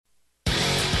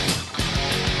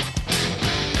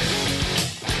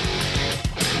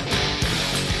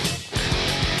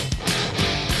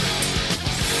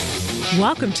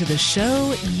Welcome to the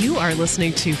show. You are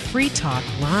listening to Free Talk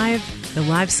Live, the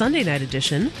live Sunday night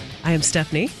edition. I am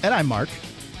Stephanie. And I'm Mark.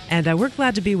 And we're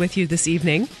glad to be with you this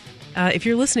evening. If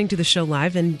you're listening to the show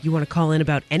live and you want to call in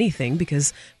about anything,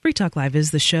 because Free Talk Live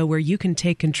is the show where you can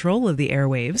take control of the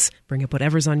airwaves, bring up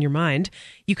whatever's on your mind,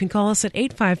 you can call us at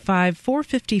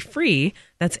 855-450-FREE.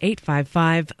 That's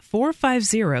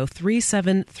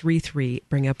 855-450-3733.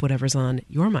 Bring up whatever's on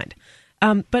your mind.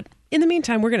 But in the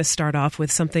meantime, we're going to start off with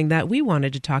something that we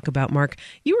wanted to talk about, Mark.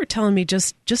 You were telling me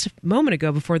just a moment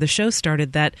ago before the show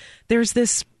started that there's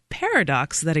this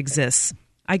paradox that exists.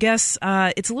 I guess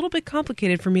it's a little bit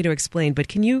complicated for me to explain, but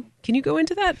can you go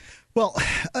into that? Well,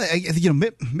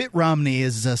 Mitt Romney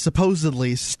is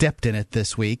supposedly stepped in it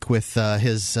this week with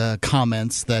his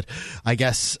comments that I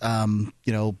guess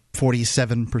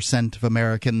 47% of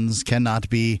Americans cannot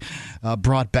be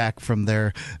brought back from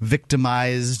their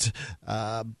victimized,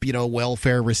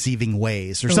 welfare receiving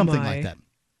ways or something like that.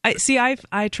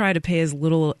 I try to pay as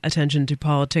little attention to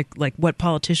politics, like what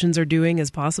politicians are doing, as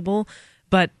possible.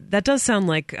 But that does sound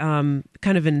like kind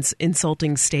of an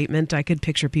insulting statement. I could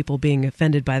picture people being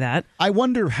offended by that. I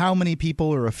wonder how many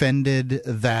people are offended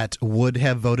that would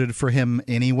have voted for him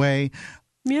anyway.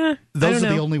 Yeah, those are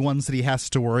the only ones that he has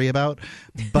to worry about.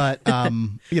 But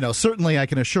certainly I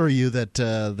can assure you that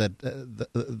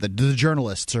the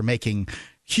journalists are making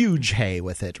huge hay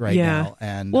with it right now.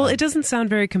 And it doesn't sound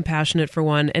very compassionate for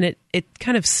one, and it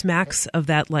kind of smacks of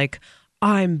that, like,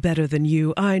 I'm better than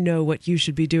you. I know what you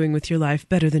should be doing with your life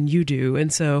better than you do.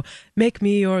 And so make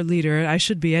me your leader. I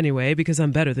should be anyway because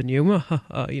I'm better than you.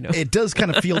 It does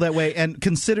kind of feel that way. And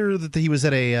consider that he was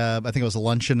at I think it was a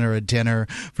luncheon or a dinner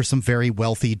for some very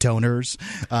wealthy donors.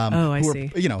 I see.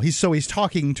 He's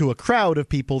talking to a crowd of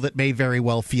people that may very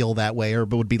well feel that way or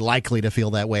would be likely to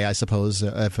feel that way, I suppose,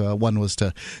 if one was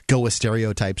to go with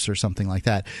stereotypes or something like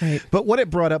that. Right. But what it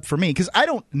brought up for me, because I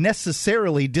don't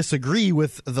necessarily disagree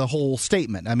with the whole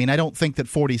statement. I mean, I don't think that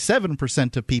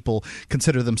 47% of people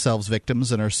consider themselves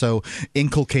victims and are so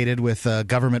inculcated with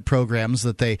government programs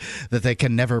that they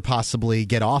can never possibly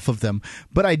get off of them.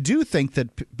 But I do think that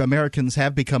Americans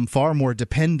have become far more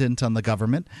dependent on the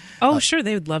government. Oh, sure.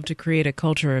 They would love to create a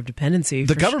culture of dependency.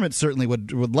 The government certainly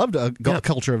would love a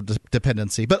culture of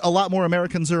dependency. But a lot more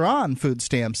Americans are on food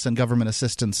stamps and government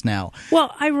assistance now.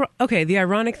 Well, the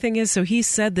ironic thing is, so he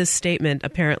said this statement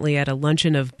apparently at a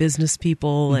luncheon of business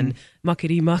people and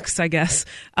muckety-mucks, I guess.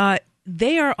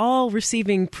 They are all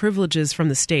receiving privileges from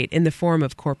the state in the form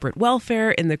of corporate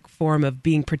welfare, in the form of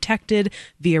being protected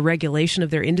via regulation of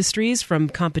their industries from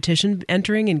competition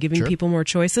entering and giving people more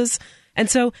choices. And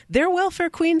so they're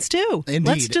welfare queens too. Indeed.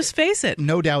 Let's just face it.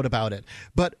 No doubt about it.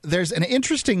 But there's an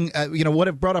interesting, what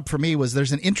it brought up for me was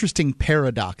there's an interesting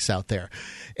paradox out there.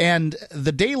 And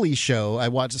The Daily Show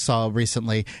saw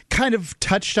recently kind of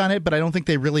touched on it, but I don't think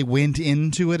they really went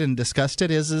into it and discussed it,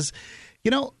 is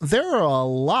there are a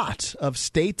lot of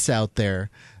states out there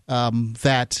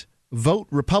that vote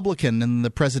Republican in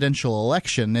the presidential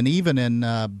election, and even in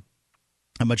a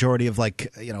majority of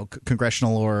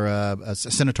congressional or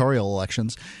senatorial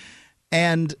elections.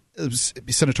 And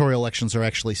senatorial elections are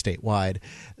actually statewide. Okay.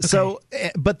 So,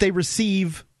 but they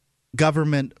receive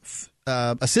government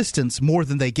assistance more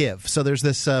than they give. So there's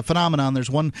this phenomenon. There's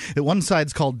one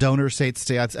side's called donor states.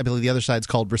 I believe the other side's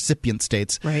called recipient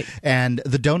states. Right. And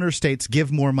the donor states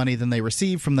give more money than they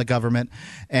receive from the government,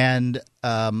 and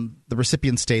the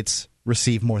recipient states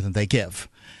receive more than they give.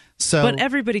 So, but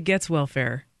everybody gets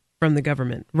welfare from the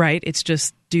government, right? It's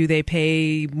just, do they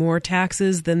pay more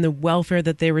taxes than the welfare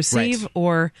that they receive? Right.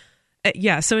 Or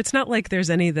so it's not like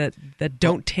there's any that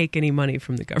don't take any money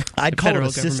from the government. I'd call it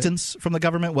assistance from the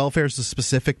government. Welfare is a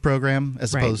specific program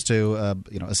as opposed to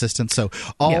assistance. So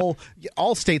all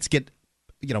states get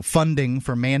funding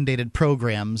for mandated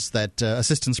programs, that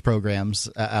assistance programs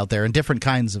out there, and different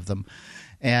kinds of them.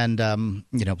 And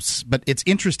but it's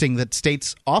interesting that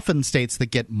states that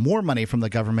get more money from the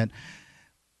government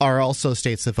are also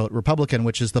states that vote Republican,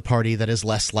 which is the party that is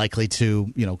less likely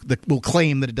to, that will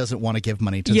claim that it doesn't want to give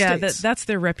money to states. Yeah, that's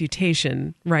their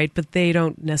reputation, right? But they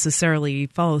don't necessarily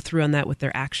follow through on that with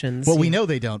their actions. Well, we know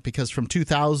they don't, because from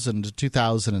 2000 to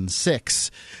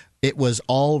 2006, it was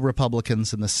all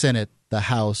Republicans in the Senate, the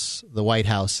House, the White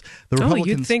House. The Republicans,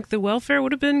 you'd think the welfare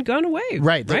would have been gone away.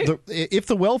 Right. If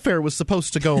the welfare was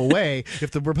supposed to go away,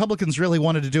 if the Republicans really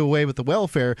wanted to do away with the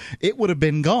welfare, it would have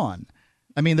been gone.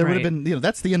 I mean, there would have been,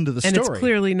 that's the end of the story. And it's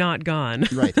clearly not gone.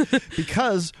 Right.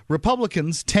 Because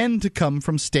Republicans tend to come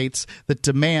from states that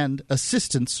demand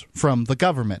assistance from the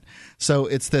government. So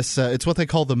it's this, it's what they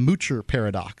call the moocher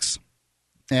paradox.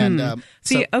 And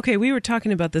we were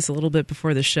talking about this a little bit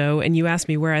before the show, and you asked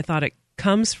me where I thought it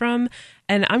comes from.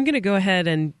 And I'm going to go ahead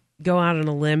and go out on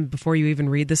a limb before you even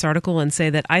read this article and say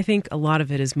that I think a lot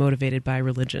of it is motivated by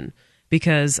religion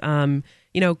because,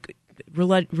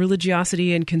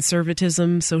 religiosity and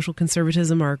conservatism, social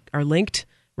conservatism are linked,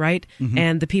 right? Mm-hmm.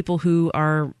 And the people who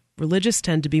are religious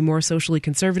tend to be more socially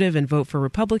conservative and vote for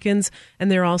Republicans,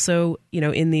 and they're also,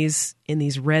 in these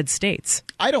red states.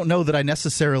 I don't know that I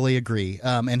necessarily agree,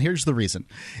 and here's the reason.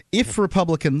 If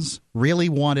Republicans really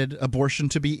wanted abortion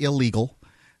to be illegal,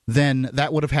 then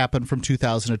that would have happened from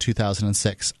 2000 to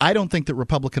 2006. I don't think that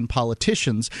Republican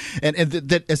politicians and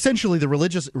that essentially the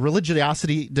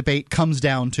religiosity debate comes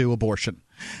down to abortion.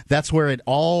 That's where it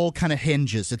all kind of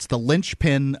hinges. It's the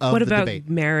linchpin of the debate. What about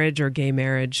marriage or gay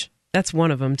marriage? That's one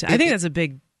of them. I think that's a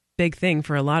big thing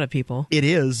for a lot of people. It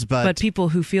is, but people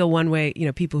who feel one way,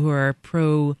 people who are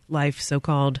pro-life,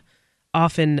 so-called,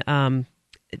 often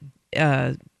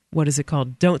what is it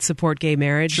called? Don't support gay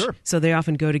marriage. Sure. So they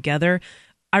often go together.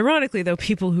 Ironically, though,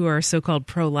 people who are so-called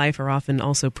pro-life are often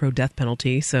also pro-death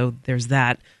penalty, so there's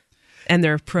that. And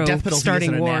they're pro-starting wars. Death penalty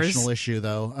isn't a national issue,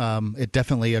 though. It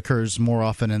definitely occurs more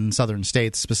often in southern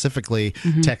states, specifically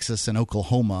Texas and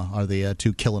Oklahoma are the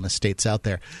two killingest states out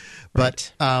there.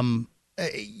 Right. But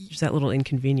there's that little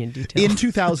inconvenient detail. In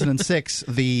 2006,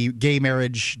 the gay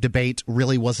marriage debate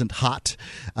really wasn't hot,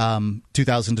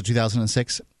 2000 to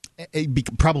 2006.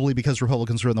 Probably because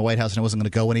Republicans were in the White House and it wasn't going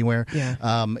to go anywhere. Yeah.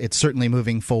 It's certainly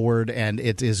moving forward, and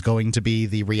it is going to be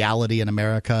the reality in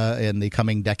America in the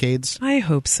coming decades. I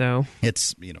hope so.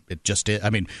 It's, it just is.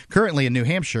 I mean, currently in New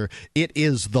Hampshire, it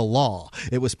is the law.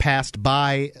 It was passed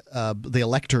by the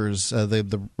electors,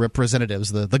 the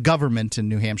representatives, the government in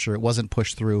New Hampshire. It wasn't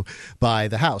pushed through by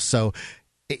the House. So,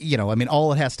 all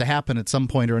that has to happen at some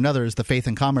point or another is the Faith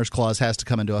and Commerce Clause has to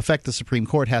come into effect. The Supreme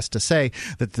Court has to say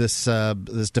that this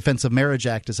Defense of Marriage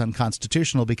Act is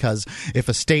unconstitutional because if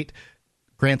a state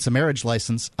grants a marriage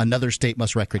license, another state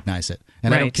must recognize it.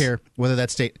 And right. I don't care whether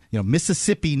that state,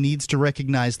 Mississippi needs to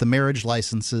recognize the marriage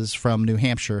licenses from New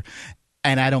Hampshire,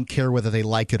 and I don't care whether they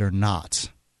like it or not.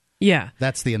 Yeah.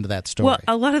 That's the end of that story. Well,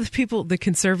 a lot of the people, the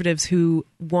conservatives who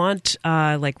want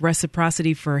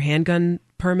reciprocity for handgun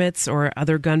permits or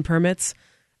other gun permits,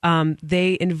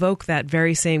 they invoke that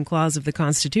very same clause of the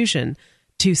Constitution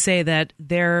to say that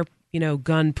their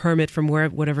gun permit from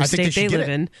whatever state they live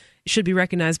in should be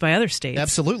recognized by other states.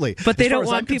 Absolutely. But they don't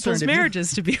want people's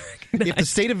marriages to be recognized. If the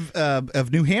state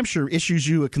of New Hampshire issues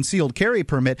you a concealed carry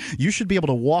permit, you should be able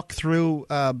to walk through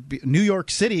New York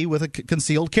City with a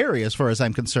concealed carry, as far as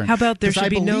I'm concerned. How about there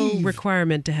should be no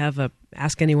requirement to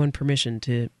ask anyone permission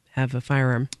to have a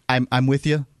firearm? I'm with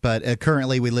you, but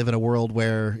currently we live in a world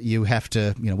where you have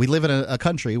to, we live in a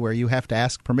country where you have to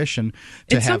ask permission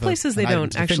to have. In some places they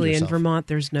don't. Actually, in Vermont,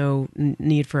 there's no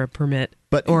need for a permit.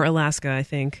 Or Alaska, I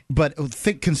think. But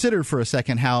consider for a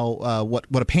second how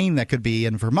what a pain that could be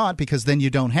in Vermont, because then you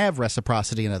don't have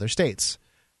reciprocity in other states.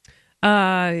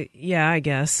 Yeah, I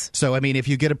guess. So, if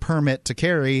you get a permit to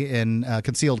carry in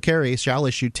concealed carry, shall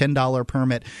issue $10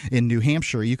 permit in New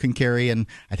Hampshire, you can carry in,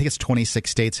 I think it's 26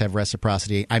 states have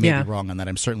reciprocity. I may be wrong on that.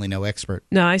 I'm certainly no expert.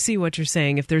 No, I see what you're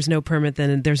saying. If there's no permit,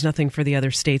 then there's nothing for the other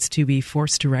states to be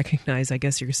forced to recognize. I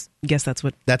guess that's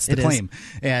the claim.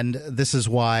 And this is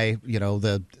why,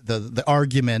 the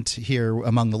argument here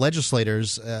among the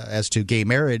legislators as to gay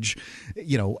marriage,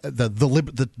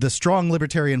 the strong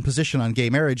libertarian position on gay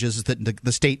marriage is that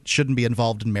the state shouldn't be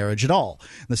involved in marriage at all.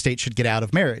 The state should get out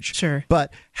of marriage. Sure.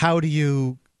 But how do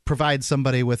you provide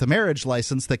somebody with a marriage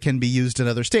license that can be used in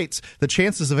other states? The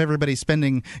chances of everybody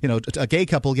spending, a gay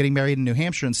couple getting married in New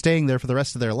Hampshire and staying there for the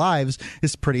rest of their lives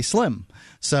is pretty slim.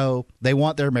 So they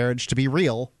want their marriage to be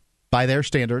real by their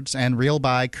standards, and real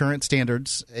by current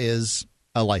standards is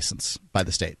a license by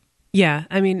the state. Yeah.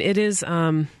 It is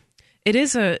a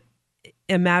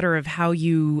matter of how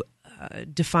you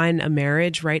define a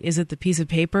marriage, right? Is it the piece of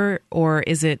paper, or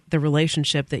is it the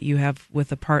relationship that you have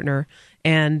with a partner?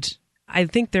 And I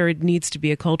think there needs to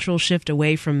be a cultural shift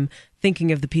away from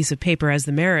thinking of the piece of paper as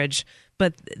the marriage.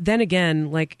 But then again,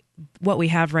 like what we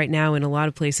have right now in a lot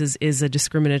of places is a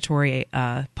discriminatory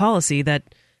policy that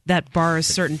bars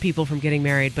certain people from getting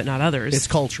married, but not others. It's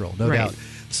cultural, no doubt.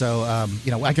 So,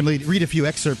 I can read a few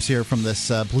excerpts here from this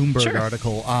Bloomberg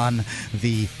article on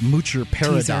the moocher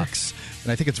paradox. Teaser.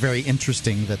 And I think it's very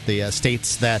interesting that the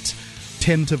states that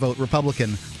tend to vote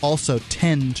Republican also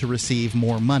tend to receive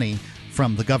more money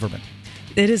from the government.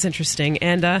 It is interesting.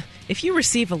 And if you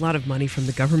receive a lot of money from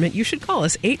the government, you should call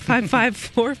us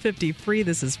 855-450-FREE.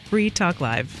 This is Free Talk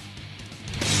Live.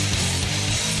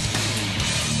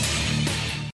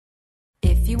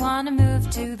 If you want to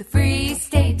move to the free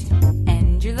state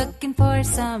and you're looking for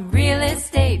some real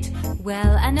estate?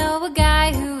 Well, I know a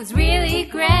guy who's really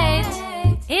great.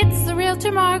 It's the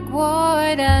realtor Mark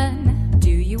Warden.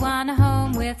 Do you want a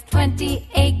home with 20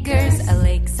 acres, a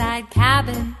lakeside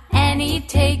cabin? Any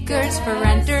takers for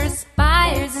renters,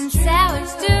 buyers, and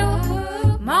sellers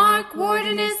too? Mark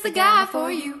Warden is the guy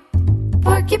for you.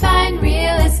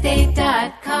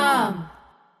 PorcupineRealEstate.com.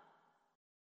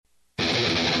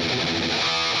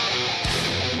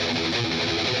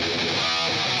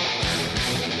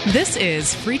 This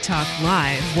is Free Talk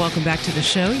Live. Welcome back to the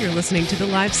show. You're listening to the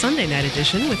live Sunday night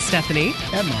edition with Stephanie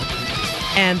and Mark.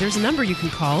 And there's a number you can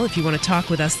call if you want to talk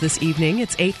with us this evening.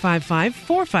 It's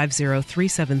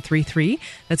 855-450-3733.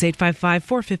 That's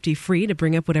 855-450-FREE to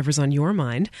bring up whatever's on your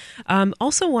mind.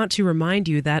 Also want to remind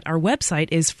you that our website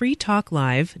is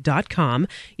freetalklive.com.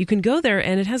 You can go there,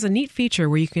 and it has a neat feature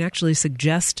where you can actually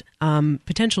suggest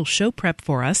potential show prep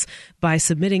for us by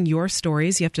submitting your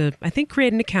stories. You have to, I think,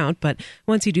 create an account, but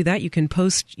once you do that, you can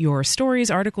post your stories,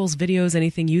 articles, videos,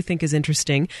 anything you think is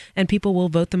interesting, and people will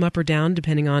vote them up or down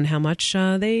depending on how much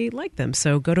they like them.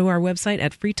 So go to our website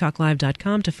at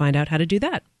freetalklive.com to find out how to do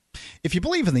that. If you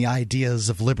believe in the ideas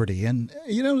of liberty, and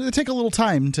they take a little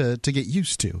time to get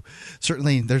used to.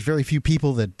 Certainly, there's very few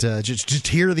people that just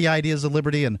hear the ideas of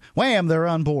liberty and wham, they're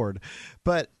on board.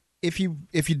 But if you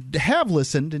have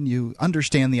listened and you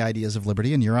understand the ideas of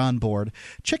liberty and you're on board,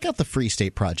 check out the Free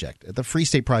State Project at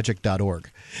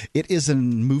thefreestateproject.org. It is a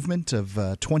movement of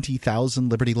 20,000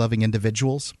 liberty-loving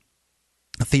individuals.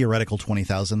 A theoretical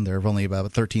 20,000. There have only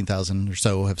about 13,000 or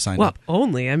so have signed up. Well,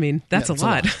 only. I mean, that's a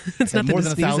lot. It's nothing more to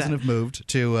than sneeze 1,000 at. have moved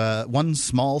to one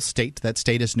small state. That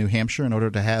state is New Hampshire, in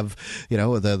order to have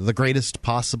the greatest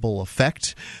possible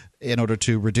effect. In order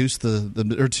to reduce to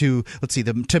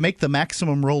make the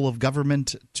maximum role of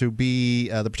government to be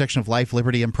the protection of life,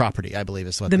 liberty, and property, I believe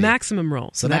is what the maximum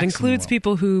role. So that includes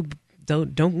people who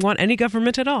don't want any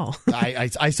government at all.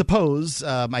 I suppose.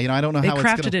 I don't know they how it's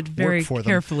going to work for them. They crafted it very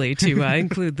carefully to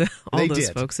include all those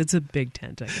folks. It's a big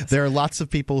tent, I guess. There are lots of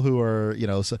people who are,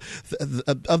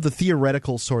 of the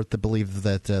theoretical sort that believe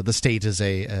that the state is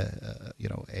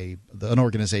an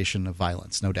organization of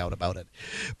violence, no doubt about it.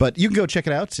 But you can go check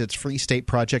it out. It's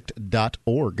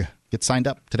freestateproject.org. Get signed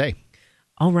up today.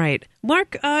 All right.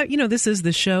 Mark, this is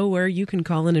the show where you can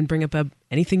call in and bring up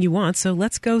anything you want, so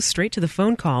let's go straight to the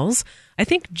phone calls. I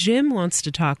think Jim wants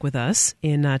to talk with us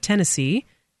in Tennessee.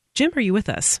 Jim, are you with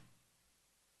us?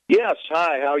 Yes.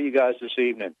 Hi. How are you guys this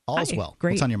evening? All's well.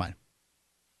 Great. What's on your mind?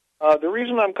 The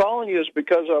reason I'm calling you is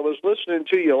because I was listening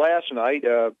to you last night,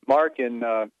 Mark and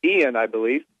Ian, I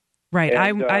believe. Right.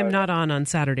 And, I'm not on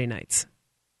Saturday nights.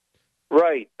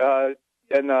 Right. I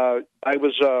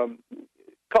was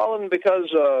calling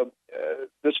because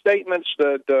the statements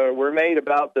that were made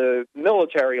about the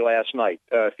military last night,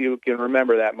 if you can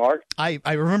remember that, Mark. I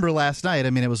remember last night. I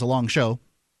mean, it was a long show.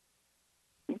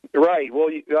 Right. Well,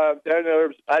 I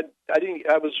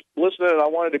was listening, and I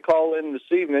wanted to call in this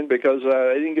evening because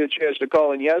I didn't get a chance to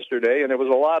call in yesterday, and there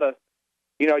was a lot of,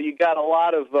 you got a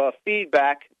lot of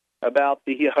feedback about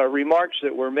the remarks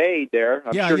that were made there.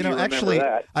 I'm sure you remember actually,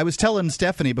 that. I was telling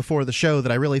Stephanie before the show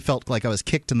that I really felt like I was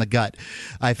kicked in the gut.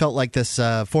 I felt like this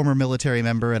former military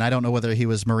member, and I don't know whether he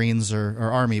was Marines or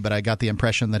Army, but I got the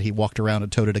impression that he walked around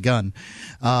and toted a gun.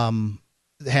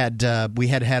 We had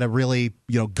a really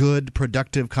good,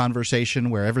 productive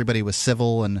conversation where everybody was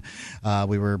civil, and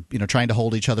we were trying to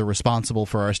hold each other responsible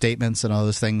for our statements and all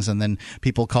those things. And then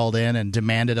people called in and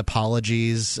demanded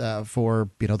apologies for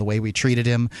the way we treated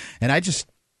him. And I just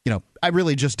I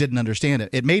really just didn't understand it.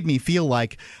 It made me feel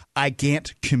like I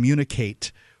can't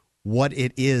communicate what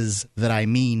it is that I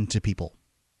mean to people.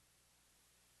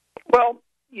 Well,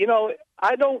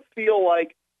 I don't feel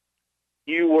like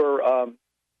you were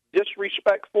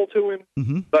disrespectful to him,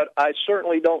 but I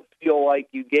certainly don't feel like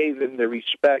you gave him the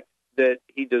respect that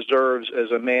he deserves as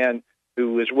a man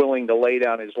who is willing to lay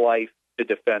down his life to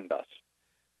defend us.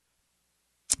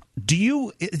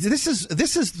 This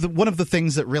is one of the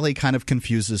things that really kind of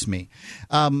confuses me.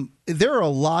 There are a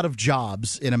lot of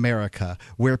jobs in America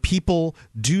where people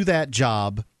do that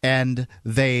job and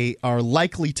they are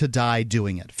likely to die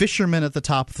doing it. Fishermen at the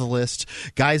top of the list,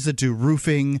 guys that do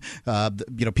roofing,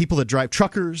 people that drive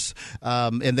truckers,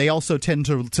 and they also tend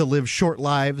to live short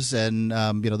lives. And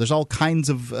there's all kinds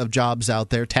of jobs out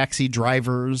there. Taxi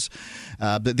drivers.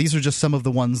 But these are just some of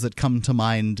the ones that come to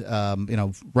mind.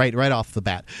 Right off the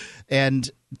bat, and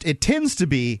it tends to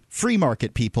be free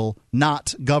market people,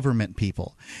 not government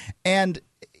people. And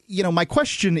my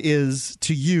question is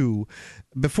to you,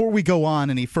 before we go on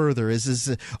any further,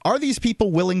 is are these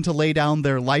people willing to lay down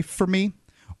their life for me,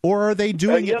 or are they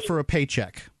doing it for a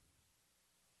paycheck?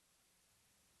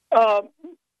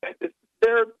 As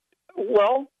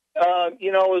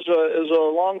a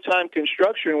longtime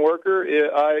construction worker,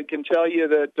 I can tell you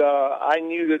that I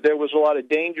knew that there was a lot of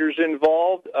dangers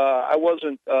involved. I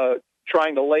wasn't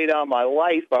trying to lay down my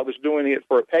life. I was doing it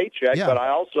for a paycheck, but I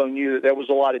also knew that there was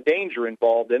a lot of danger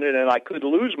involved in it, and I could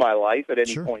lose my life at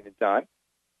any point in time.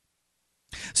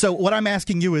 So what I'm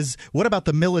asking you is, what about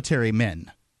the military men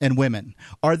and women?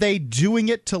 Are they doing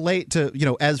it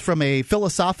as from a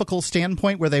philosophical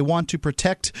standpoint, where they want to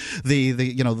protect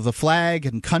the flag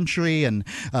and country and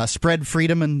spread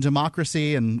freedom and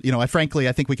democracy? And frankly,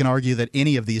 I think we can argue that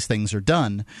any of these things are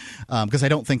done, because I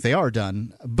don't think they are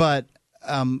done. But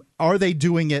are they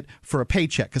doing it for a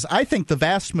paycheck? Because I think the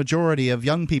vast majority of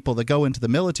young people that go into the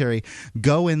military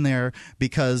go in there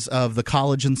because of the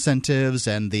college incentives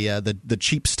and the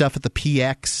cheap stuff at the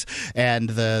PX and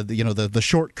the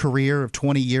short career of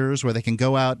 20 years where they can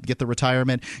go out, get the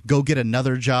retirement, go get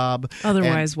another job.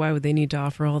 Otherwise, why would they need to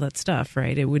offer all that stuff,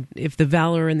 right? It would, if the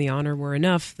valor and the honor were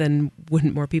enough, then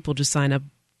wouldn't more people just sign up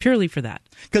purely for that?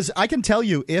 Because I can tell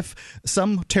you, if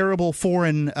some terrible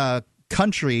foreign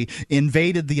country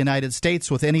invaded the United States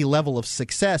with any level of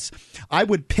success, I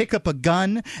would pick up a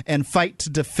gun and fight to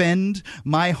defend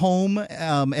my home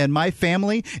and my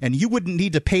family, and you wouldn't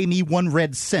need to pay me 1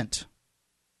 red cent.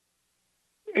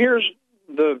 Here's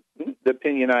the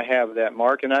opinion I have of that,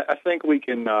 Mark, and I think we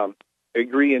can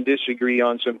agree and disagree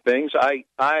on some things.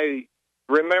 I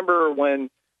remember when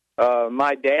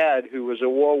my dad, who was a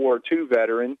World War II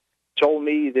veteran, told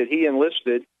me that he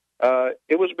enlisted.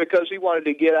 It was because he wanted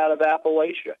to get out of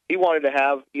Appalachia. He wanted to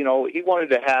have,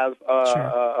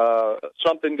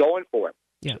 something going for him.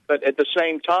 Yeah. But at the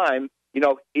same time,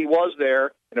 he was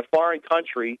there in a foreign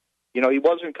country. He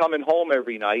wasn't coming home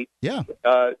every night. Yeah.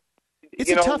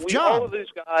 It's a tough job. All of these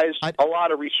guys, a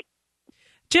lot of respect.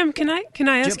 Jim, can I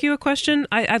ask you a question?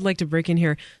 I'd like to break in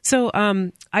here. So,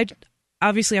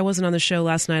 Obviously, I wasn't on the show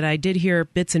last night. I did hear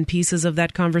bits and pieces of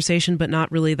that conversation, but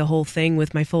not really the whole thing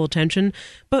with my full attention.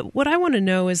 But what I want to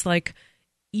know is,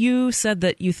 you said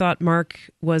that you thought Mark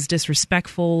was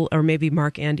disrespectful, or maybe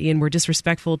Mark and Ian were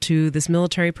disrespectful to this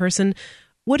military person.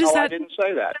 What is that? I didn't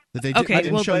say that. I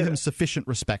didn't show him sufficient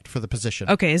respect for the position.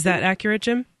 Okay, is that accurate,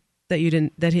 Jim? That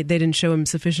they didn't show him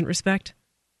sufficient respect?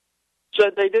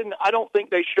 Said they didn't. I don't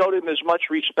think they showed him as much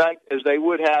respect as they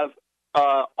would have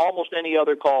almost any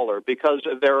other caller, because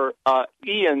their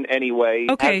Ian anyway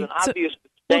has an obvious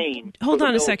disdain. Hold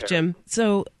on a sec, Jim.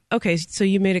 So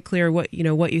you made it clear what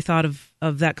you thought of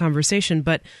that conversation,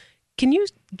 but can you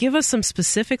give us some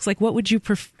specifics? Like, what would you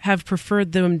have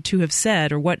preferred them to have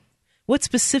said, or what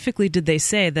specifically did they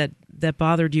say that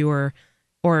bothered you or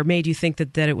made you think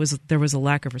that there was a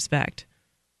lack of respect?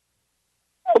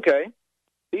 Okay,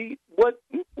 what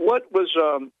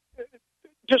was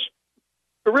just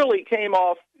really came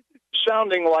off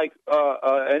sounding like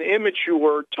an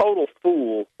immature, total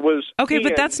fool. Was okay, Ian,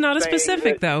 but that's not a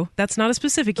specific, though. That's not a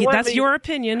specific. That's your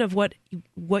opinion of what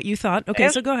you thought. Okay,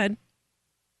 so go ahead.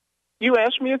 You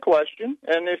asked me a question,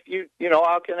 and if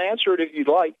I can answer it if you'd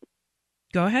like.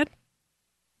 Go ahead.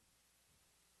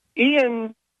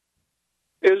 Ian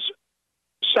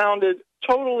sounded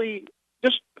totally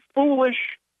just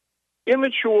foolish,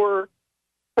 immature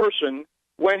person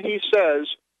when he says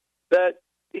that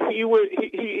he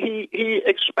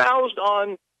espoused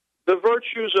on the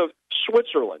virtues of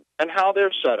Switzerland and how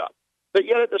they're set up. But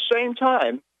yet at the same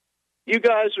time, you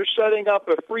guys are setting up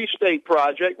a free state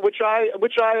project, which I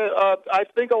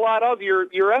think a lot of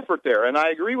your effort there, and I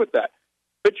agree with that.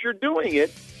 But you're doing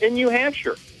it in New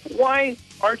Hampshire. Why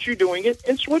aren't you doing it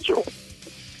in Switzerland?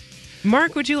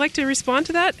 Mark, would you like to respond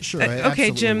to that? Sure.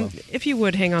 Okay, Jim, will. If you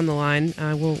would hang on the line,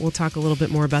 we'll talk a little bit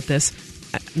more about this.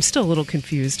 I'm still a little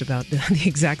confused about the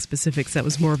exact specifics. That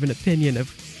was more of an opinion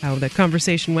of how the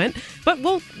conversation went. But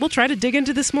we'll try to dig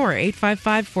into this more.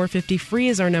 855-450-FREE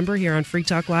is our number here on Free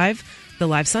Talk Live. The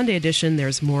Live Sunday edition.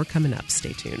 There's more coming up.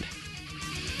 Stay tuned.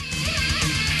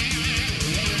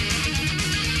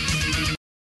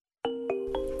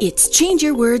 It's Change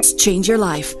Your Words, Change Your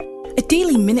Life. A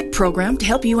daily minute program to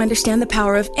help you understand the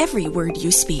power of every word you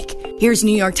speak. Here's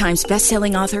New York Times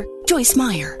bestselling author Joyce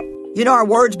Meyer. Our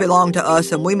words belong to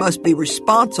us, and we must be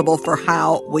responsible for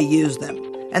how we use them.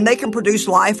 And they can produce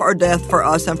life or death for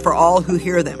us and for all who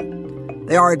hear them.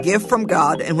 They are a gift from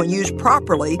God, and when used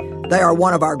properly, they are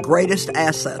one of our greatest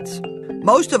assets.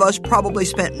 Most of us probably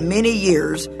spent many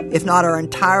years, if not our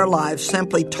entire lives,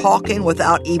 simply talking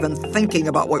without even thinking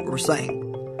about what we're saying.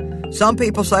 Some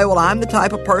people say, well, I'm the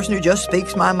type of person who just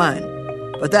speaks my mind.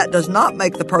 But that does not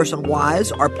make the person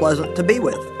wise or pleasant to be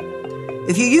with.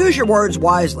 If you use your words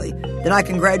wisely, then I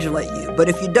congratulate you. But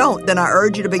if you don't, then I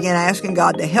urge you to begin asking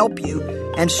God to help you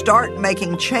and start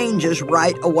making changes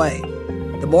right away.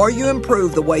 The more you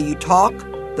improve the way you talk,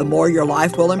 the more your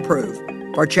life will improve.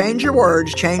 For Change Your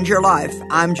Words, Change Your Life,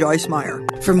 I'm Joyce Meyer.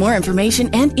 For more information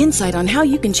and insight on how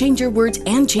you can change your words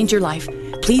and change your life,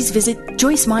 please visit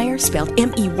Joyce Meyer, spelled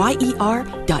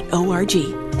MEYER.org.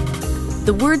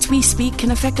 The words we speak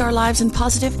can affect our lives in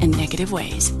positive and negative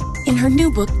ways. In her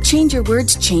new book, Change Your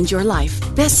Words, Change Your Life,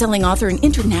 best-selling author and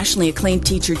internationally acclaimed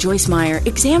teacher Joyce Meyer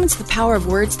examines the power of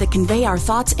words that convey our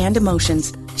thoughts and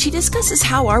emotions. She discusses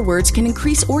how our words can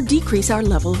increase or decrease our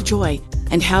level of joy,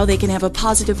 and how they can have a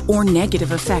positive or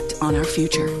negative effect on our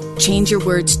future. Change Your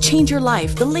Words, Change Your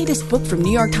Life, the latest book from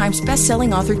New York Times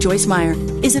best-selling author Joyce Meyer,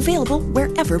 is available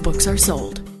wherever books are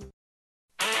sold.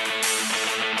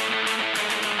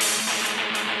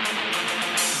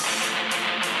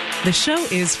 The show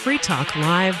is Free Talk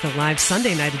Live, the live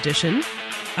Sunday night edition,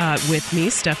 with me,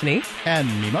 Stephanie.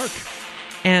 And me, Mark.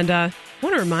 And I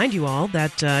want to remind you all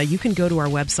that you can go to our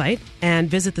website and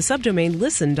visit the subdomain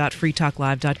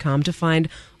listen.freetalklive.com to find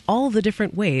all the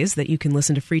different ways that you can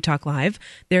listen to Free Talk Live.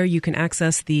 There you can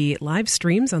access the live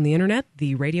streams on the internet,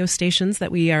 the radio stations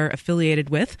that we are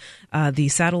affiliated with, the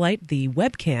satellite, the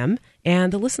webcam,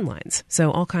 and the listen lines.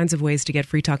 So all kinds of ways to get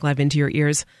Free Talk Live into your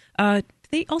ears.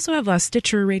 They also have a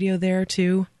Stitcher radio there,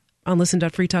 too, on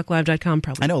listen.freetalklive.com.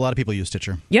 Probably. I know a lot of people use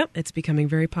Stitcher. Yep, it's becoming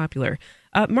very popular.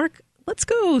 Mark, let's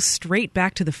go straight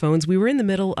back to the phones. We were in the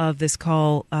middle of this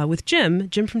call with Jim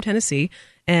from Tennessee.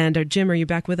 And Jim, are you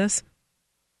back with us?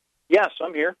 Yes,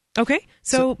 I'm here. Okay.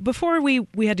 So before we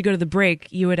had to go to the break,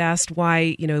 you had asked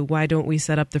why don't we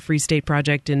set up the Free State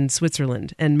Project in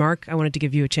Switzerland? And Mark, I wanted to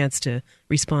give you a chance to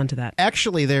respond to that.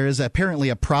 Actually, there is apparently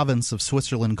a province of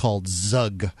Switzerland called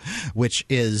Zug, which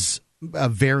is a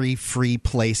very free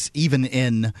place, even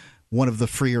in one of the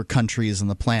freer countries on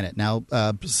the planet. Now,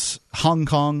 Hong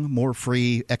Kong, more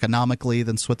free economically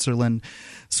than Switzerland.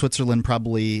 Switzerland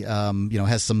probably,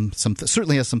 has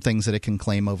certainly has some things that it can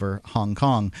claim over Hong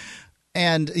Kong.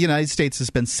 And the United States has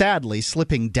been sadly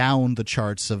slipping down the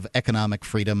charts of economic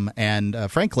freedom and,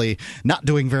 frankly, not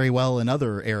doing very well in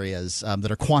other areas that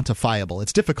are quantifiable.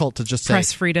 It's difficult to just say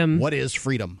press freedom. What is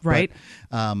freedom? Right.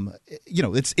 But,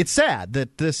 it's sad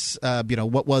that this,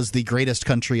 what was the greatest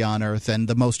country on earth and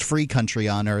the most free country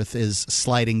on earth is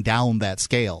sliding down that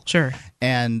scale. Sure.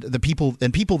 And the people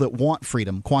that want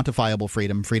freedom, quantifiable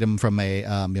freedom from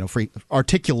a free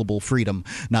articulable freedom,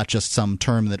 not just some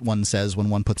term that one says when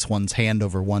one puts one's hand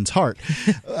over one's heart.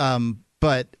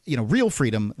 But real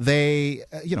freedom.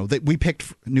 We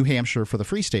picked New Hampshire for the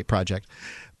Free State Project.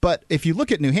 But if you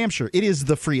look at New Hampshire, it is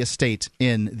the freest state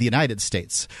in the United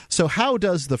States. So how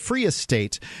does the freest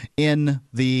state in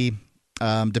the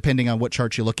depending on what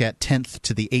chart you look at, 10th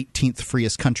to the 18th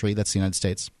freest country, that's the United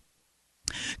States,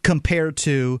 compared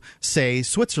to, say,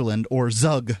 Switzerland or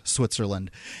Zug,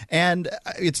 Switzerland? And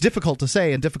it's difficult to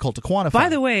say and difficult to quantify. By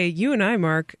the way, you and I,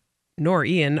 Mark, nor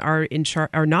Ian, are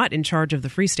not in charge of the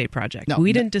Free State Project. No,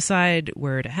 we didn't decide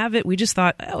where to have it. We just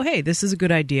thought, oh, hey, this is a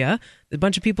good idea. A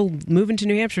bunch of people moving to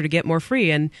New Hampshire to get more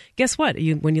free. And guess what?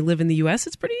 When you live in the U.S.,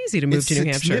 it's pretty easy to move to New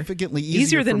Hampshire. Significantly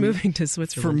easier than moving to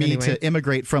Switzerland. For me anyway. to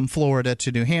immigrate from Florida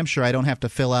to New Hampshire, I don't have to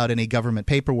fill out any government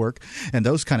paperwork and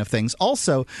those kind of things.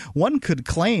 Also, one could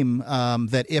claim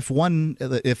that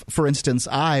if, for instance,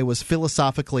 I was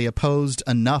philosophically opposed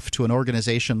enough to an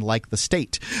organization like the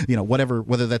state,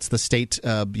 whether that's the state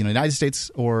of United States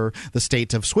or the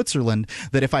state of Switzerland,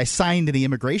 that if I signed any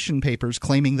immigration papers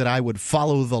claiming that I would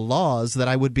follow the laws, that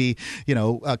I would be,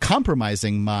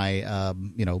 compromising my,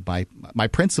 my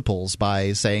principles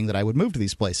by saying that I would move to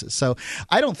these places. So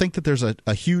I don't think that there's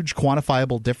a huge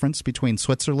quantifiable difference between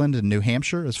Switzerland and New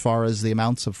Hampshire as far as the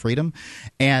amounts of freedom.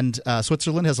 And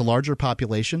Switzerland has a larger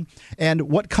population. And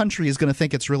what country is going to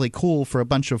think it's really cool for a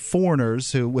bunch of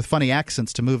foreigners with funny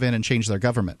accents to move in and change their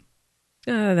government?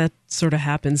 That sort of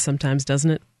happens sometimes,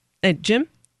 doesn't it? Hey, Jim?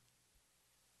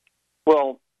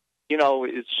 Well,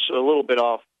 it's a little bit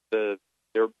off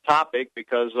their topic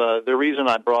because the reason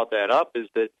I brought that up is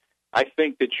that I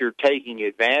think that you're taking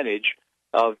advantage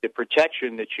of the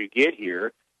protection that you get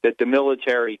here, that the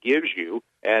military gives you,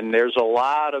 and there's a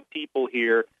lot of people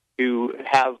here who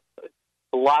have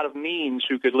a lot of means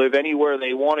who could live anywhere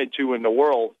they wanted to in the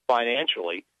world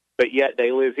financially, but yet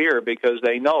they live here because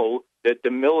they know that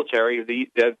the military of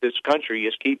this country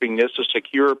is keeping this a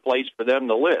secure place for them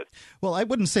to live. Well, I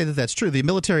wouldn't say that that's true. The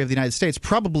military of the United States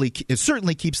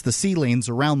certainly keeps the sea lanes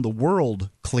around the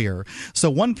world clear. So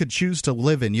one could choose to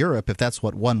live in Europe if that's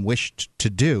what one wished to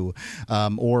do,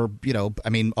 or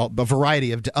a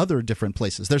variety of other different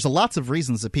places. There's lots of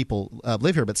reasons that people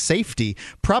live here, but safety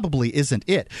probably isn't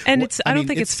it. And I don't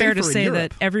think it's fair to say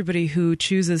that everybody who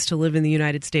chooses to live in the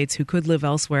United States who could live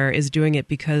elsewhere is doing it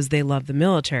because they love the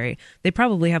military. They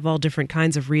probably have all different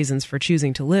kinds of reasons for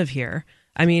choosing to live here.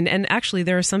 I mean, and actually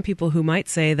there are some people who might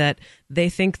say that they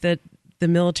think that the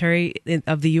military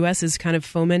of the U.S. is kind of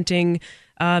fomenting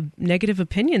negative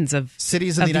opinions of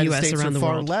cities in the United US States around are the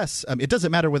far world. less. It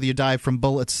doesn't matter whether you die from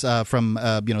bullets from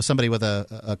somebody with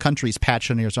a country's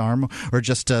patch on his arm or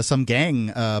just some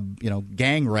gang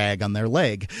rag on their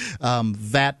leg.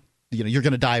 You're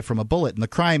going to die from a bullet, and the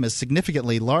crime is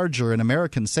significantly larger in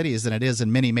American cities than it is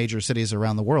in many major cities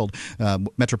around the world,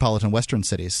 metropolitan Western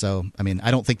cities. So, I mean,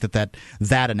 I don't think that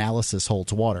analysis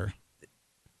holds water.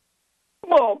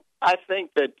 Well, I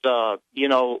think that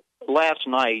last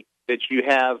night that you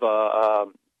have, I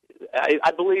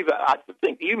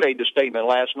think you made the statement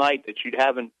last night that you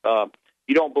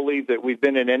don't believe that we've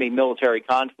been in any military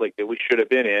conflict that we should have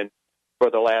been in for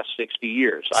the last 60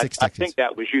 years. I think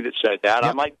that was you that said that.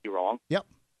 Yep. I might be wrong. Yep.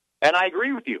 And I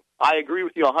agree with you. I agree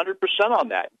with you 100% on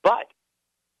that. But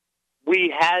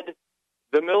we had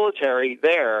the military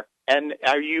there, and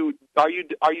are you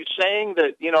saying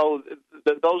that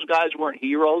that those guys weren't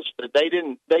heroes? That they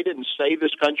didn't save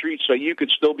this country so you could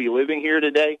still be living here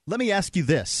today? Let me ask you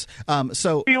this: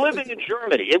 be living in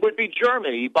Germany, it would be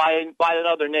Germany by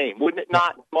another name, wouldn't it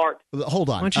not, Mark? Hold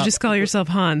on. Why don't you just call yourself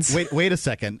Hans? Wait a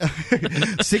second.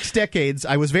 6 decades.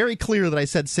 I was very clear that I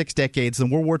said 6 decades,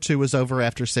 and World War II was over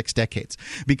after 6 decades.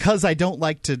 Because I don't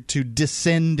like to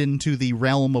descend into the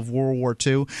realm of World War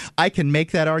II, I can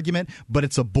make that argument, but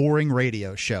it's a boring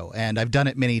radio show, and I've done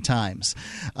it many times.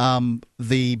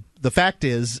 The fact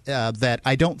is that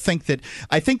I think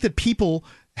that people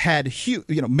had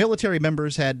military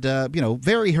members had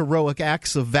very heroic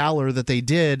acts of valor that they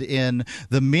did in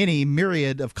the many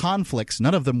myriad of conflicts.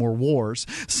 None of them were wars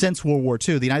since World War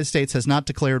II. The United States has not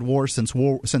declared war since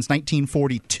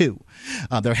 1942.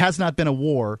 There has not been a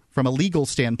war from a legal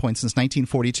standpoint since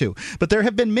 1942. But there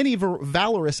have been many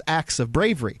valorous acts of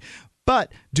bravery.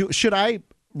 But should I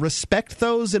respect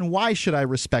those, and why should I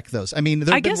respect those? I mean,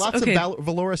 there have been lots of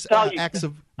valorous acts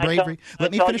of bravery.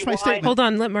 Let me finish my statement. Hold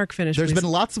on, let Mark finish. There's been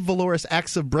lots of valorous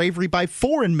acts of bravery by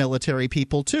foreign military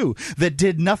people, too, that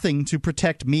did nothing to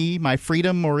protect me, my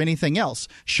freedom, or anything else.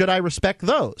 Should I respect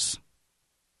those?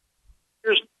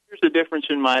 Here's the difference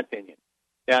in my opinion.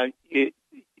 Now,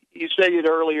 you stated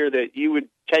earlier that you would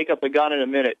take up a gun in a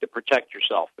minute to protect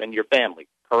yourself and your family,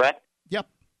 correct? Yep.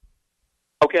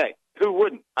 Okay, who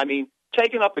wouldn't? I mean,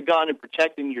 taking up a gun and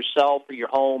protecting yourself or your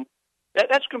home,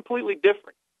 that's completely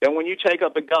different than when you take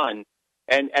up a gun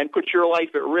and put your life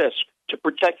at risk to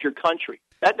protect your country.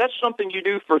 That's something you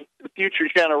do for future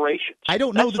generations. I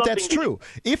don't know that that's true.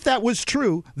 If that was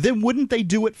true, then wouldn't they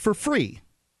do it for free?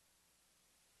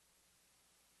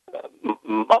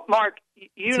 Mark,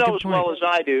 you know as well as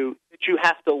I do that you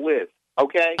have to live,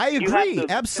 okay? I agree,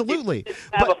 absolutely. If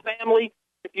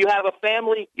you have a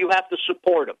family, you have to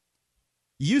support them.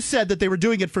 You said that they were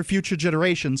doing it for future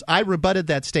generations. I rebutted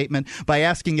that statement by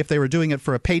asking if they were doing it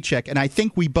for a paycheck, and I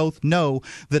think we both know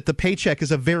that the paycheck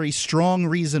is a very strong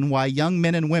reason why young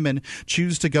men and women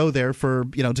choose to go there for,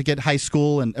 to get high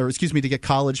school to get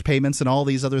college payments and all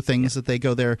these other things that they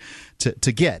go there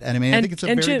to get. And I mean, I think it's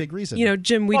a very big reason.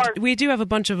 Jim, we do have a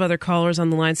bunch of other callers on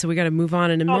the line, so we got to move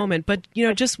on in a moment. But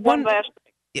just one last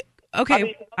thing.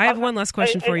 Okay, I have one last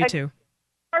question for you too.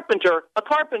 A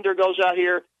carpenter goes out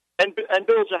here and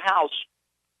builds a house.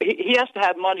 He has to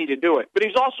have money to do it, but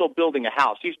he's also building a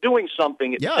house. He's doing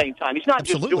something at the same time. He's not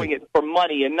just doing it for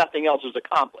money and nothing else is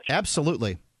accomplished.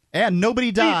 Absolutely. And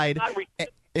nobody died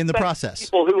in the process.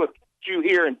 People who have kept you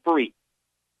here and free.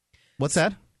 What's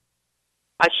that?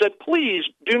 I said, please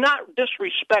do not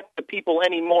disrespect the people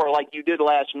anymore like you did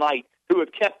last night who have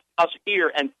kept us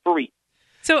here and free.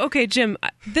 So, okay, Jim,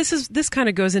 this kind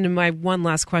of goes into my one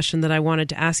last question that I wanted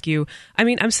to ask you. I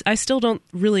mean, I still don't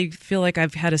really feel like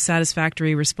I've had a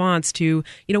satisfactory response to,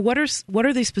 what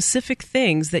are the specific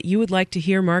things that you would like to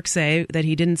hear Mark say that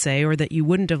he didn't say, or that you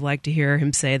wouldn't have liked to hear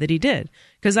him say that he did?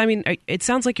 Because, I mean, it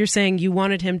sounds like you're saying you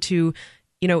wanted him to,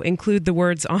 include the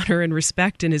words honor and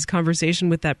respect in his conversation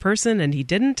with that person, and he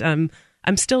didn't. I'm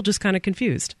still just kind of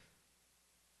confused.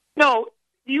 No,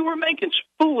 you were making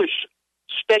foolish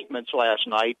statements last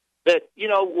night that,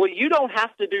 well, you don't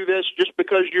have to do this just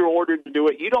because you're ordered to do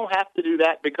it. You don't have to do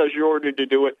that because you're ordered to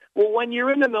do it. Well, when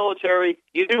you're in the military,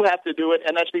 you do have to do it,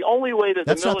 and that's the only way that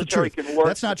the military can work.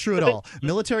 That's not true at all.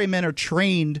 Military men are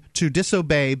trained to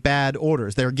disobey bad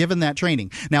orders. They're given that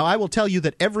training. Now, I will tell you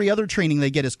that every other training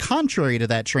they get is contrary to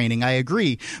that training. I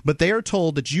agree, but they are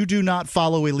told that you do not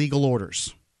follow illegal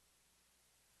orders.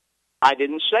 I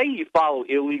didn't say you follow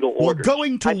illegal orders. Well,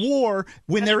 going to war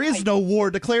when there is no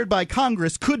war declared by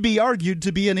Congress could be argued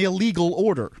to be an illegal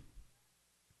order.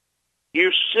 You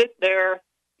sit there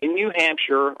in New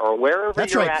Hampshire or wherever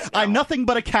That's you're right. at now. I'm nothing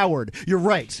but a coward. You're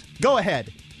right. Go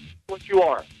ahead. What you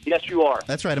are. Yes, you are.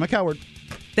 That's right. I'm a coward.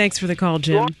 Thanks for the call,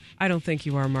 Jim. I don't think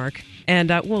you are, Mark. And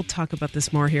we'll talk about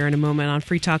this more here in a moment on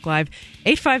Free Talk Live.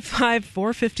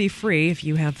 855-450-FREE if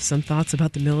you have some thoughts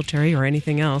about the military or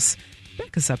anything else.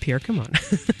 Back us up here. Come on.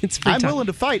 It's Free Talk. I'm willing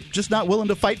to fight, just not willing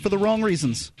to fight for the wrong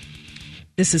reasons.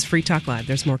 This is Free Talk Live.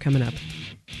 There's more coming up.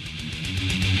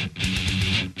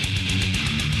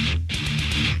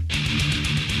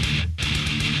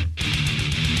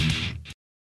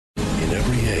 In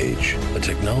every age, a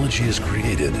technology is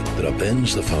created that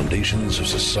upends the foundations of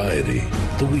society.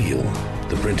 The wheel,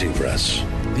 the printing press,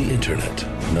 the internet.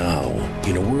 Now,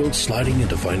 in a world sliding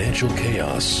into financial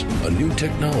chaos, a new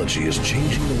technology is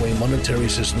changing the way monetary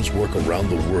systems work around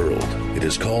the world. It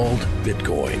is called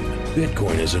Bitcoin.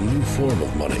 Bitcoin is a new form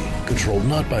of money, controlled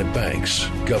not by banks,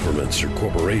 governments, or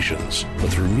corporations, but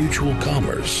through mutual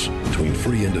commerce between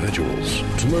free individuals.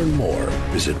 To learn more,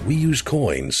 visit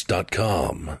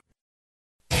weusecoins.com.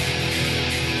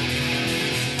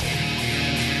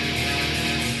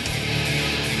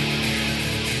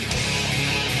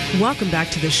 Welcome back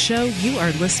to the show. You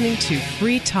are listening to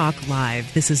Free Talk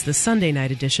Live. This is the Sunday night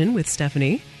edition with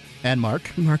Stephanie. And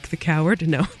Mark. Mark the coward.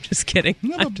 No, just kidding.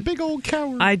 I'm a big old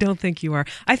coward. I don't think you are.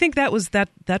 I think that was that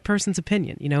person's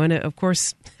opinion, and of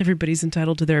course everybody's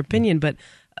entitled to their opinion, but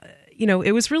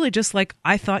it was really just like,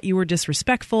 I thought you were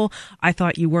disrespectful. I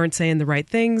thought you weren't saying the right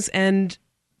things. And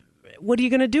what are you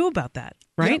going to do about that?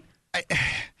 Right?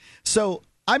 So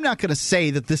I'm not going to say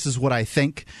that this is what I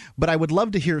think, but I would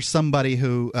love to hear somebody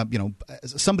who,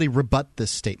 somebody rebut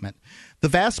this statement. The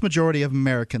vast majority of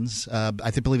Americans, I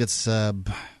believe it's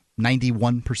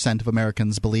 91% of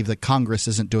Americans believe that Congress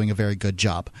isn't doing a very good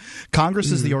job.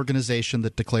 Congress is the organization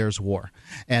that declares war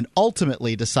and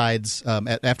ultimately decides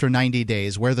after 90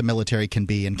 days where the military can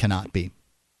be and cannot be.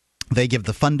 They give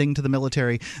the funding to the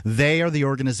military. They are the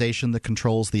organization that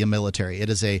controls the military. It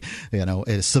is a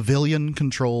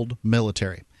civilian-controlled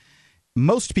military.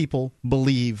 Most people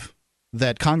believe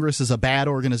that Congress is a bad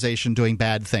organization doing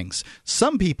bad things.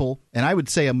 Some people, and I would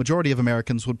say a majority of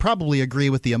Americans, would probably agree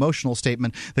with the emotional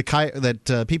statement that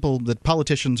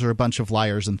politicians are a bunch of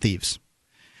liars and thieves.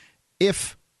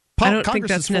 I don't think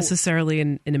that's necessarily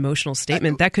an emotional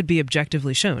statement. That could be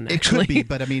objectively shown, actually. It could be,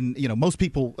 but most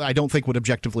people I don't think would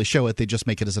objectively show it. They just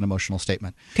make it as an emotional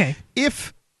statement. Okay.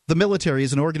 If the military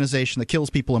is an organization that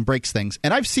kills people and breaks things,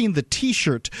 and I've seen the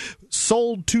T-shirt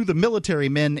sold to the military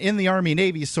men in the Army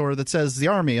Navy store that says the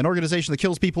Army, an organization that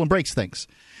kills people and breaks things.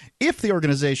 If the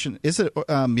organization is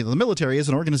the military is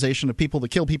an organization of people that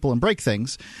kill people and break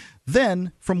things,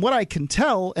 then from what I can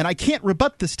tell, and I can't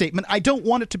rebut this statement, I don't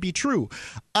want it to be true.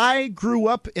 I grew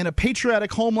up in a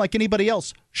patriotic home like anybody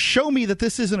else. Show me that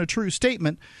this isn't a true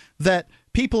statement, that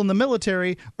people in the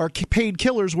military are paid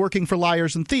killers working for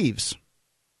liars and thieves.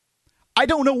 I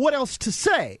don't know what else to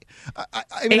say. I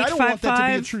don't want that to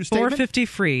be a true statement.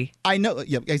 855-450-FREE. I know.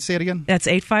 Yeah, I say it again. That's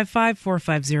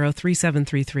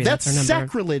 855-450-3733. That's our number.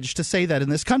 Sacrilege to say that in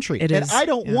this country. It is. And I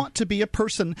don't want to be a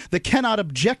person that cannot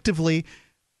objectively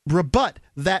rebut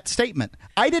that statement.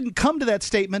 I didn't come to that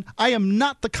statement. I am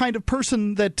not the kind of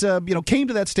person that came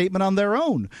to that statement on their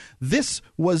own. This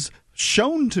was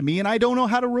shown to me, and I don't know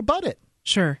how to rebut it.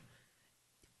 Sure.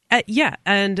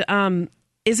 And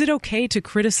is it okay to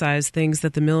criticize things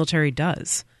that the military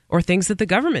does or things that the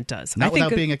government does? Not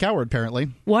without being a coward, apparently.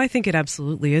 Well, I think it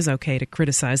absolutely is okay to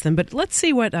criticize them. But let's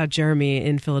see what Jeremy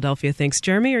in Philadelphia thinks.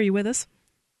 Jeremy, are you with us?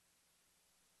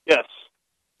 Yes.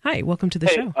 Hi, welcome to the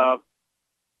show.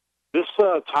 This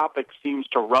topic seems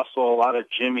to rustle a lot of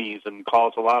jimmies and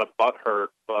cause a lot of butthurt.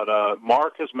 But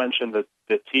Mark has mentioned the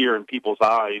tear in people's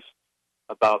eyes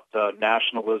about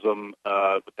nationalism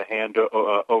with the hand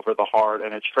over the heart,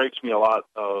 and it strikes me a lot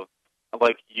of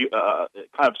kind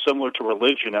of similar to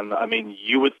religion. And I mean,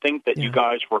 you would think that you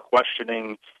guys were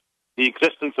questioning the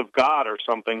existence of God or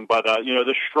something, but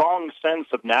the strong sense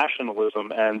of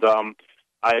nationalism, and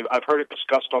I've heard it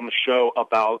discussed on the show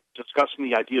about discussing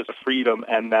the ideas of freedom,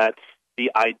 and that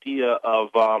the idea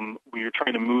of we are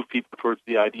trying to move people towards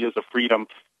the ideas of freedom.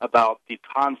 about the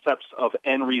concepts of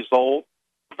end result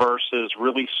versus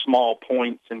really small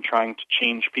points in trying to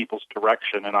change people's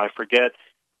direction. And I forget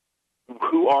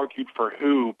who argued for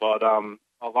who, but a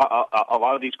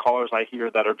lot of these callers I hear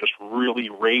that are just really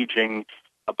raging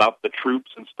about the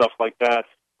troops and stuff like that.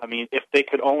 I mean, if they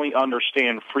could only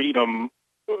understand freedom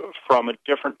from a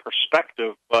different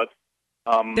perspective, but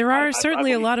there are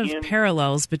certainly a lot of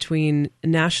parallels between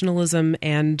nationalism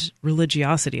and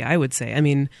religiosity, I would say. I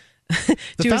mean,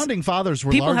 the founding fathers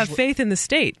were people have faith in the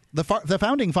state. The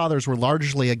founding fathers were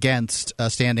largely against a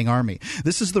standing army.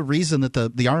 This is the reason that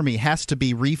the army has to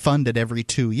be refunded every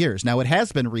 2 years. Now, it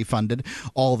has been refunded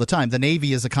all the time. The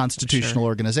Navy is a constitutional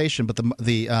organization, but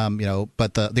the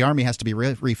army has to be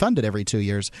refunded every 2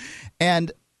 years,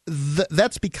 and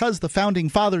that's because the founding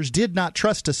fathers did not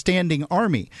trust a standing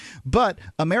army. But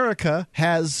America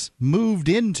has moved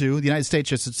into, the United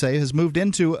States, I should say, has moved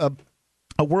into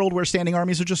a world where standing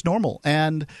armies are just normal.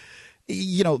 And,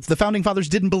 you know, the founding fathers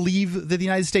didn't believe that the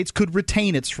United States could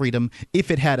retain its freedom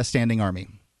if it had a standing army.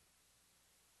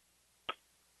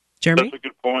 Jeremy? That's a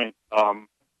good point. I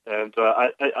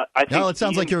think well, it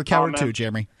sounds like you're a coward too,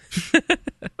 Jeremy.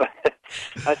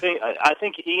 I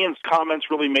think Ian's comments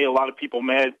really made a lot of people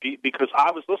mad because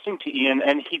I was listening to Ian,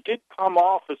 and he did come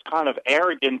off as kind of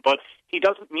arrogant, but he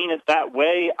doesn't mean it that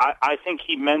way. I think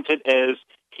he meant it as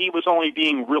he was only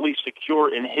being really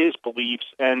secure in his beliefs,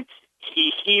 and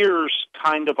he hears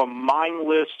kind of a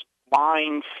mindless,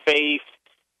 blind faith,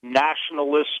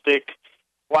 nationalistic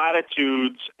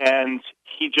platitudes, and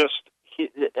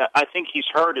I think he's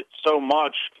heard it so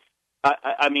much.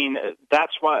 I mean,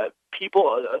 that's why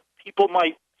people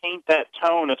might paint that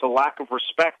tone as a lack of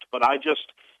respect, but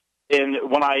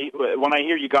when I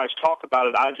hear you guys talk about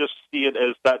it, I just see it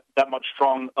as that much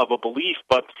strong of a belief.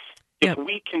 But if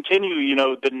we continue, you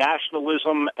know, the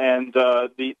nationalism and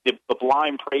the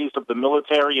blind praise of the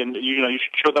military, and you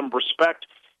should show them respect,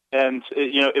 and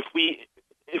if we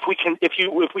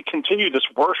continue this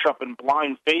worship and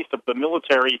blind faith of the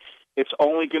military, it's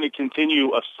only going to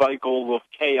continue a cycle of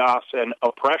chaos and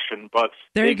oppression. But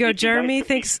there you go, Jeremy.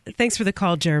 Thanks for the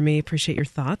call, Jeremy. Appreciate your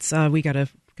thoughts. We got a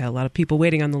lot of people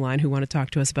waiting on the line who want to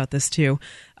talk to us about this too.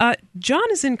 John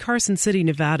is in Carson City,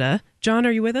 Nevada. John,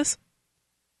 are you with us?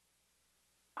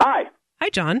 Hi. Hi,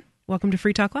 John. Welcome to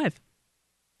Free Talk Live.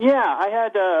 Yeah, I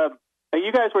had.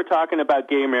 You guys were talking about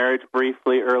gay marriage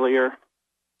briefly earlier.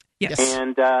 Yes.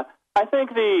 And I think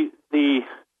the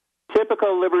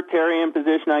typical libertarian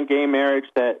position on gay marriage,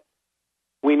 that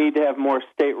we need to have more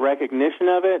state recognition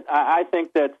of it, I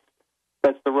think that's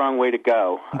the wrong way to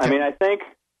go. Okay. I mean, I think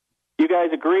you guys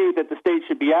agree that the state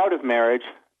should be out of marriage,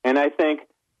 and I think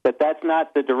that's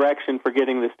not the direction for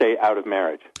getting the state out of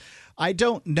marriage. I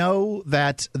don't know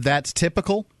that that's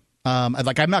typical. I'm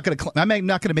not going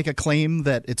to make a claim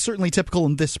that it's certainly typical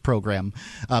in this program.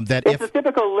 That it's a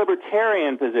typical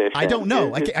libertarian position. I don't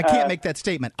know. I can't make that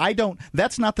statement.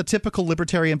 That's not the typical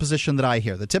libertarian position that I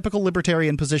hear. The typical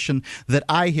libertarian position that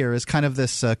I hear is kind of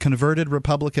this converted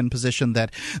Republican position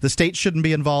that the state shouldn't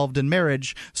be involved in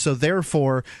marriage, so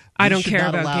therefore I don't care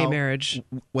about gay marriage.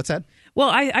 What's that? Well,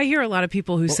 I hear a lot of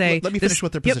people who say... Let me finish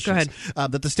what their position is.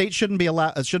 That the state shouldn't be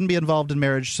involved in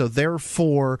marriage, so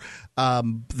therefore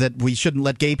that we shouldn't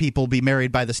let gay people be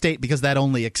married by the state because that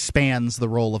only expands the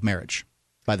role of marriage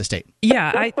by the state.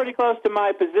 Yeah, that's pretty close to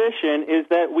my position, is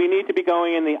that we need to be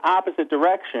going in the opposite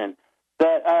direction.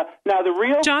 That now the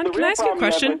real John, can I ask you a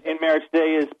question? In marriage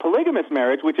today is polygamous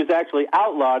marriage, which is actually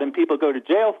outlawed, and people go to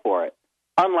jail for it,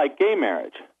 unlike gay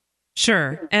marriage.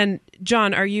 Sure. And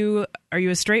John, are you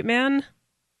a straight man?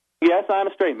 Yes, I'm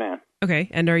a straight man. Okay.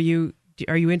 And are you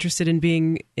interested in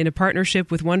being in a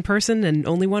partnership with one person and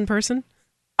only one person?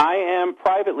 I am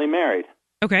privately married.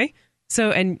 Okay.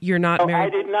 So, and you're not married? I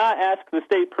did not ask the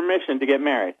state permission to get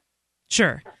married.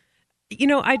 Sure. You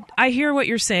know, I hear what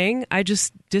you're saying. I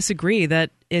just disagree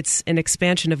that it's an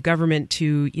expansion of government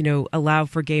to, allow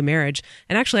for gay marriage.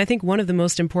 And actually, I think one of the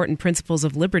most important principles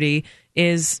of liberty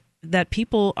is that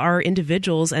people are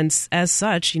individuals, and as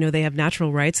such, they have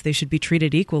natural rights. They should be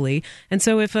treated equally. And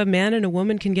so if a man and a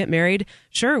woman can get married,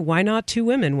 sure, why not two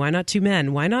women? Why not two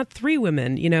men? Why not three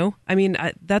women? I mean,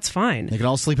 that's fine. They can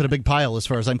all sleep in a big pile as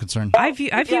far as I'm concerned. I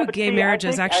view gay marriage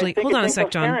as actually... Hold on a sec,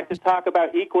 John. To talk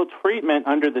about equal treatment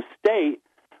under the state,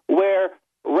 where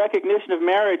recognition of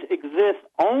marriage exists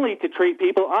only to treat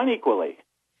people unequally.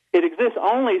 It exists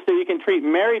only so you can treat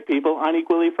married people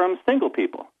unequally from single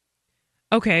people.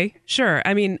 Okay, sure.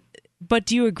 I mean, but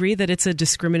do you agree that it's a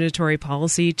discriminatory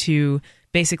policy to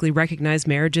basically recognize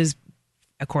marriages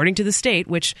according to the state,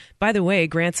 which, by the way,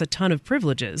 grants a ton of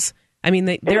privileges? I mean,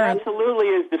 it absolutely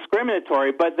is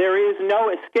discriminatory, but there is no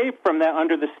escape from that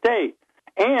under the state.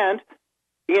 And,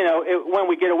 when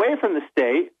we get away from the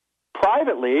state,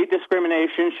 privately,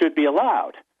 discrimination should be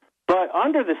allowed. But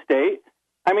under the state,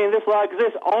 this law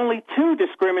exists only to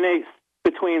discriminate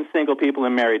between single people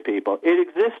and married people. It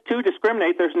exists to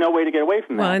discriminate. There's no way to get away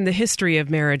from that. Well, and the history of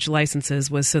marriage licenses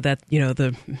was so that,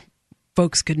 the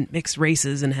folks couldn't mix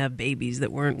races and have babies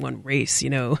that weren't one race,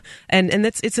 and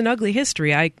it's an ugly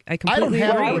history. I completely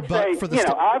agree. I would say,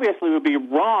 obviously it would be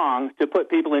wrong to put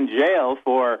people in jail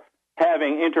for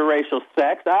having interracial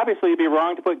sex. Obviously it would be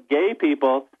wrong to put gay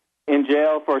people in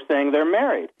jail for saying they're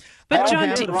married. But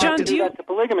John, do you that to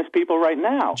polygamous people right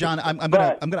now? John, I'm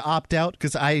gonna opt out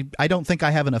because I don't think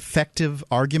I have an effective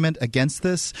argument against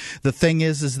this. The thing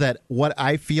is that what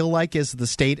I feel like is the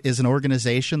state is an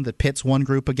organization that pits one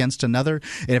group against another,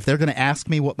 and if they're going to ask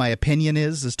me what my opinion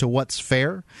is as to what's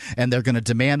fair, and they're going to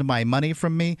demand my money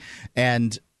from me,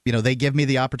 and they give me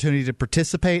the opportunity to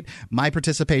participate, my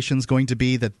participation is going to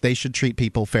be that they should treat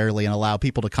people fairly and allow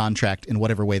people to contract in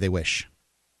whatever way they wish.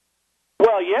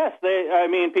 Well, yes,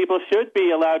 people should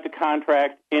be allowed to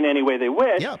contract in any way they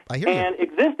wish. Yeah, I hear you. And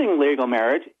existing legal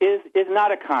marriage is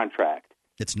not a contract.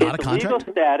 It's not a contract? It's a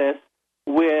legal status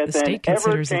with an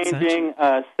ever-changing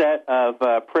set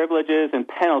of privileges and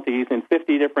penalties in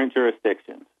 50 different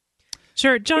jurisdictions.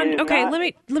 Sure, John. Okay,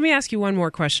 let me ask you one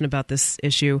more question about this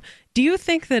issue. Do you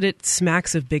think that it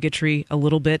smacks of bigotry a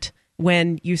little bit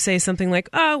when you say something like,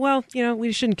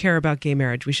 we shouldn't care about gay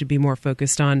marriage. We should be more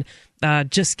focused on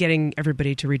just getting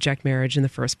everybody to reject marriage in the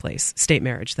first place, state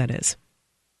marriage, that is?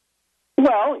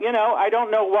 Well, I don't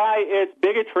know why it's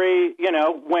bigotry,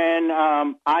 when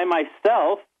I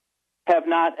myself have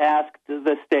not asked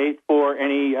the state for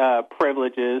any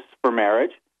privileges for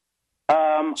marriage.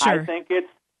 Sure.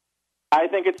 I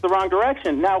think it's the wrong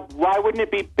direction. Now, why wouldn't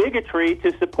it be bigotry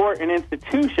to support an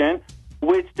institution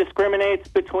which discriminates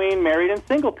between married and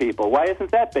single people? Why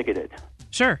isn't that bigoted?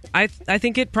 Sure. I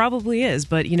think it probably is.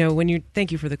 But,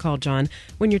 thank you for the call, John.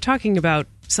 When you're talking about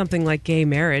something like gay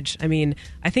marriage, I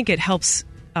think it helps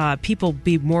people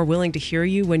be more willing to hear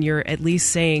you when you're at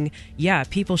least saying, yeah,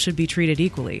 people should be treated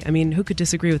equally. Who could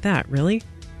disagree with that, really?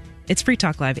 It's Free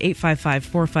Talk Live,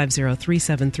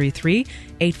 855-450-3733,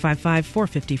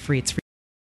 855-450-FREE. It's free.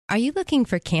 Are you looking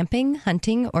for camping,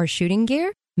 hunting, or shooting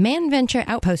gear?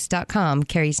 ManVentureOutpost.com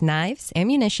carries knives,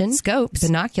 ammunition, scopes,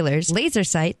 binoculars, laser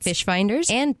sights, fish finders,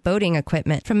 and boating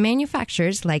equipment from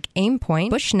manufacturers like Aimpoint,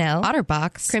 Bushnell,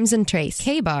 Otterbox, Crimson Trace,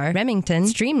 K-Bar, Remington,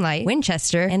 Streamlight,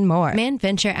 Winchester, and more.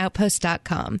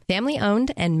 ManVentureOutpost.com.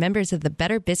 Family-owned and members of the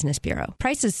Better Business Bureau.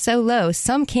 Prices so low,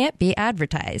 some can't be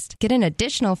advertised. Get an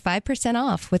additional 5%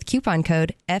 off with coupon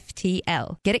code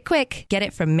FTL. Get it quick. Get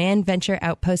it from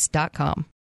ManVentureOutpost.com.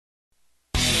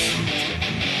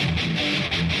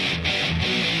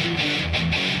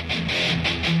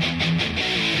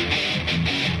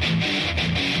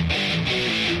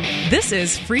 This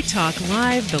is Free Talk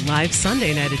Live, the live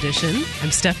Sunday night edition. I'm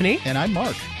Stephanie. And I'm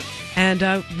Mark. And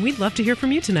we'd love to hear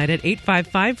from you tonight at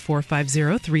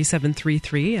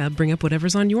 855-450-3733. Bring up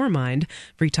whatever's on your mind.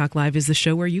 Free Talk Live is the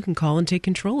show where you can call and take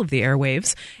control of the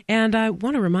airwaves. And I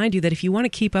want to remind you that if you want to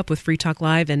keep up with Free Talk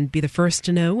Live and be the first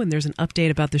to know when there's an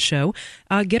update about the show,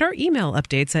 get our email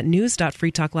updates at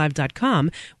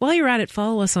news.freetalklive.com. While you're at it,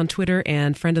 follow us on Twitter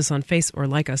and friend us on on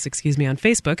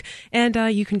Facebook.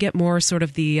 And you can get more sort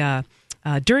of the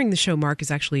during the show. Mark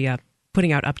is actually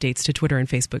putting out updates to Twitter and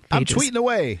Facebook pages. I'm tweeting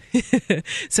away.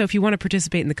 So if you want to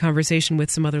participate in the conversation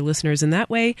with some other listeners in that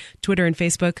way, Twitter and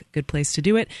Facebook, good place to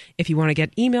do it. If you want to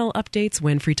get email updates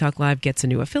when Free Talk Live gets a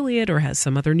new affiliate or has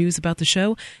some other news about the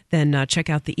show, then check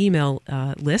out the email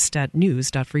list at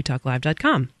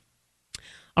news.freetalklive.com.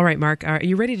 All right, Mark, are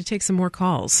you ready to take some more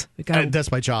calls? We've got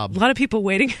that's my job. A lot of people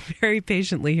waiting very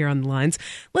patiently here on the lines.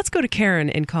 Let's go to Karen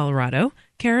in Colorado.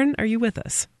 Karen, are you with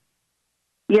us?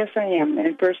 Yes, I am.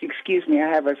 And first, excuse me, I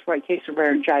have a slight case of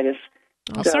laryngitis.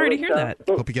 Oh, sorry to hear that.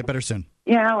 Hope you get better soon.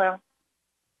 Yeah, well,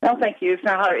 no, thank you. It's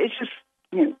not hard. It's just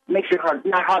makes it hard.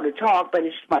 Not hard to talk, but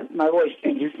it's just my voice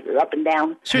changes up and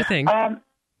down. Sure thing. I'd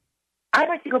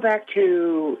like to go back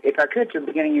to, if I could, to the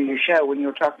beginning of your show when you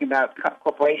were talking about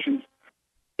corporations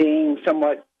being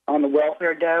somewhat on the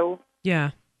welfare dole.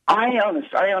 Yeah. I own a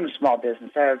small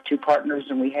business. I have 2 partners,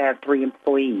 and we have 3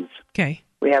 employees. Okay.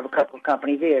 We have a couple of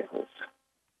company vehicles.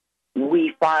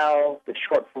 We file the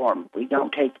short form. We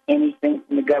don't take anything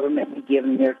from the government. We give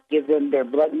them their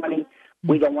blood money.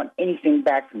 We don't want anything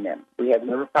back from them. We have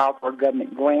never filed for a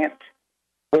government grant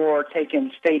or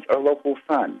taken state or local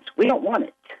funds. We don't want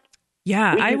it.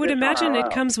 Yeah, I would imagine it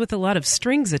comes with a lot of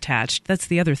strings attached. That's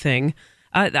the other thing.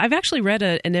 I've actually read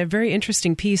a very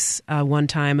interesting piece one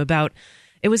time about,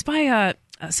 it was by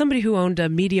somebody who owned a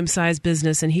medium-sized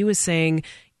business, and he was saying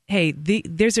hey,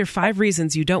 there's your 5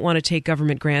 reasons you don't want to take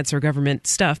government grants or government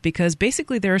stuff, because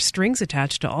basically there are strings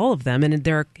attached to all of them, and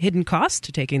there are hidden costs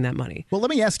to taking that money. Well, let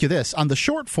me ask you this. On the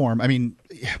short form, I mean,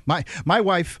 my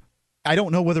wife, I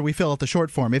don't know whether we fill out the short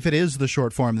form. If it is the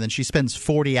short form, then she spends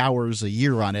 40 hours a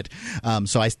year on it.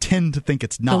 So I tend to think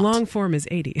it's not. The long form is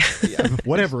 80. Yeah,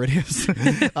 whatever it is.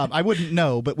 I wouldn't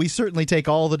know, but we certainly take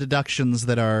all the deductions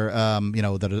that are,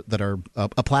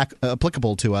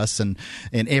 applicable to us, and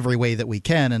in every way that we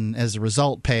can, and as a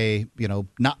result, pay. We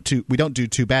don't do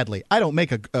too badly. I don't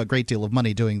make a great deal of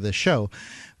money doing this show,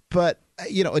 but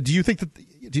do you think that?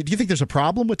 Do you think there's a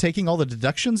problem with taking all the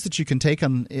deductions that you can take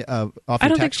on off your tax form? I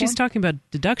don't think she's talking about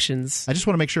deductions. I just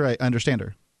want to make sure I understand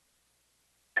her.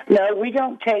 No, we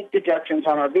don't take deductions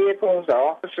on our vehicles, our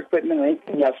office equipment, or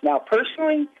anything else. Now,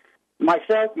 personally,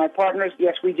 myself, my partners,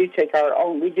 yes, we do take our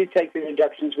own. We do take the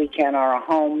deductions we can on our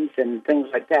homes and things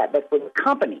like that. But for the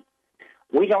company,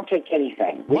 we don't take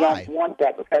anything. We Why? don't want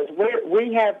that because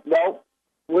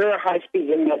we're a high-speed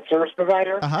internet service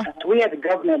provider. So we have the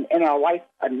government in our life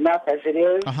enough as it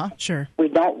is. Sure. We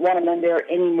don't want them in there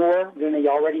any more than they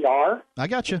already are. I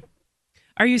got you.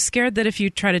 Are you scared that if you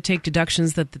try to take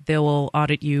deductions that they will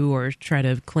audit you or try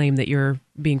to claim that you're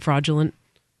being fraudulent?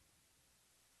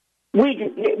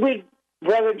 We'd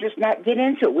rather just not get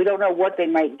into it. We don't know what they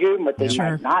might do, what they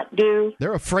might not do.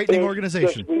 They're a frightening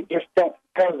organization. We just don't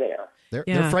go there.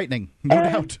 They're frightening, no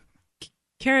doubt.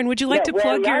 Karen, would you like to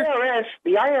plug your...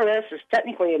 The IRS is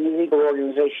technically an illegal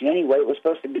organization anyway. It was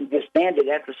supposed to be disbanded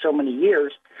after so many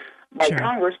years by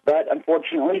Congress, but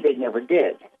unfortunately they never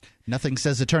did. Nothing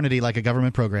says eternity like a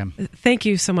government program. Thank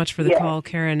you so much for the call,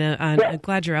 Karen. I'm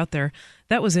glad you're out there.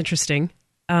 That was interesting.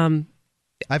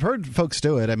 I've heard folks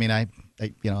do it. I mean, I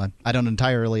don't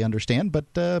entirely understand, but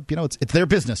it's their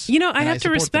business. I have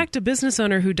to respect a business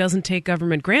owner who doesn't take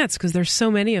government grants because there's so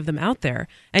many of them out there.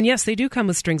 And yes, they do come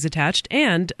with strings attached.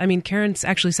 And I mean, Karen's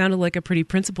actually sounded like a pretty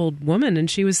principled woman, and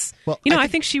she was. Well, I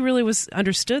think she really was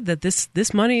understood that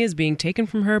this money is being taken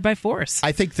from her by force.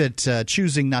 I think that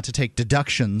choosing not to take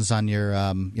deductions on your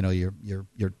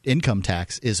your income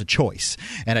tax is a choice,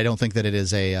 and I don't think that it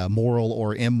is a moral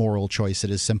or immoral choice. It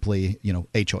is simply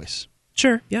a choice.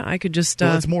 Sure. Yeah, I could just...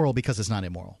 Well, it's moral because it's not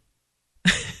immoral.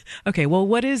 Okay, well,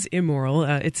 what is immoral,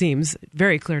 it seems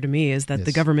very clear to me, is that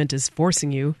the government is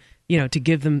forcing you, to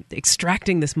give them,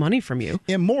 extracting this money from you.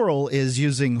 Immoral is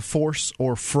using force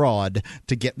or fraud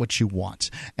to get what you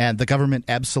want. And the government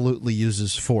absolutely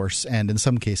uses force and in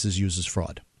some cases uses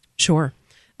fraud. Sure.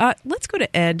 Let's go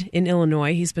to Ed in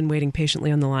Illinois. He's been waiting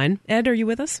patiently on the line. Ed, are you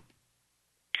with us?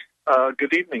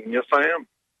 Good evening. Yes, I am.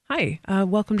 Hi.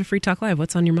 Welcome to Free Talk Live.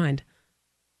 What's on your mind?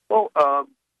 Well,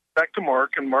 back to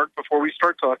Mark. And Mark, before we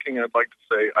start talking, I'd like to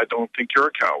say I don't think you're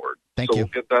a coward. Thank you. We'll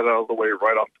get that out of the way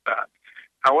right off the bat.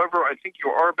 However, I think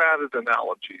you are bad at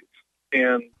analogies.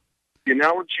 And the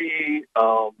analogy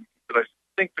that I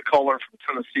think the caller from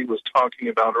Tennessee was talking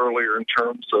about earlier in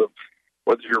terms of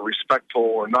whether you're respectful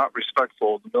or not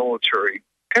respectful of the military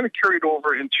kind of carried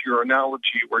over into your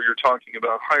analogy where you're talking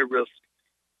about high-risk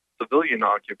civilian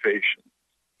occupation.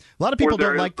 A lot of people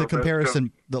don't like the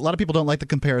comparison. A lot of people don't like the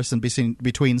comparison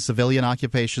between civilian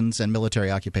occupations and military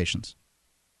occupations.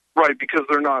 Right, because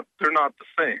they're not the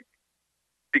same.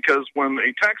 Because when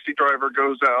a taxi driver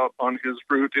goes out on his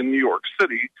route in New York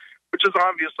City, which is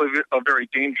obviously a very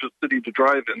dangerous city to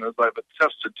drive in, as I've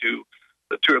attested to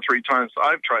the 2 or 3 times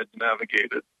I've tried to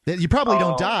navigate it. You probably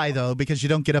don't die, though, because you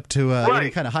don't get up to any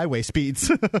kind of highway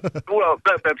speeds. Well,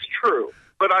 that's true.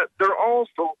 But there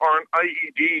also aren't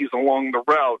IEDs along the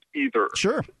route either.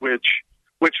 Sure. Which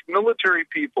military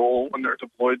people, when they're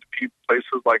deployed to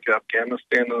places like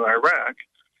Afghanistan and Iraq,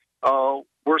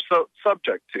 were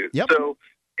subject to. Yep. So,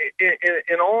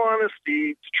 in all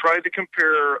honesty, to try to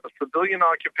compare a civilian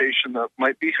occupation that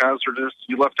might be hazardous,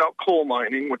 you left out coal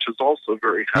mining, which is also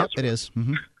very hazardous. Yep, it is.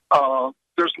 Mm-hmm.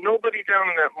 There's nobody down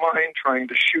in that mine trying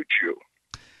to shoot you.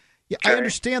 Yeah, okay? I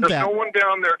understand There's that. no one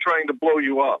down there trying to blow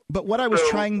you up. But what I was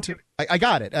trying to... I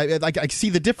got it. I see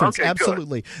the difference, okay,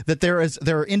 absolutely. Good. That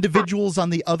there are individuals on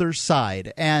the other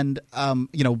side. And,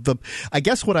 I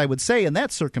guess what I would say in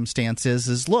that circumstance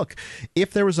is, look,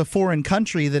 if there was a foreign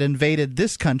country that invaded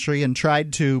this country and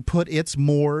tried to put its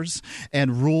mores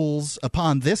and rules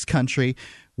upon this country,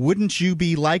 wouldn't you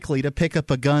be likely to pick up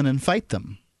a gun and fight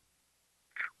them?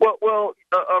 Well,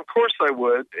 of course I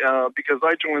would, because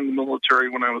I joined the military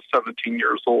when I was 17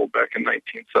 years old back in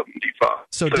 1975.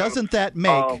 So doesn't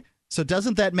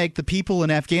that make the people in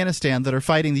Afghanistan that are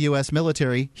fighting the U.S.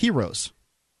 military heroes?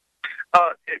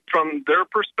 From their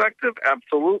perspective,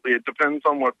 absolutely. It depends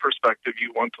on what perspective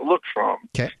you want to look from.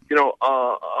 Okay.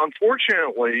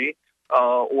 Unfortunately,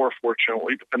 or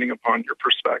fortunately, depending upon your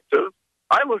perspective.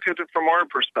 I look at it from our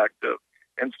perspective.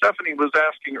 And Stephanie was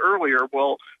asking earlier,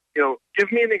 well,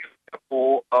 give me an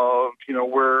example of,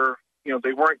 where,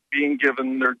 they weren't being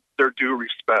given their due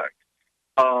respect.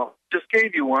 Just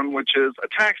gave you one, which is a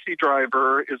taxi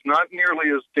driver is not nearly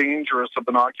as dangerous of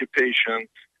an occupation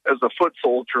as a foot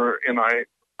soldier in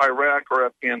Iraq or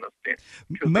Afghanistan.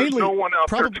 Because there's no one out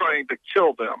there trying to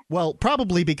kill them. Well,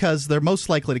 probably because they're most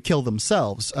likely to kill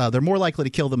themselves. They're more likely to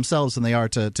kill themselves than they are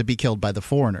to be killed by the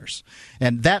foreigners.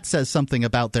 And that says something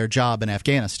about their job in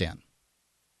Afghanistan.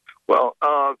 Well,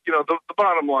 the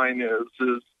bottom line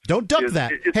is don't duck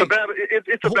that. It's a bad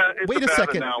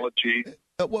analogy.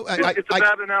 It's a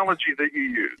bad analogy that you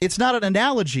use. It's not an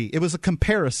analogy. It was a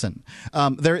comparison.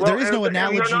 There is no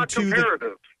analogy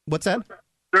to what's that?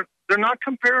 They're not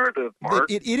comparative, Mark.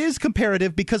 It is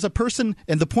comparative because a person,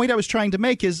 and the point I was trying to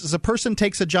make is a person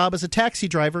takes a job as a taxi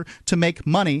driver to make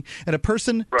money, and a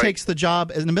person takes the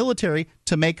job in the military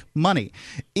to make money.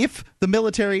 If the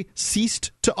military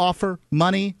ceased to offer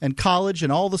money and college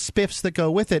and all the spiffs that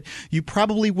go with it, you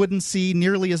probably wouldn't see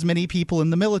nearly as many people in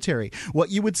the military. What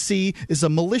you would see is a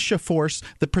militia force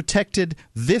that protected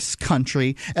this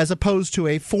country as opposed to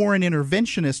a foreign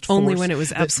interventionist force only when it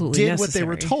was absolutely that did necessary.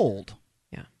 what they were told.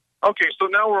 Okay, so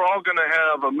now we're all going to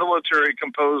have a military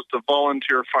composed of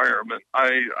volunteer firemen.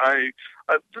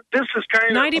 This is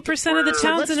kind 90% of the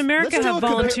towns in America have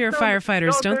volunteer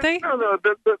firefighters, don't they? No.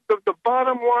 The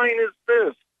bottom line is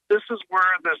this. This is where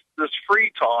this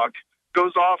free talk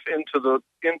goes off into the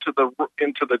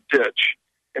ditch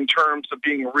in terms of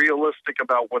being realistic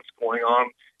about what's going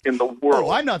on in the world.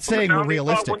 Oh, I'm not saying we're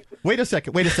realistic. Wait a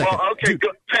second. Well, okay,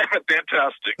 good.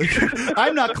 Fantastic.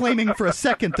 I'm not claiming for a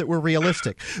second that we're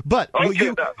realistic. But will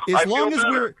you, as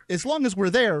long as we're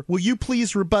there, will you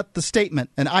please rebut the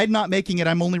statement, and I'm not making it,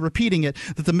 I'm only repeating it,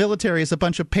 that the military is a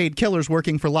bunch of paid killers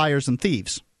working for liars and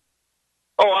thieves?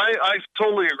 Oh, I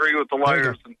totally agree with the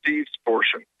liars and thieves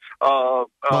portion. Well,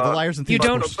 the liars and thieves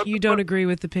you don't agree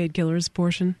with the paid killers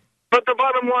portion? But the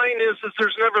bottom line is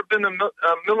there's never been a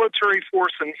military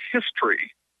force in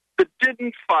history that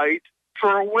didn't fight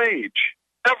for a wage,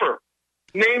 ever.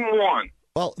 Name one.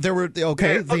 Well, there were name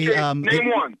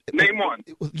one.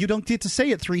 You don't get to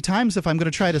say it 3 times if I'm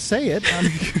going to try to say it.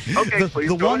 Please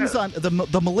the go ones ahead. on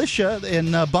the militia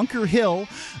in Bunker Hill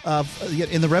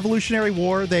in the Revolutionary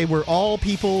War, they were all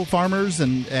people, farmers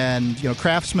and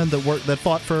craftsmen that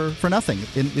fought for nothing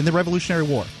in the Revolutionary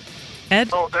War. Ed?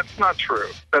 Oh, that's not true.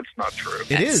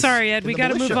 It is. Sorry, Ed. We got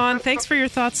to move on. Thanks for your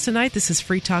thoughts tonight. This is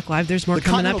Free Talk Live. There's more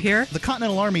coming up here. The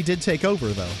Continental Army did take over,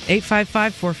 though.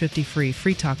 855-450-FREE.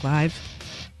 Free Talk Live.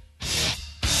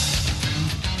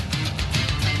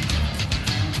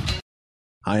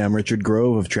 Hi, I'm Richard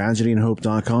Grove of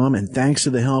TragedyandHope.com, and thanks to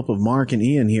the help of Mark and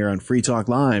Ian here on Free Talk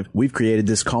Live, we've created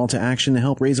this call to action to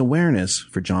help raise awareness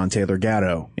for John Taylor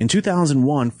Gatto. In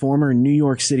 2001, former New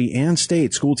York City and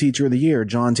State School Teacher of the Year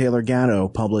John Taylor Gatto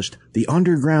published The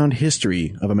Underground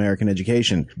History of American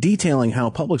Education, detailing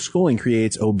how public schooling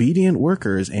creates obedient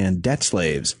workers and debt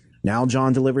slaves. Now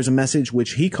John delivers a message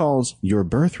which he calls Your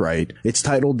Birthright. It's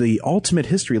titled The Ultimate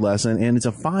History Lesson, and it's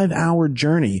a 5-hour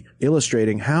journey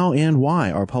illustrating how and why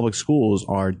our public schools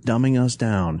are dumbing us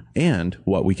down and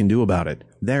what we can do about it.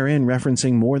 Therein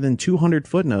referencing more than 200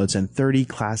 footnotes and 30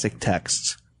 classic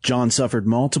texts. John suffered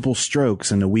multiple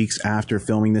strokes in the weeks after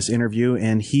filming this interview,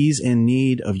 and he's in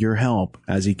need of your help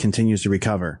as he continues to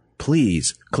recover.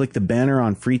 Please click the banner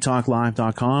on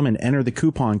freetalklive.com and enter the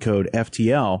coupon code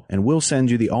FTL, and we'll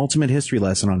send you the Ultimate History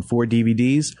Lesson on 4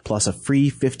 DVDs plus a free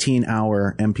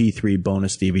 15-hour MP3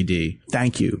 bonus DVD.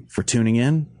 Thank you for tuning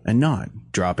in and not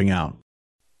dropping out.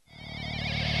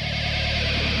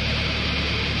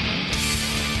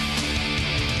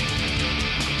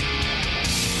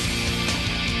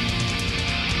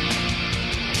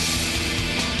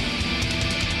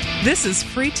 This is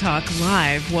Free Talk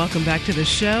Live. Welcome back to the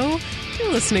show.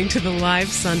 You're listening to the live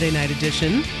Sunday night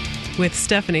edition with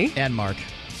Stephanie and Mark.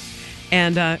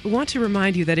 And I want to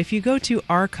remind you that if you go to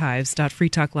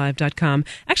archives.freetalklive.com,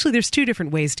 actually there's 2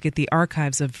 different ways to get the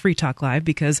archives of Free Talk Live,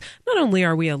 because not only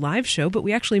are we a live show, but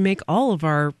we actually make all of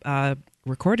our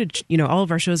recorded, all of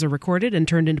our shows are recorded and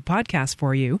turned into podcasts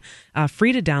for you,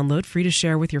 free to download, free to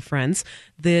share with your friends.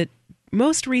 The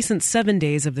most recent 7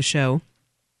 days of the show,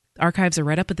 archives are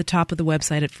right up at the top of the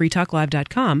website at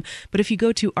freetalklive.com. But if you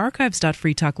go to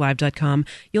archives.freetalklive.com,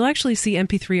 you'll actually see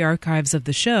MP3 archives of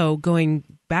the show going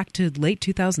back to late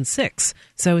 2006.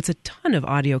 So it's a ton of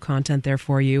audio content there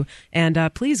for you. And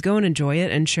please go and enjoy it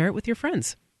and share it with your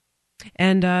friends.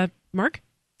 And Mark?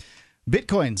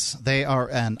 Bitcoins, they are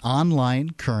an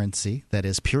online currency that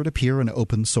is peer-to-peer and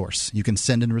open source. You can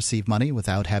send and receive money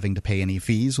without having to pay any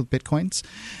fees with Bitcoins,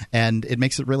 and it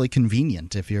makes it really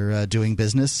convenient. If you're doing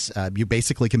business, you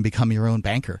basically can become your own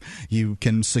banker. You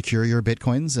can secure your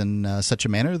Bitcoins in such a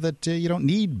manner that you don't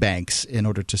need banks in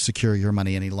order to secure your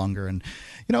money any longer. And,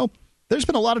 there's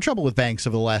been a lot of trouble with banks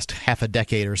over the last half a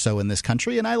decade or so in this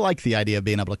country, and I like the idea of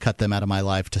being able to cut them out of my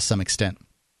life to some extent.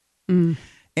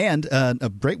 And a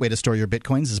great way to store your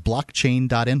Bitcoins is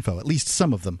blockchain.info, at least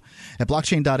some of them. At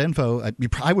blockchain.info,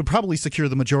 I would probably secure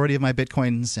the majority of my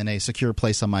Bitcoins in a secure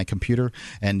place on my computer,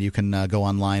 and you can go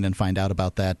online and find out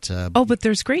about that. But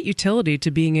there's great utility to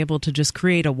being able to just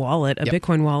create a wallet, a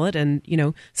Bitcoin wallet, and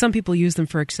some people use them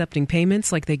for accepting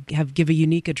payments, like they give a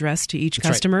unique address to each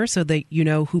customer so that you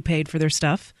know who paid for their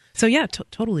stuff. So, yeah,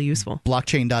 totally useful.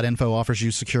 Blockchain.info offers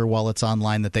you secure wallets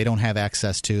online that they don't have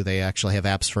access to. They actually have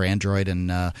apps for Android and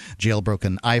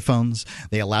jailbroken iPhones.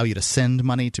 They allow you to send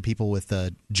money to people with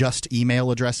just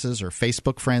email addresses or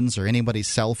Facebook friends or anybody's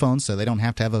cell phone, so they don't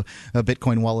have to have a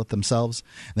Bitcoin wallet themselves.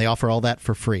 And they offer all that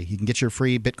for free. You can get your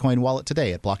free Bitcoin wallet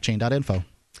today at blockchain.info.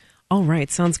 All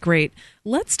right, sounds great.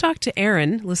 Let's talk to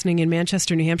Aaron, listening in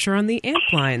Manchester, New Hampshire, on the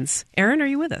AMP lines. Aaron, are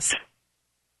you with us?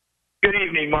 Good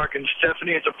evening, Mark and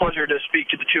Stephanie. It's a pleasure to speak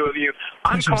to the two of you.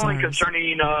 I'm calling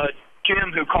concerning Jim,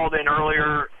 who called in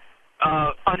earlier,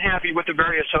 unhappy with the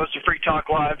various hosts of Free Talk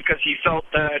Live because he felt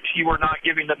that you were not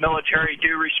giving the military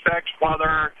due respect while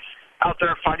they're out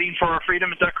there fighting for our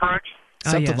freedom. Is that correct?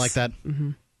 Something like that.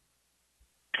 Mm-hmm.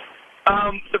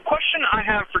 The question I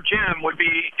have for Jim would be,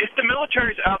 if the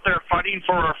military's out there fighting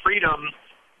for our freedom,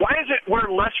 why is it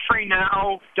we're less free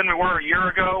now than we were a year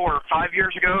ago or 5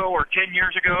 years ago or 10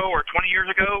 years ago or 20 years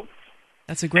ago?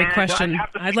 That's a great question.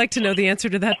 I'd like to know the answer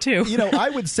to that, too. I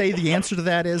would say the answer to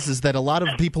that is that a lot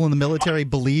of people in the military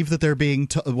believe that they're being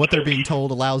what they're being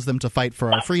told allows them to fight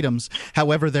for our freedoms.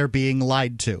 However, they're being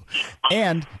lied to.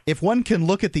 And if one can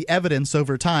look at the evidence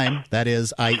over time, that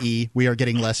is, i.e., we are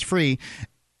getting less free,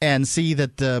 and see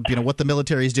that what the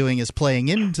military is doing is playing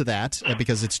into that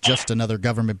because it's just another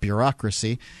government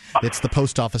bureaucracy. It's the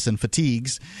post office in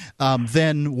fatigues.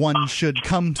 Then one should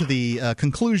come to the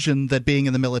conclusion that being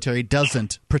in the military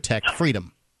doesn't protect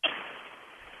freedom.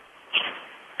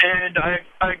 And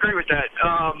I agree with that.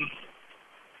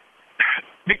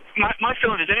 My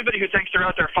feeling is anybody who thinks they're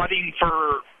out there fighting to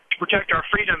protect our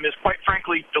freedom is quite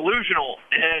frankly delusional.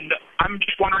 And I'm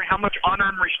just wondering how much honor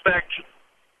and respect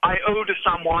I owe to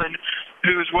someone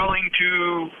who's willing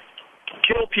to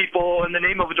kill people in the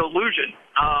name of a delusion.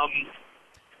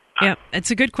 Yeah, it's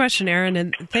a good question, Aaron,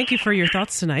 and thank you for your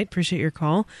thoughts tonight. Appreciate your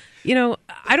call.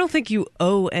 I don't think you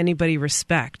owe anybody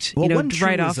respect,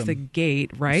 right off the gate,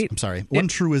 right? I'm sorry. One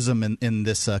truism in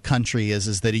this country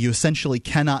is that you essentially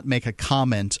cannot make a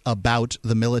comment about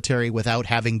the military without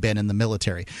having been in the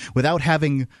military. Without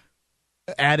having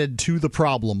added to the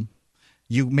problem,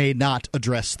 you may not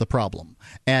address the problem.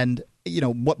 And,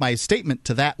 what my statement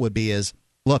to that would be is,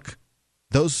 look,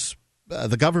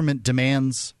 the government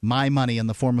demands my money in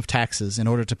the form of taxes in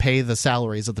order to pay the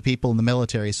salaries of the people in the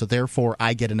military, so therefore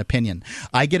I get an opinion.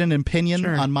 I get an opinion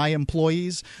on my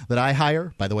employees that I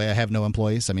hire. By the way, I have no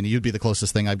employees. I mean, you'd be the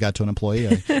closest thing I've got to an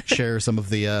employee. I share some of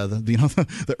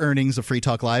the earnings of Free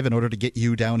Talk Live in order to get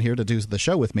you down here to do the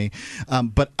show with me.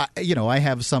 But I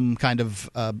have some kind of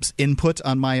input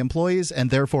on my employees, and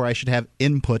therefore I should have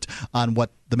input on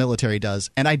what the military does,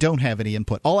 and I don't have any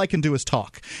input. All I can do is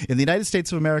talk. In the United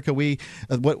States of America, we,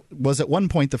 what was at one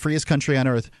point the freest country on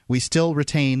earth, we still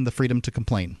retain the freedom to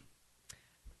complain.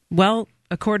 Well,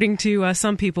 according to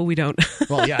some people, we don't.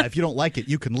 Well, yeah, if you don't like it,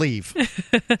 you can leave.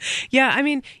 Yeah, I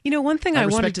mean, one thing I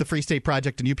respect the Free State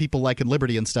Project and you people like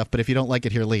liberty and stuff, but if you don't like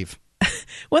it here, leave.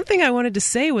 One thing I wanted to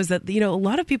say was that, a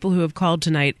lot of people who have called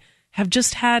tonight have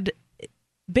just had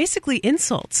basically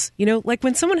insults. Like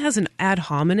when someone has an ad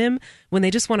hominem, when they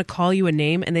just want to call you a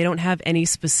name and they don't have any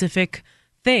specific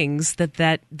things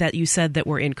that you said that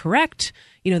were incorrect.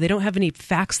 They don't have any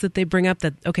facts that they bring up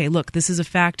that, okay, look, this is a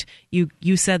fact.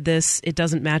 You said this. It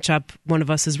doesn't match up. One of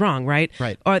us is wrong, right?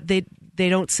 Right. Or they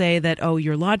don't say that, oh,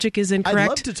 your logic is incorrect. I'd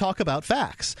love to talk about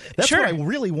facts. That's what I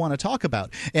really want to talk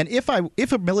about. And if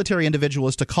a military individual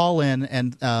is to call in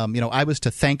and I was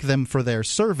to thank them for their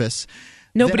service,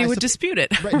 nobody would dispute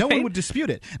it. Right? No one would dispute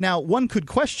it. Now, one could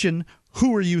question,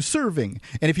 who are you serving?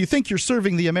 And if you think you're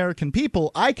serving the American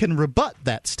people, I can rebut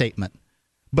that statement.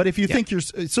 But if you think you're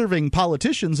serving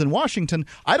politicians in Washington,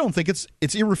 I don't think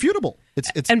it's irrefutable.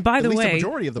 It's and by at the least way, a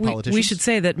majority of the politicians. We should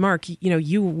say that, Mark,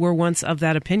 you were once of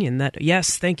that opinion that,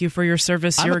 yes, thank you for your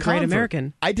service. You're a great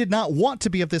American. I did not want to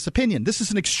be of this opinion. This is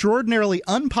an extraordinarily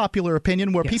unpopular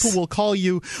opinion where people will call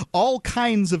you all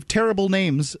kinds of terrible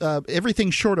names,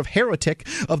 everything short of heretic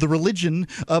of the religion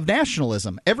of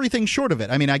nationalism, everything short of it.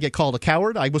 I mean, I get called a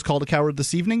coward. I was called a coward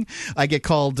this evening. I get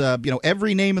called,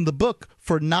 every name in the book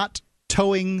for not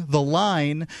towing the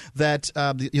line that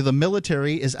the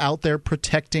military is out there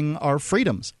protecting our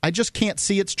freedoms. I just can't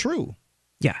see it's true.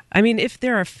 Yeah. I mean, if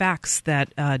there are facts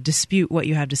that dispute what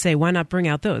you have to say, why not bring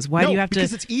out those? Why do you have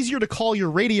because it's easier to call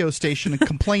your radio station and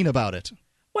complain about it.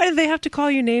 Why do they have to call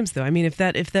you names, though? I mean, if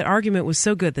that argument was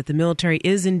so good that the military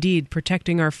is indeed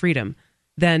protecting our freedom,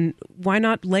 then why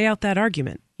not lay out that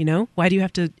argument? Why do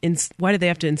they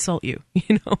have to insult you?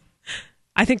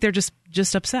 I think they're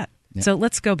just upset. Yeah. So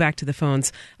let's go back to the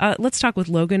phones. Let's talk with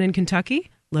Logan in Kentucky.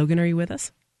 Logan, are you with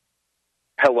us?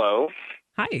 Hello.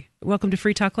 Hi. Welcome to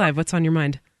Free Talk Live. What's on your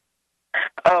mind?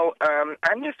 I'm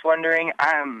just wondering,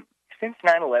 since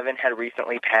 9/11 had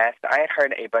recently passed, I had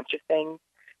heard a bunch of things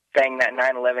saying that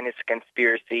 9/11 is a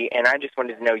conspiracy, and I just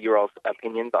wanted to know your all's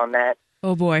opinions on that.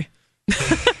 Oh, boy.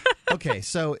 Okay,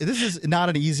 so this is not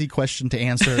an easy question to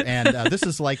answer, and this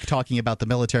is like talking about the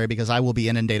military because I will be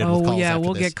inundated with calls after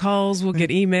we'll this. Get calls, we'll get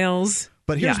emails.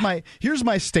 But here's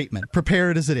my statement,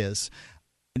 prepared as it is.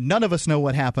 None of us know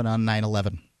what happened on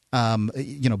 9/11.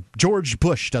 George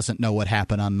Bush doesn't know what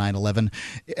happened on 9/11.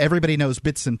 Everybody knows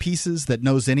bits and pieces that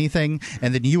knows anything,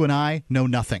 and then you and I know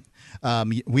nothing.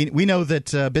 We know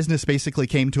that business basically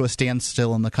came to a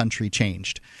standstill and the country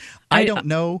changed. I don't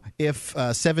know if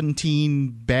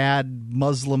 17 bad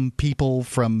Muslim people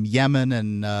from Yemen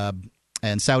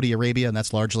and Saudi Arabia, and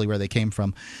that's largely where they came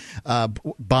from,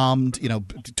 bombed,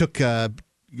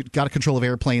 got control of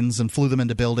airplanes and flew them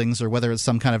into buildings, or whether it's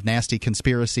some kind of nasty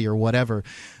conspiracy or whatever.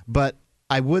 But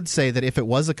I would say that if it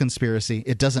was a conspiracy,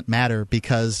 it doesn't matter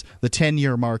because the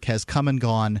 10-year mark has come and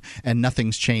gone and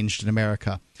nothing's changed in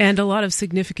America. And a lot of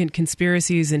significant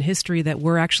conspiracies in history that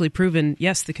were actually proven,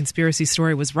 yes, the conspiracy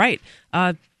story was right,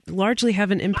 largely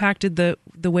haven't impacted the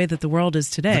way that the world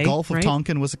is today. The Gulf of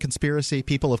Tonkin was a conspiracy.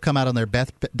 People have come out on their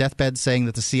deathbed saying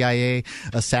that the CIA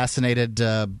assassinated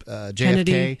JFK,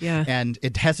 Kennedy, and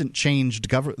it hasn't changed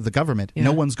the government. Yeah.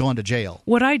 No one's gone to jail.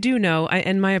 What I do know,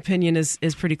 and my opinion is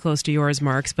pretty close to yours,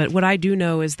 Mark's, but what I do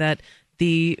know is that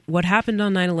what happened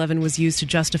on 9/11 was used to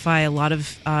justify a lot of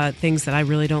things that I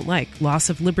really don't like.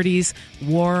 Loss of liberties,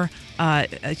 war,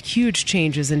 huge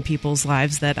changes in people's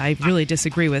lives that I really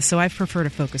disagree with. So I prefer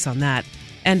to focus on that.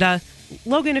 And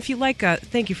Logan, if you like,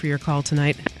 thank you for your call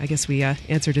tonight. I guess we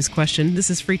answered his question.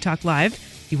 This is Free Talk Live.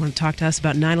 If you want to talk to us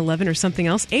about 9/11 or something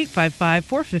else,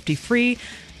 855-450-FREE.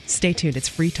 Stay tuned. It's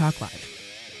Free Talk Live.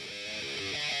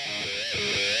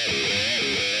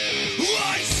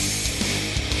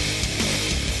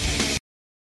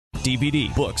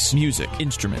 DVD, books, music,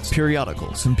 instruments,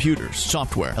 periodicals, computers,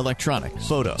 software, electronics,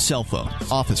 photo, cell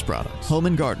phones, office products, home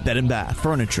and garden, bed and bath,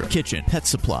 furniture, kitchen, pet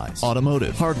supplies,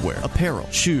 automotive, hardware, apparel,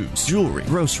 shoes, jewelry,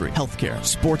 grocery, healthcare,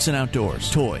 sports and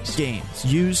outdoors, toys, games,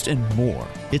 used, and more.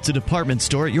 It's a department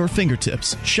store at your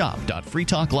fingertips.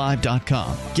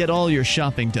 Shop.freetalklive.com. Get all your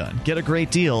shopping done, get a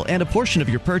great deal, and a portion of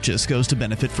your purchase goes to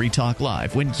benefit Free Talk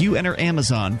Live when you enter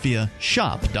Amazon via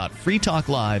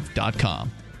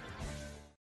shop.freetalklive.com.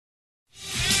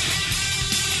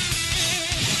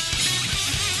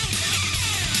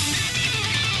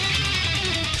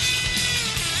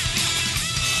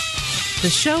 The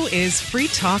show is Free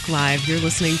Talk Live. You're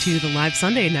listening to the live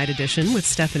Sunday night edition with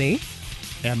Stephanie.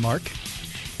 And Mark.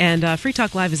 And Free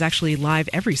Talk Live is actually live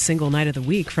every single night of the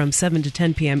week from 7 to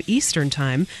 10 p.m. Eastern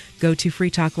Time. Go to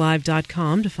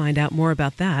freetalklive.com to find out more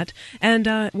about that. And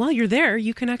while you're there,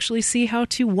 you can actually see how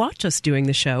to watch us doing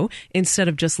the show. Instead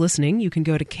of just listening, you can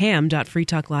go to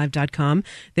cam.freetalklive.com.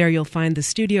 There you'll find the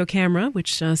studio camera,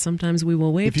 which sometimes we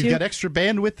will wave to. If you've got extra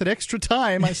bandwidth and extra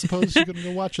time, I suppose you can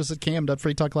go watch us at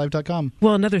cam.freetalklive.com.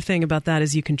 Well, another thing about that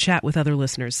is you can chat with other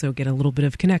listeners, so get a little bit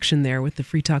of connection there with the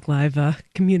Free Talk Live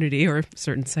community or a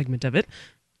certain segment of it.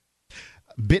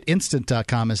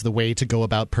 BitInstant.com is the way to go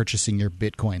about purchasing your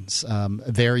Bitcoins.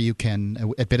 There you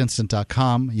can, at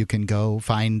BitInstant.com, you can go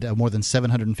find more than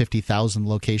 750,000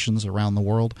 locations around the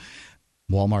world.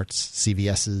 Walmarts,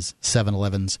 CVS's,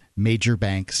 7-Elevens, major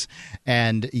banks,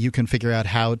 and you can figure out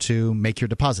how to make your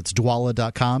deposits.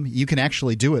 Dwala.com, you can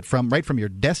actually do it right from your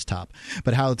desktop,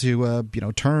 but how to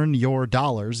turn your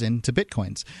dollars into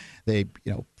Bitcoins. They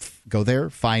go there,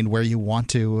 find where you want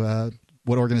to,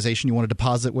 what organization you want to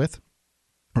deposit with.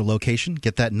 or location,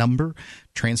 get that number,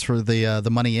 transfer the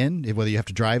money in, whether you have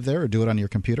to drive there or do it on your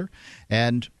computer,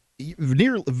 and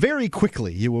very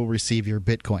quickly you will receive your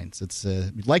Bitcoins. It's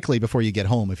likely before you get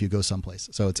home if you go someplace.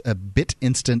 So it's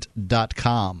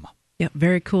bitinstant.com. Yeah,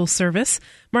 very cool service.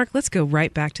 Mark, let's go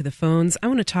right back to the phones. I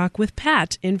want to talk with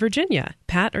Pat in Virginia.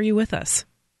 Pat, are you with us?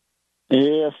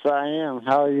 Yes, I am.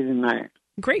 How are you tonight?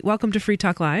 Great. Welcome to Free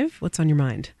Talk Live. What's on your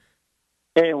mind?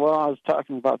 Hey, well, I was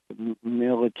talking about the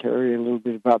military, a little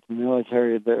bit about the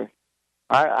military there.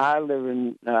 I live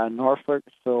in Norfolk,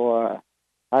 so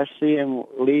I see them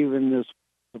leaving this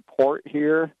support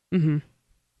here,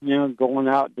 going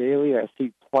out daily. I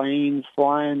see planes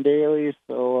flying daily,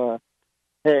 so,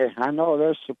 hey, I know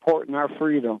they're supporting our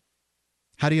freedom.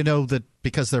 How do you know that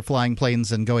because they're flying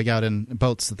planes and going out in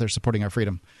boats that they're supporting our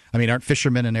freedom? I mean, aren't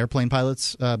fishermen and airplane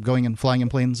pilots going and flying in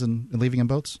planes and leaving in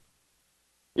boats?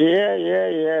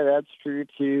 Yeah, that's true,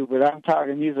 too. But I'm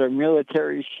talking these are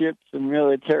military ships and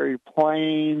military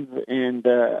planes, and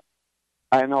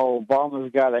I know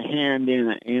Obama's got a hand in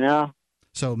it, you know?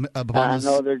 So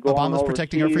Obama's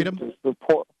protecting our freedom?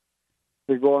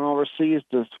 They're going overseas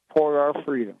to support our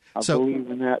freedom. I believe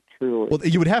in that truly. Well,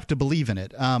 you would have to believe in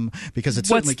it because it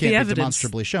certainly can't be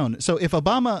demonstrably shown. So if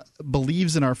Obama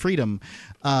believes in our freedom,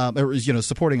 or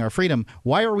supporting our freedom,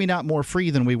 why are we not more free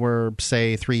than we were,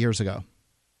 say, 3 years ago?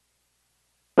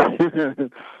 I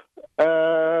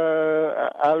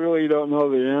really don't know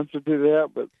the answer to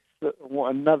that, but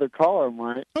another caller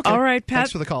might. Okay. All right, Pat.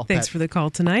 Thanks for the call. Thanks for the call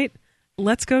tonight.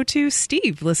 Let's go to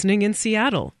Steve, listening in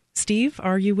Seattle. Steve,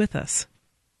 are you with us?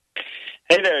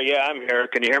 Hey there. Yeah, I'm here.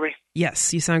 Can you hear me?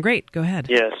 Yes, you sound great. Go ahead.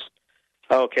 Yes.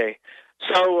 Okay.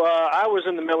 So I was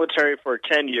in the military for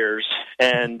 10 years,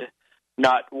 and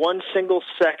not one single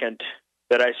second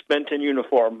that I spent in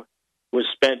uniform was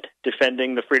spent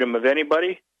defending the freedom of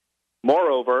anybody.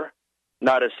 Moreover,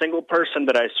 not a single person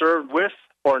that I served with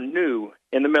or knew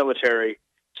in the military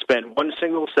spent one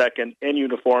single second in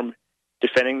uniform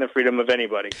defending the freedom of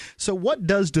anybody. So what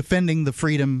does defending the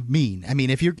freedom mean? I mean,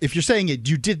 if you're saying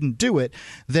you didn't do it,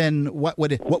 then what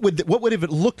would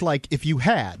it look like if you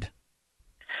had?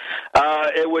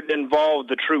 It would involve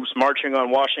the troops marching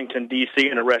on Washington, D.C.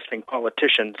 and arresting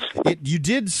politicians. You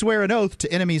did swear an oath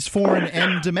to enemies foreign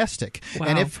and domestic. Wow.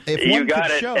 And if you one got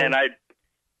could it, show, and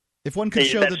if one could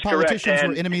show that politicians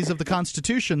were enemies of the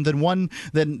Constitution, then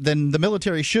the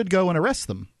military should go and arrest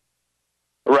them.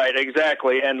 Right,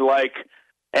 exactly. And like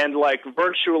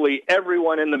virtually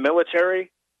everyone in the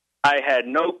military, I had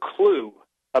no clue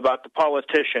about about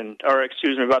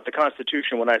the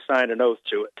Constitution when I signed an oath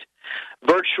to it.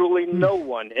 Virtually no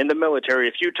one in the military.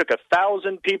 If you took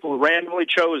 1,000 people randomly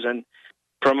chosen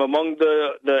from among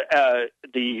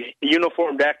the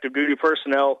uniformed active duty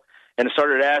personnel and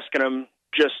started asking them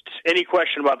just any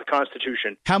question about the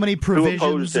Constitution. How many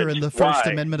provisions are in the First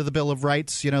Amendment of the Bill of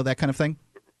Rights? That kind of thing.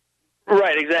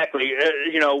 Right, exactly.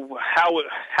 How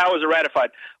is it ratified?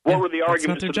 What were the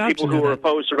arguments for the people who were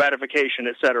opposed to ratification,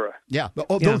 et cetera? Yeah.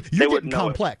 You're getting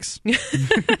complex.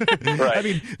 Right. I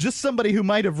mean, just somebody who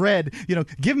might have read,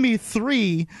 give me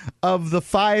 3 of the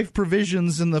 5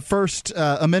 provisions in the First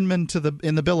Amendment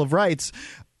in the Bill of Rights.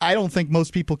 I don't think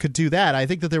most people could do that. I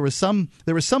think that there was some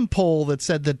poll that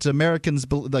said that Americans,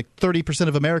 like 30%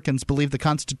 of Americans, believe the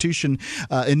Constitution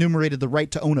enumerated the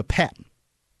right to own a pet.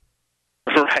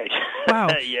 Right. Wow.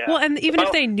 Yeah. Well, and even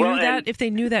if they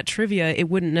knew that trivia, it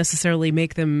wouldn't necessarily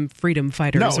make them freedom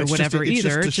fighters or whatever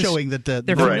either. It's just showing that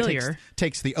they're familiar.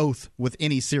 Takes the oath with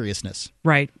any seriousness.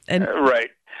 Right. And right.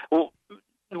 Well,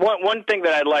 one thing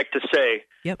that I'd like to say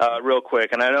real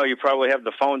quick, and I know you probably have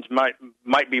the phones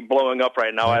might be blowing up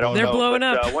right now. I don't know. They're blowing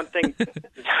up. One thing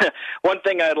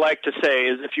I'd like to say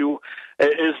is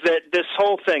that this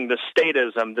whole thing, the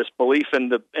statism, this belief in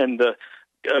the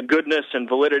goodness and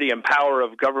validity and power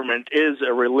of government is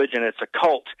a religion. It's a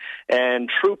cult, and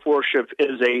troop worship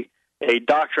is a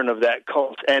doctrine of that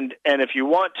cult. And if you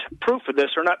want proof of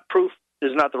this, or not, proof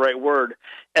is not the right word,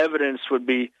 evidence would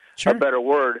be a better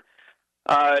word.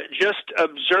 Just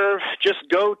observe. Just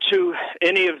go to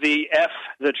any of the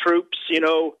troops,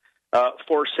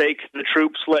 forsake the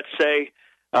troops, let's say,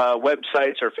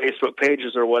 websites or Facebook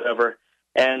pages or whatever,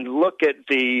 and look at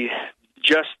the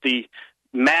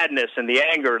madness and the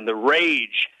anger and the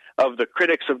rage of the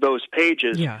critics of those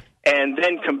pages, and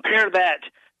then compare that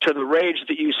to the rage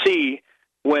that you see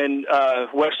when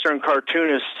Western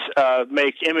cartoonists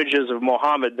make images of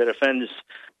Muhammad that offends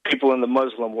people in the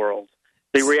Muslim world.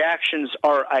 The reactions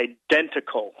are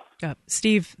identical.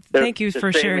 Steve, thank you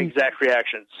for sharing exact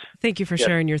reactions. Thank you for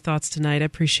sharing your thoughts tonight. I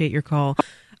appreciate your call.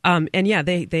 And yeah,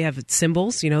 they have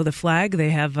symbols, the flag.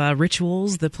 They have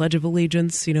rituals, the Pledge of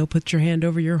Allegiance, put your hand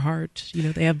over your heart.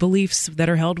 They have beliefs that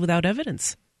are held without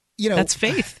evidence. That's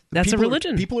faith. That's a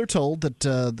religion. People are told that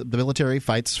the military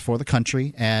fights for the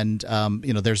country, and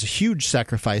there's a huge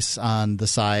sacrifice on the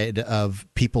side of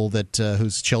people that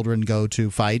whose children go to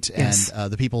fight, Yes.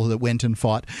 and the people that went and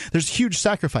fought. There's huge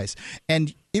sacrifice,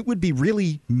 and it would be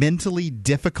really mentally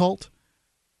difficult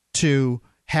to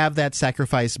have that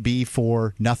sacrifice be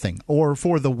for nothing or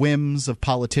for the whims of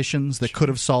politicians that could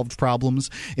have solved problems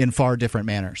in far different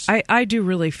manners. I do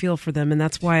really feel for them, and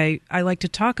that's why I like to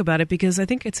talk about it, because I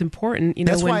think it's important.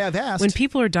 That's why I've asked. When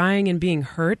people are dying and being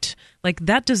hurt, like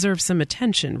that deserves some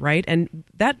attention, right? And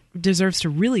that deserves to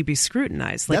really be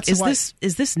scrutinized. Like,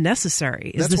 is this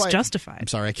necessary? Is this justified? I'm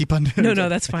sorry, I keep on. No,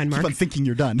 that's fine, Mark. Keep on thinking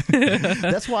you're done.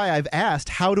 That's why I've asked,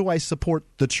 how do I support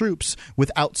the troops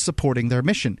without supporting their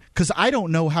mission? Because I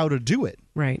don't know how to do it.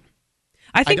 Right.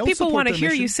 I think people want to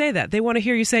hear you say that. They want to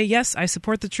hear you say, yes, I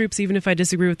support the troops even if I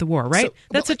disagree with the war, right? So,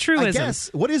 that's a truism. I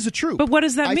guess. What is a troop? But what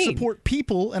does that mean? I support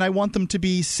people, and I want them to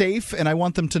be safe, and I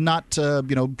want them to not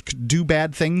do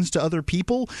bad things to other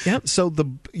people. Yep. So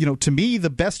to me, the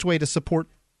best way to support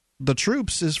the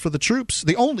troops is for the troops.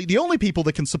 The only people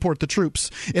that can support the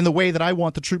troops in the way that I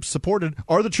want the troops supported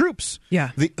are the troops. Yeah.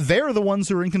 They're the ones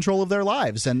who are in control of their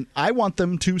lives, and I want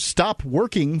them to stop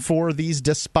working for these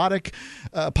despotic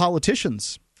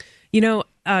politicians.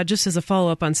 Just as a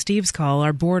follow-up on Steve's call,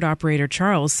 our board operator,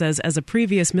 Charles, says, as a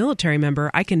previous military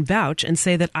member, I can vouch and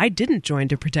say that I didn't join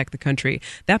to protect the country.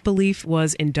 That belief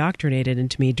was indoctrinated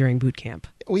into me during boot camp.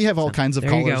 We have all kinds of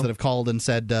callers that have called and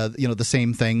said, the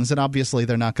same things, and obviously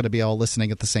they're not going to be all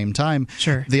listening at the same time.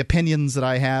 Sure. The opinions that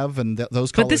I have and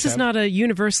those callers But this is not a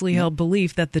universally held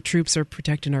belief that the troops are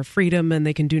protecting our freedom and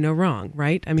they can do no wrong,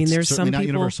 right? I mean, there's some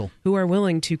people who are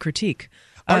willing to critique.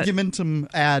 Argumentum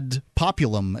ad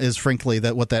populum is frankly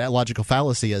what that logical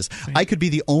fallacy is. Right. I could be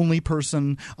the only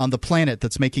person on the planet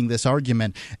that's making this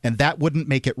argument, and that wouldn't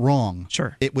make it wrong.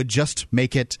 Sure. It would just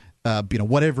make it,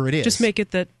 whatever it is. Just make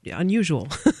it unusual.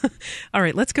 All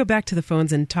right, let's go back to the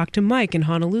phones and talk to Mike in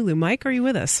Honolulu. Mike, are you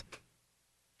with us?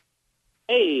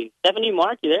 Hey, Stephanie,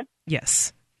 Mark, you there?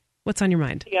 Yes. What's on your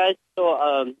mind? Hey, guys. So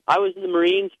I was in the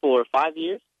Marines for 5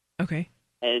 years. Okay.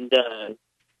 And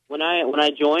when I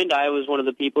joined, I was one of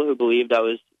the people who believed I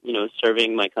was,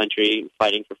 serving my country,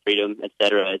 fighting for freedom, et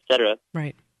cetera, et cetera.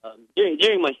 Right.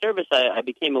 During my service, I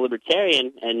became a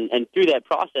libertarian, and through that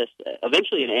process,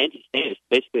 eventually an anti-statist,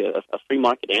 basically a free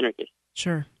market anarchist.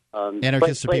 Sure.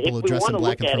 Anarchists are people who dress in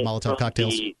black and throw Molotov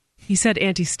cocktails. He said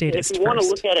anti-statist. If you want to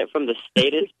look at it from the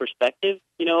statist perspective,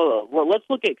 let's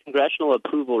look at congressional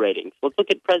approval ratings. Let's look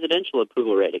at presidential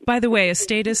approval ratings. By the way, a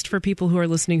statist, for people who are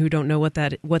listening who don't know what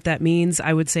that means,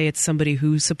 I would say it's somebody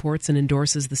who supports and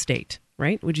endorses the state.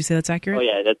 Right? Would you say that's accurate? Oh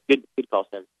yeah, that's good call,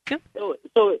 Sam. Yeah.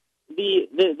 So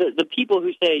the people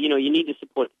who say you need to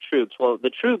support the troops. Well,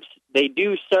 the troops, they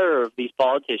do serve these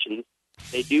politicians.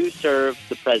 They do serve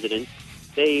the president.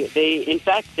 They in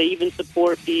fact, they even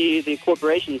support the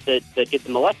corporations that get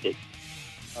them elected.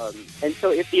 And so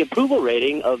if the approval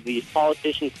rating of these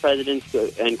politicians, presidents,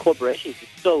 and corporations is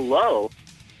so low,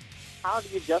 how do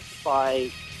you justify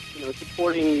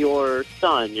supporting your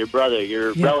son, your brother,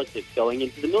 your relatives going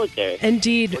into the military?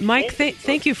 Indeed. Mike,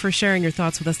 thank you for sharing your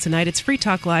thoughts with us tonight. It's Free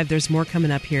Talk Live. There's more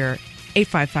coming up here.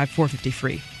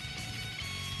 855-450-FREE.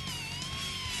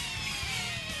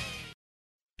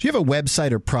 Do you have a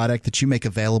website or product that you make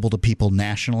available to people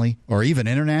nationally or even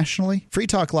internationally? Free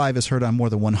Talk Live is heard on more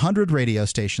than 100 radio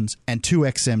stations and 2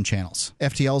 XM channels.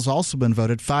 FTL has also been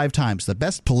voted 5 times the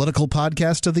best political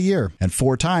podcast of the year and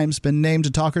 4 times been named to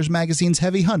Talkers Magazine's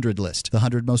Heavy 100 list, the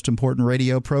 100 most important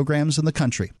radio programs in the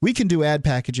country. We can do ad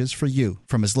packages for you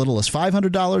from as little as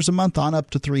 $500 a month on up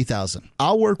to $3,000.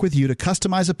 I'll work with you to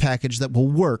customize a package that will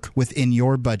work within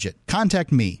your budget.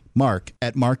 Contact me, Mark,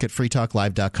 at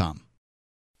mark@freetalklive.com.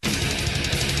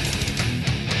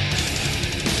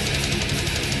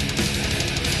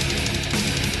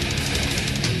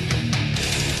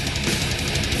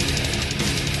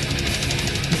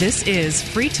 This is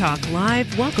Free Talk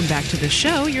Live. Welcome back to the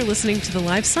show. You're listening to the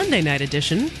live Sunday night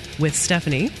edition with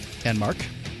Stephanie. And Mark.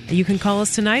 You can call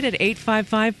us tonight at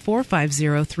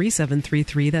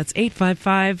 855-450-3733. That's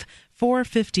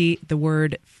 855-450, the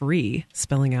word free,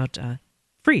 spelling out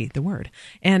free, the word.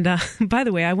 And by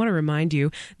the way, I want to remind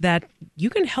you that you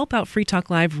can help out Free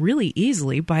Talk Live really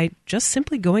easily by just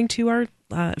simply going to our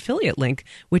affiliate link,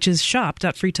 which is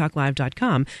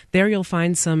shop.freetalklive.com. There you'll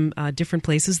find some different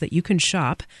places that you can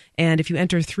shop. And if you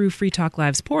enter through Free Talk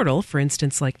Live's portal, for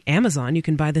instance, like Amazon, you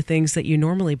can buy the things that you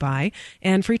normally buy.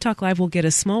 And Free Talk Live will get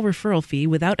a small referral fee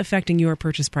without affecting your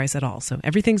purchase price at all. So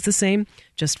everything's the same,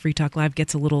 just Free Talk Live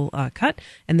gets a little cut,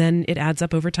 and then it adds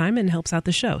up over time and helps out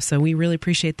the show. So we really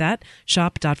appreciate that.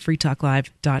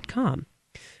 Shop.freetalklive.com.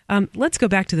 Let's go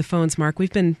back to the phones, Mark.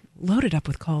 We've been loaded up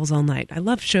with calls all night. I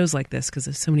love shows like this because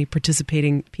there's so many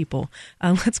participating people.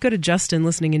 Let's go to Justin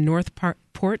listening in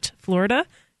Northport, Florida.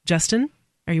 Justin,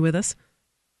 are you with us?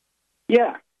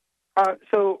 Yeah.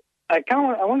 So I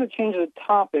want to change the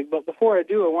topic, but before I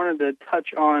do, I wanted to touch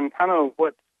on kind of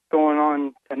what's going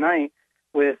on tonight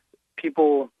with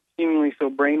people seemingly so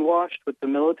brainwashed with the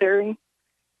military.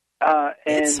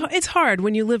 It's hard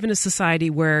when you live in a society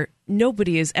where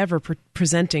nobody is ever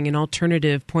presenting an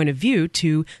alternative point of view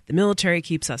to the military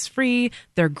keeps us free,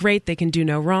 they're great, they can do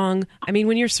no wrong. I mean,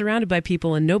 when you're surrounded by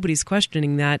people and nobody's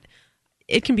questioning that,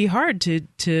 it can be hard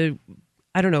to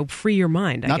I don't know, free your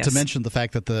mind, I guess. Not to mention the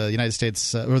fact that the United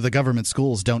States or the government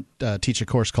schools don't teach a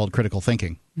course called critical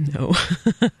thinking. No.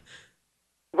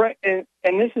 Right, and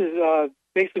this is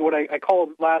basically what I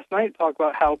called last night to talk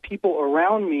about how people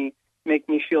around me make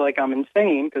me feel like I'm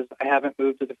insane because I haven't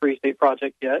moved to the Free State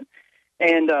Project yet.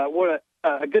 And what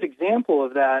a good example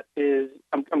of that is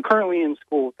I'm currently in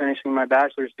school finishing my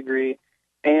bachelor's degree,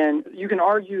 and you can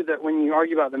argue that when you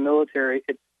argue about the military,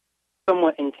 it's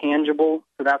somewhat intangible,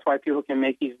 so that's why people can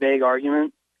make these vague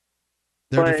arguments.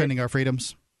 They're defending our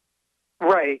freedoms.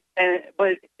 Right.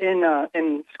 But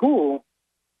in school,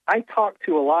 I talk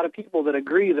to a lot of people that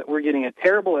agree that we're getting a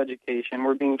terrible education,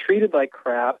 we're being treated like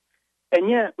crap, and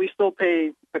yet we still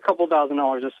pay a couple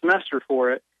 $1,000s a semester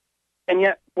for it. And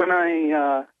yet when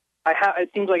it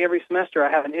seems like every semester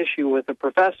I have an issue with a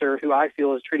professor who I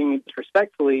feel is treating me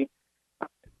disrespectfully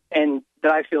and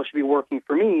that I feel should be working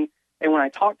for me. And when I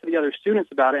talk to the other students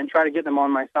about it and try to get them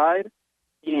on my side,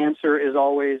 the answer is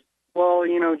always, well,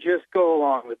 just go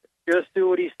along with it. Just do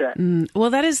what he said.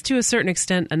 Well, that is to a certain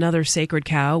extent another sacred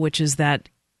cow, which is that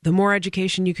the more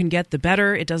education you can get, the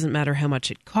better. It doesn't matter how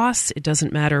much it costs. It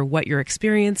doesn't matter what your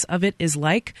experience of it is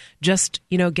like. Just,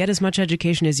 get as much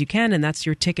education as you can, and that's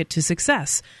your ticket to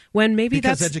success. When maybe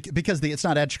because it's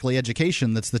not actually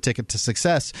education that's the ticket to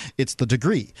success. It's the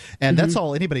degree. And that's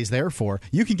all anybody's there for.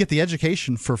 You can get the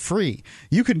education for free.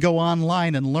 You can go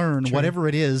online and learn whatever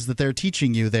it is that they're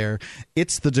teaching you there.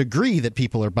 It's the degree that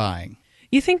people are buying.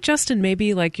 You think, Justin,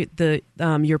 maybe like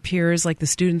your peers, like the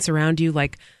students around you,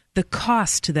 like the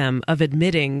cost to them of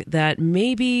admitting that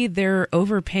maybe they're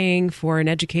overpaying for an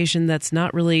education that's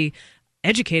not really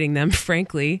educating them,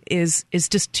 frankly, is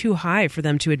just too high for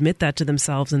them to admit that to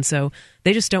themselves, and so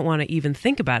they just don't want to even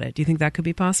think about it. Do you think that could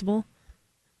be possible?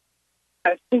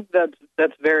 I think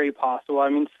that's very possible. I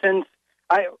mean,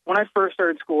 when I first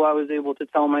started school, I was able to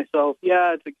tell myself,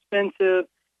 yeah, it's expensive,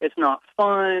 it's not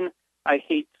fun, I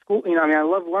hate school. I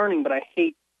love learning, but I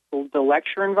hate the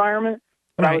lecture environment.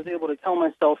 But I was able to tell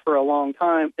myself for a long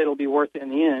time it'll be worth it in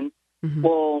the end. Mm-hmm.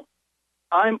 Well,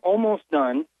 I'm almost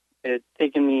done. It's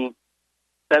taken me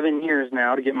 7 years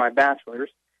now to get my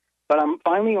bachelor's, but I'm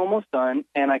finally almost done,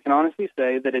 and I can honestly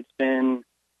say that it's been,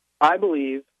 I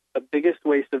believe, the biggest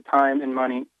waste of time and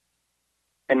money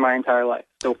in my entire life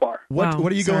so far. What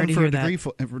are you going for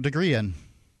a degree in?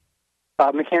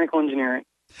 Mechanical engineering.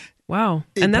 Wow.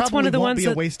 And that's one of the ones that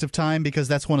won't be a waste of time because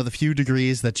that's one of the few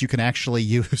degrees that you can actually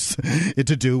use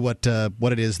to do what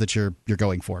it is that you're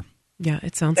going for. Yeah,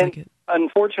 it sounds like it.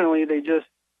 Unfortunately, they just,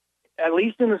 at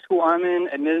least in the school I'm in,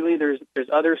 admittedly there's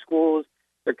other schools.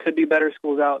 There could be better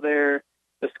schools out there.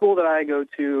 The school that I go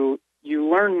to, you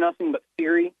learn nothing but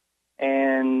theory.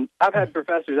 And I've had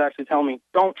professors actually tell me,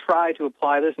 don't try to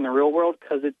apply this in the real world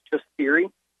because it's just theory.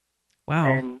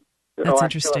 Wow. And that's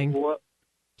interesting.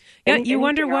 Yeah, you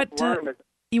wonder what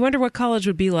college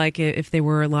would be like if they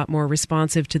were a lot more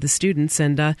responsive to the students.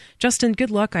 And Justin, good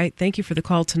luck. I thank you for the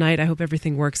call tonight. I hope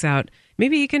everything works out.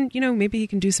 Maybe he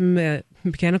can do some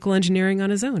mechanical engineering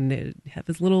on his own, have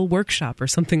his little workshop or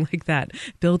something like that,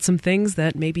 build some things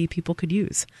that maybe people could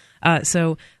use.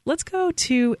 So let's go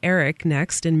to Eric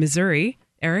next in Missouri.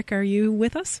 Eric, are you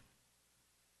with us?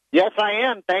 Yes, I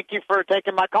am. Thank you for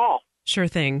taking my call. Sure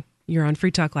thing. You're on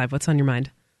Free Talk Live. What's on your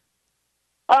mind?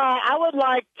 I would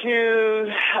like to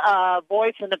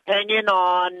voice an opinion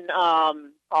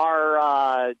on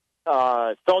our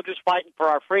soldiers fighting for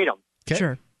our freedom. Okay.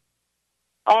 Sure.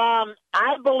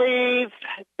 I believe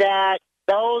that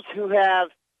those who have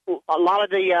a lot of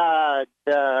the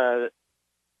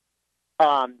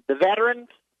veterans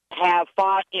have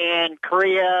fought in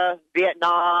Korea,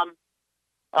 Vietnam,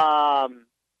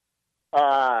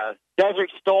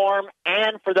 Desert Storm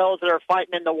and for those that are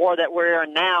fighting in the war that we're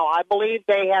in now. I believe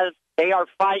they are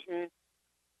fighting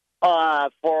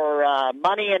for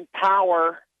money and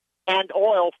power and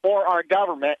oil for our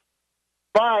government.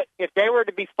 But if they were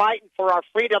to be fighting for our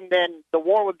freedom, then the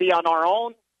war would be on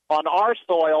our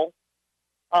soil,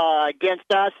 against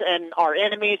us and our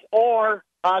enemies, or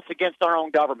us against our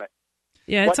own government.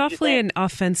 Yeah, it's awfully an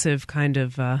offensive kind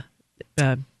of You're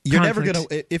conflict. never going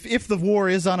to, if the war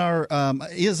is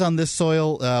on this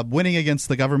soil, winning against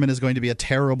the government is going to be at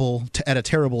a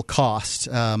terrible cost.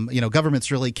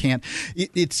 Governments really can't.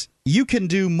 You can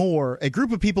do more. A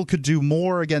group of people could do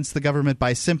more against the government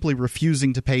by simply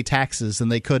refusing to pay taxes than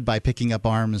they could by picking up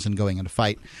arms and going into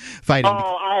fighting.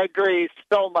 Oh, I agree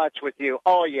so much with you.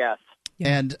 Oh, yes.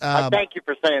 And thank you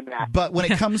for saying that. But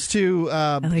when it comes to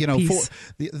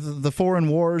the foreign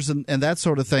wars and that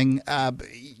sort of thing,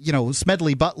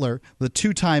 Smedley Butler, the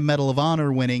 2-time Medal of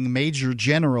Honor winning Major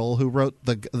General who wrote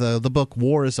the book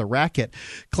War is a Racket,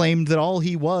 claimed that all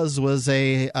he was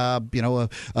a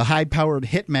high-powered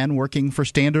hitman working for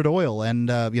Standard Oil, and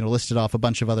listed off a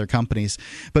bunch of other companies,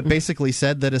 but basically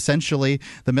said that essentially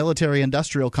the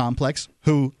military-industrial complex,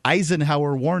 who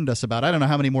Eisenhower warned us about. I don't know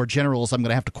how many more generals I'm going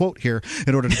to have to quote here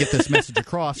in order to get this message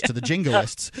across to the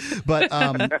jingoists. But,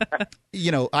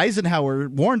 Eisenhower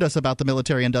warned us about the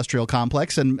military-industrial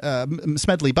complex, and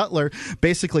Smedley Butler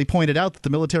basically pointed out that the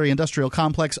military-industrial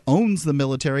complex owns the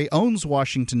military, owns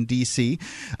Washington, D.C.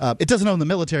 It doesn't own the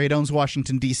military, it owns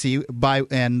Washington, D.C.,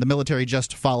 and the military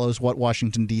just follows what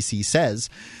Washington, D.C. says,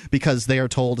 because they are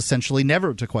told essentially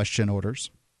never to question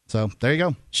orders. So there you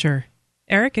go. Sure.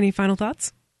 Eric, any final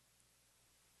thoughts?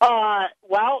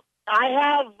 Well, I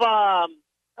have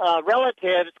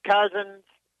relatives, cousins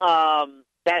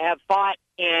that have fought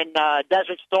in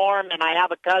Desert Storm, and I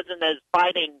have a cousin that's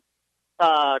fighting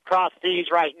across seas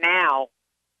right now.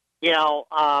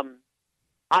 I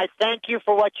thank you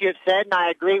for what you have said, and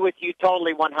I agree with you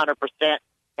totally 100%.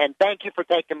 And thank you for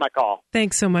taking my call.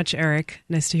 Thanks so much, Eric.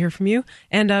 Nice to hear from you.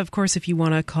 And, of course, if you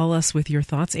want to call us with your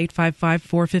thoughts,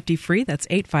 855-450-FREE. That's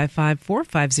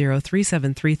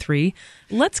 855-450-3733.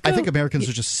 Let's go. I think Americans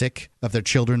are just sick of their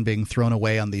children being thrown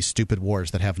away on these stupid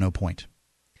wars that have no point.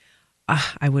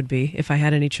 I would be. If I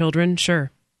had any children,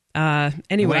 sure.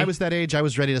 Anyway, when I was that age, I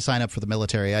was ready to sign up for the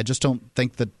military. I just don't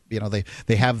think that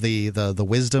they have the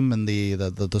wisdom and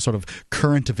the sort of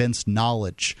current events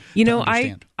knowledge.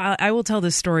 I will tell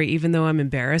this story even though I'm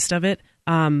embarrassed of it.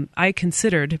 I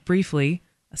considered briefly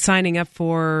signing up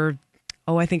for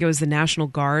I think it was the National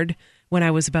Guard when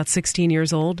I was about 16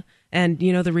 years old, and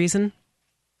you know the reason?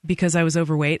 Because I was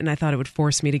overweight and I thought it would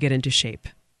force me to get into shape.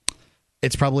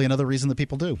 It's probably another reason that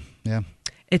people do. Yeah.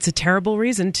 It's a terrible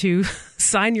reason to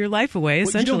sign your life away,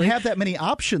 essentially. You don't have that many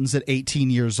options at 18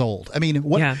 years old. I mean,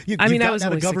 you've gotten I was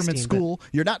out of government 16, school.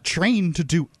 You're not trained to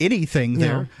do anything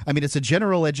there. No. I mean, it's a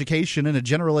general education, and a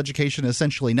general education is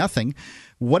essentially nothing.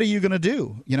 What are you going to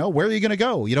do? Where are you going to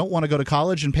go? You don't want to go to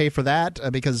college and pay for that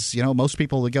because, most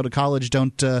people that go to college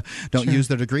don't use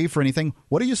their degree for anything.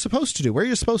 What are you supposed to do? Where are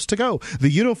you supposed to go? The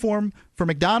uniform for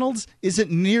McDonald's isn't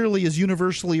nearly as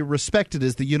universally respected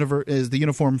as the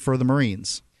uniform for the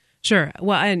Marines. Sure.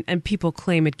 Well, and people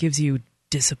claim it gives you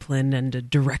discipline and a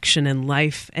direction in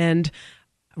life. And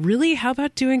really, how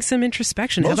about doing some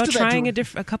introspection? How about trying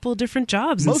a couple of different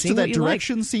jobs? Most and of that what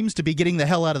direction seems to be getting the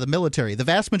hell out of the military. The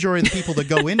vast majority of the people that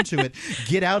go into it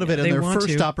get out of it in their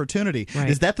first opportunity. Right.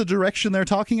 Is that the direction they're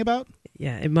talking about?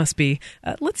 Yeah, it must be.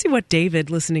 Let's see what David,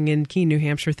 listening in Keene, New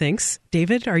Hampshire, thinks.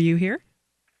 David, are you here?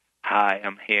 Hi,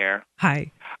 I'm here.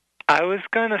 Hi. I was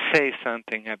going to say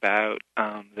something about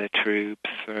the troops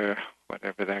or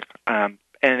whatever they're...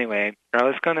 anyway, I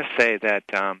was going to say that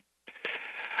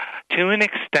to an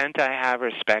extent I have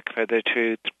respect for the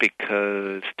troops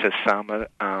because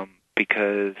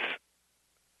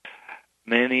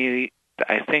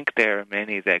I think there are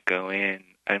many that go in.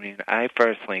 I mean, I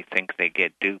personally think they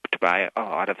get duped by a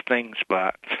lot of things,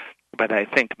 but I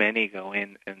think many go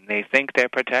in and they think they're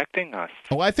protecting us.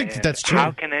 Oh, I think that's true.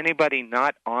 How can anybody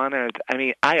not honor? I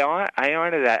mean, I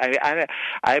honor that.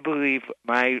 I believe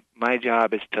my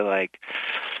job is to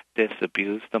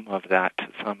disabuse them of that to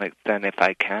some extent if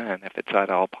I can, if it's at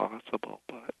all possible.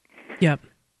 But yep.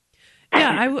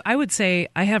 Yeah, I would say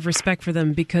I have respect for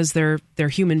them because they're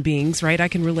human beings, right? I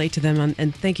can relate to them,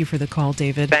 and thank you for the call,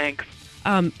 David. Thanks.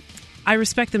 I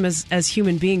respect them as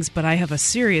human beings, but I have a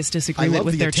serious disagreement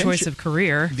with their choice of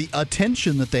career. The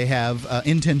intention that they have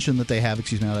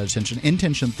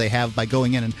by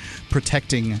going in and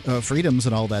protecting freedoms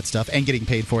and all that stuff, and getting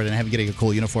paid for it, and getting a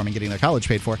cool uniform and getting their college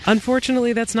paid for.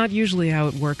 Unfortunately, that's not usually how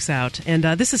it works out. And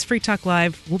this is Free Talk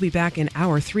Live. We'll be back in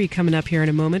Hour 3 coming up here in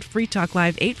a moment. Free Talk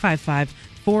Live,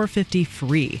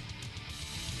 855-450-FREE.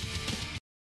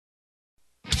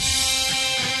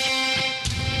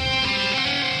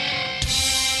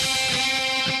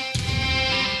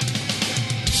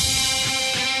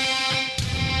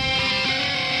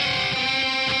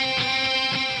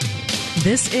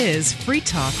 This is Free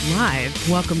Talk Live.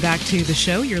 Welcome back to the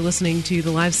show. You're listening to the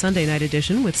live Sunday night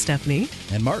edition with Stephanie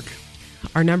and Mark.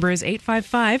 Our number is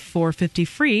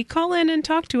 855-450-FREE. Call in and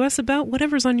talk to us about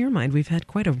whatever's on your mind. We've had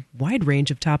quite a wide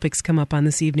range of topics come up on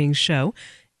this evening's show.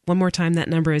 One more time, that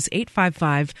number is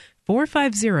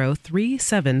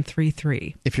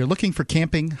 855-450-3733. If you're looking for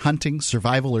camping, hunting,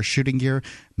 survival, or shooting gear,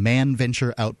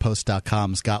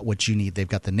 manventureoutpost.com's got what you need. They've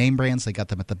got the name brands. They got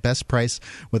them at the best price,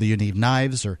 whether you need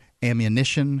knives or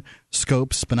ammunition,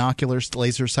 scopes, binoculars,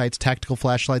 laser sights, tactical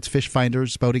flashlights, fish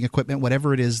finders, boating equipment,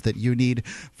 whatever it is that you need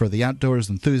for the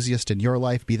outdoors enthusiast in your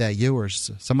life, be that you or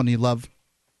someone you love.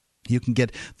 You can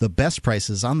get the best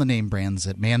prices on the name brands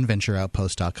at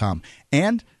manventureoutpost.com.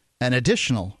 And an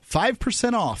additional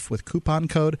 5% off with coupon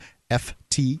code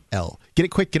FTL. Get it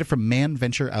quick. Get it from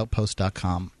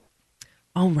manventureoutpost.com.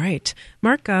 All right.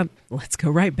 Mark, let's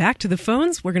go right back to the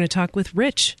phones. We're going to talk with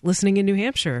Rich, listening in New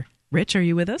Hampshire. Rich, are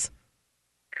you with us?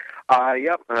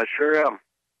 Yep, I sure am.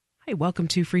 Hi, welcome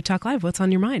to Free Talk Live. What's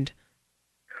on your mind?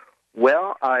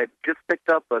 Well, I just picked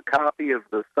up a copy of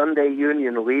the Sunday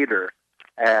Union Leader,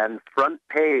 and front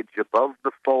page above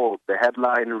the fold, the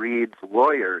headline reads,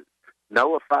 "Lawyers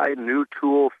nullify new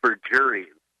tool for juries."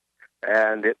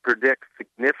 And it predicts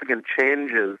significant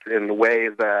changes in the way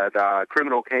that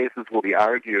criminal cases will be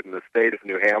argued in the state of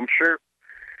New Hampshire.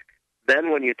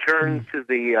 Then when you turn to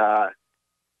the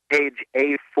page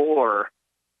A4,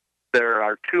 there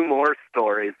are two more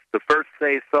stories. The first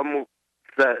is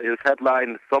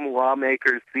headlined, "Some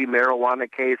Lawmakers See Marijuana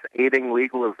Case Aiding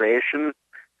Legalization."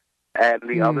 And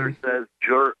the other says,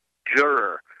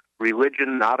 "Juror,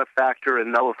 Religion Not a Factor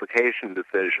in Nullification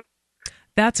Decision."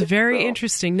 That's very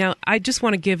interesting. Now, I just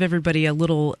want to give everybody a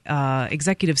little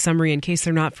executive summary in case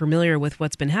they're not familiar with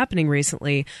what's been happening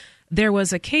recently. There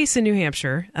was a case in New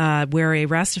Hampshire where a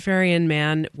Rastafarian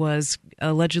man was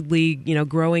allegedly,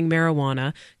 growing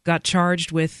marijuana, got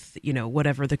charged with,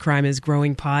 whatever the crime is,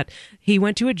 growing pot. He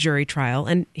went to a jury trial,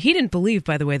 and he didn't believe,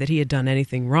 by the way, that he had done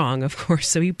anything wrong, of course,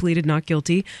 so he pleaded not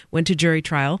guilty, went to jury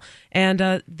trial,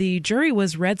 and the jury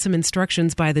was read some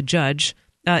instructions by the judge.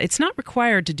 It's not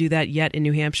required to do that yet in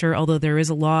New Hampshire, although there is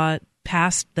a law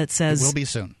passed that says... It will be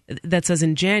soon. That says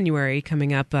in January,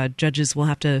 coming up, judges will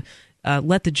have to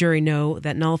let the jury know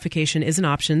that nullification is an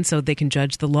option so they can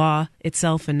judge the law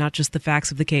itself and not just the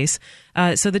facts of the case.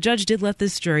 So the judge did let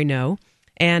this jury know,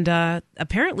 and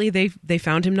apparently they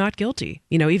found him not guilty,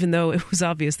 even though it was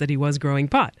obvious that he was growing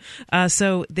pot.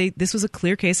 So this was a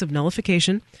clear case of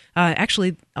nullification.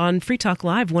 Actually, on Free Talk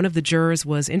Live, one of the jurors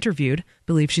was interviewed. I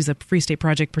believe she's a Free State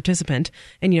Project participant,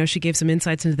 and she gave some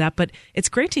insights into that. But it's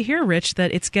great to hear, Rich,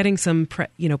 that it's getting some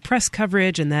press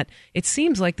coverage, and that it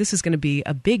seems like this is going to be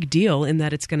a big deal in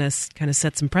that it's going to kind of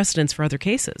set some precedents for other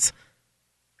cases.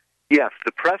 Yes,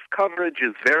 the press coverage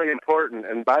is very important.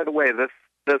 And by the way,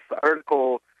 this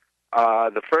article,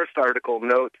 the first article,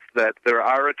 notes that there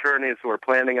are attorneys who are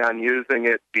planning on using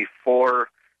it before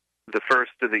the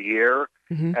first of the year,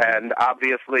 and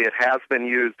obviously it has been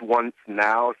used once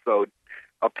now, so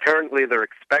apparently they're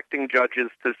expecting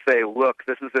judges to say, look,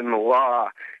 this is in the law.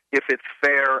 If it's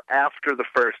fair after the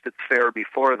first, it's fair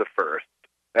before the first.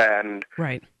 And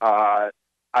right. I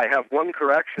have one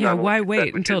correction. Yeah, why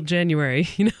wait until January,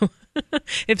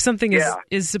 If something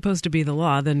is supposed to be the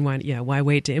law, then why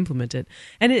wait to implement it?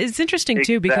 And it's interesting,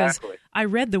 too, because I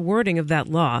read the wording of that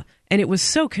law, and it was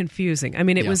so confusing. I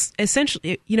mean, it was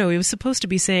essentially, it was supposed to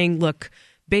be saying, look,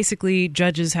 basically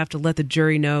judges have to let the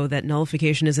jury know that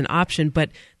nullification is an option, but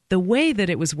the way that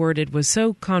it was worded was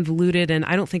so convoluted, and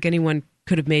I don't think anyone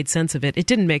could have made sense of it. It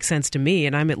didn't make sense to me,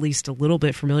 and I'm at least a little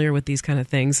bit familiar with these kind of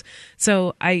things.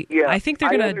 So I think they're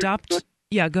going to adopt...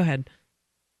 Yeah, go ahead.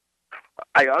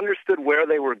 I understood where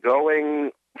they were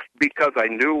going because I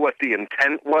knew what the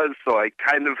intent was, so I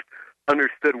kind of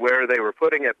understood where they were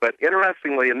putting it. But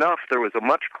interestingly enough, there was a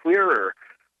much clearer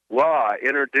law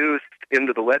introduced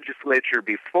into the legislature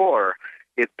before.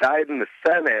 It died in the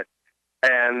Senate,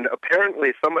 and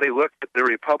apparently somebody looked at the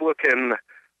Republican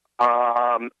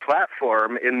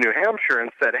platform in New Hampshire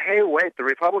and said, hey, wait, the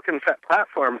Republican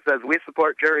platform says we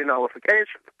support jury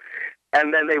nullification.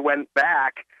 And then they went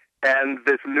back, and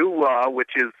this new law,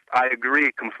 which is, I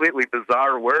agree, completely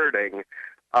bizarre wording,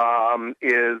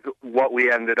 is what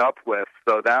we ended up with.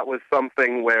 So that was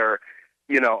something where,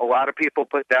 a lot of people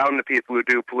put down the people who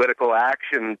do political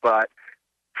action, but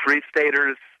free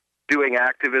staters doing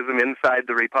activism inside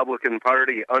the Republican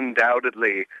Party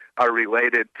undoubtedly are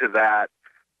related to that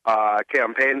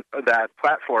campaign, that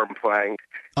platform plank.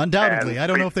 Undoubtedly. I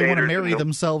don't know if they want to marry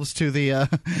themselves to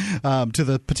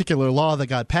the particular law that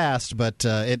got passed, but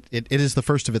it is the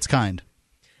first of its kind.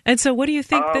 And so what do you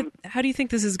think how do you think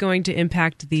this is going to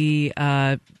impact the,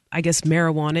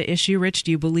 marijuana issue, Rich?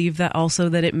 Do you believe that also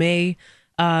that it may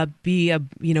be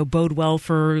bode well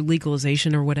for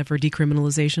legalization or whatever,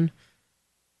 decriminalization?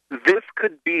 This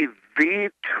could be the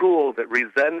tool that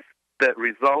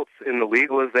results in the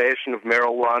legalization of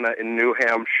marijuana in New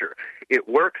Hampshire. It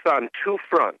works on two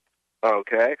fronts,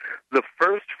 okay? The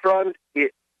first front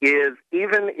is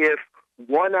even if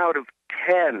 1 out of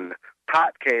 10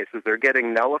 pot cases are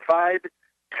getting nullified,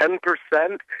 10%,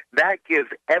 that gives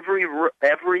every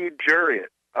jury,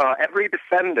 every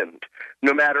defendant,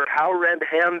 no matter how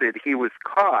red-handed he was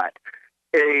caught,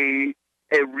 a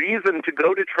reason to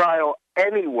go to trial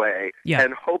anyway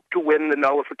and hope to win the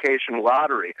nullification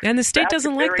lottery. And the state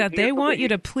doesn't like that. They want you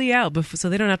to plea out so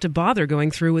they don't have to bother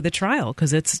going through with a trial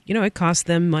because it's, it costs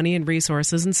them money and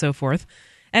resources and so forth.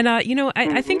 And,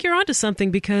 I think you're onto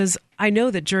something because I know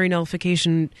that jury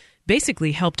nullification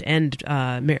basically helped end,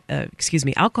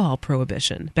 alcohol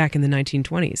prohibition back in the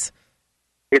 1920s.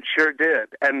 It sure did.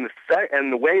 And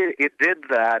the way it did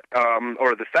that,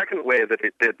 or the second way that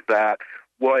it did that,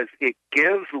 was it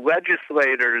gives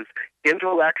legislators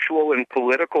intellectual and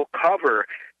political cover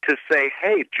to say,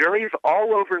 hey, juries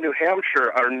all over New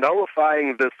Hampshire are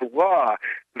nullifying this law,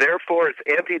 therefore it's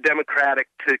anti-democratic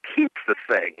to keep the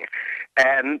thing.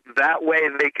 And that way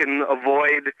they can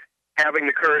avoid having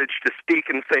the courage to speak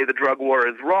and say the drug war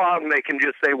is wrong. They can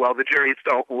just say, well, the juries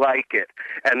don't like it.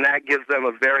 And that gives them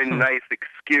a very nice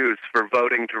excuse for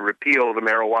voting to repeal the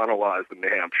marijuana laws in New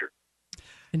Hampshire.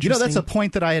 That's a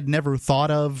point that I had never thought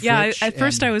of. Yeah, Rich, at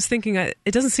first I was thinking it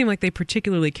doesn't seem like they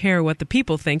particularly care what the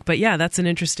people think, but yeah, that's an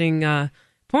interesting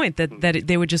point that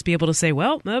they would just be able to say,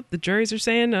 well, the juries are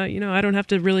saying, I don't have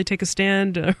to really take a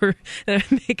stand or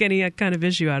make any kind of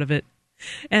issue out of it.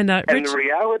 And Rich, the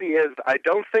reality is, I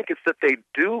don't think it's that they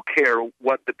do care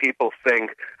what the people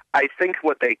think. I think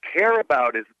what they care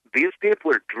about is these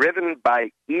people are driven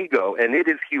by ego, and it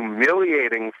is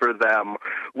humiliating for them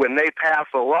when they pass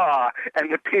a law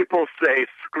and the people say,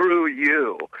 screw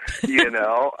you, Indeed. And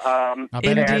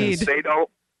they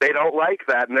don't like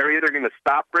that, and they're either going to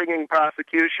stop bringing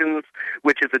prosecutions,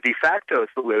 which is a de facto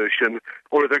solution,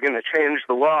 or they're going to change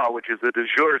the law, which is a de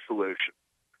jure solution.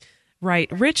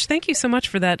 Right. Rich, thank you so much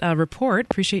for that report.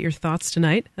 Appreciate your thoughts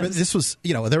tonight. This was,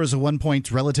 there was a one point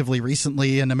relatively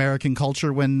recently in American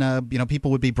culture when,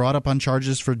 people would be brought up on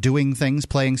charges for doing things,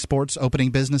 playing sports, opening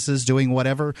businesses, doing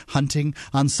whatever, hunting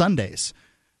on Sundays.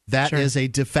 That is a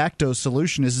de facto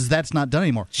solution. Is that's not done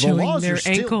anymore. Showing the laws their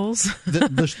ankles.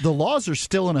 The laws are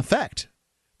still in effect.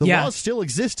 The laws still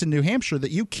exist in New Hampshire that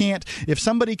you can't, if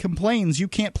somebody complains, you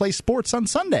can't play sports on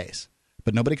Sundays.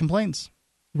 But nobody complains.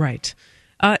 Right.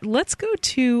 Let's go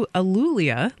to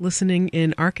Alulia, listening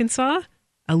in Arkansas.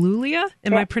 Alulia,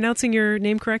 am I pronouncing your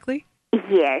name correctly?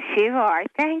 Yes, you are.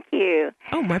 Thank you.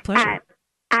 Oh, my pleasure.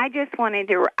 I just wanted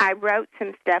to, I wrote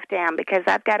some stuff down because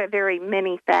I've got a very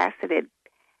many-faceted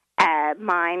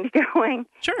mind going.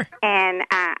 Sure. And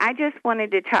I just wanted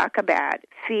to talk about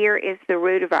fear is the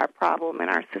root of our problem in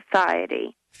our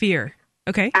society. Fear.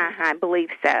 Okay. I believe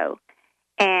so.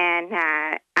 And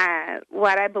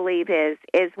what I believe is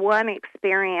one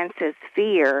experiences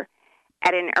fear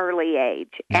at an early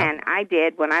age. Yeah. And I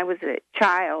did when I was a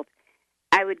child.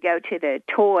 I would go to the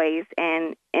toys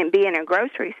and be in a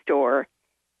grocery store,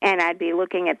 and I'd be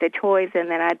looking at the toys, and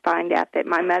then I'd find out that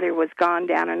my mother was gone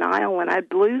down an aisle, and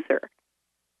I'd lose her.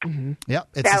 Mm-hmm. Yeah,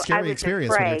 it's a scary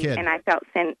experience when you're a kid. And I felt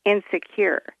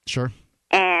insecure. Sure.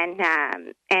 And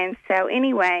so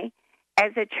anyway,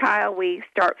 as a child, we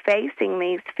start facing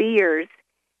these fears,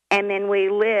 and then we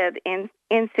live in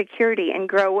insecurity and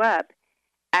grow up,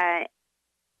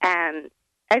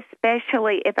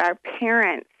 especially if our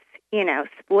parents,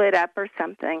 split up or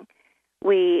something.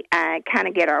 We kind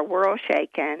of get our world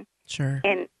shaken. Sure.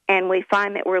 And we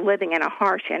find that we're living in a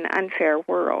harsh and unfair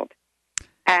world.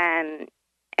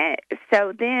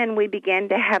 So then we begin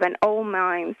to have an old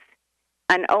man's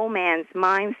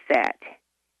mindset.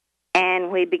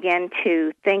 And we begin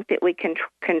to think that we can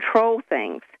control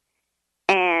things.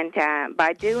 And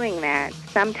by doing that,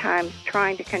 sometimes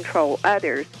trying to control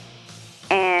others,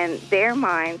 and their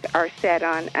minds are set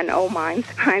on an old mind's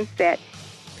mindset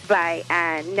by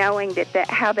knowing that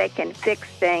how they can fix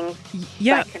things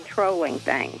by controlling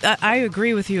things. I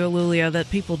agree with you, Alulia,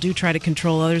 that people do try to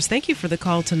control others. Thank you for the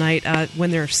call tonight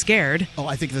when they're scared. Oh,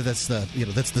 I think that's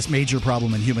this major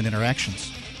problem in human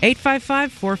interactions.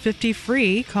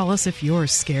 855-450-FREE. Call us if you're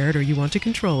scared or you want to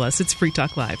control us. It's Free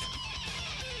Talk Live.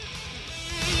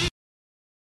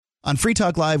 On Free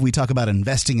Talk Live, we talk about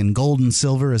investing in gold and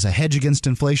silver as a hedge against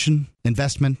inflation,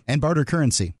 investment, and barter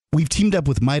currency. We've teamed up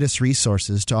with Midas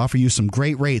Resources to offer you some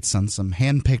great rates on some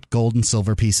hand-picked gold and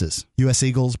silver pieces. U.S.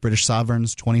 Eagles, British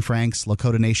Sovereigns, 20 francs,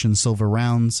 Lakota Nation silver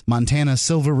rounds, Montana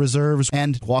silver reserves,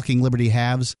 and Walking Liberty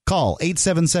halves. Call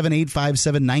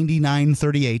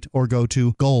 877-857-9938 or go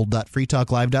to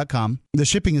gold.freetalklive.com. The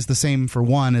shipping is the same for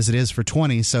 1 as it is for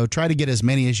 20, so try to get as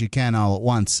many as you can all at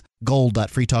once.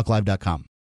 Gold.freetalklive.com.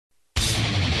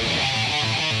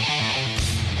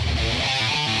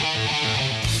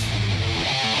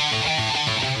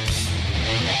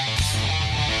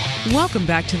 Welcome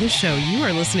back to the show. You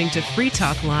are listening to Free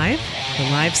Talk Live, the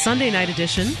live Sunday night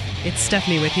edition. It's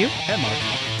Stephanie with you. And Mark.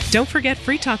 Don't forget,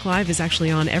 Free Talk Live is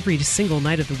actually on every single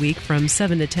night of the week from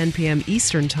 7 to 10 p.m.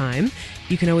 Eastern Time.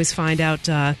 You can always find out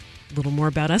a little more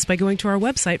about us by going to our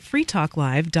website,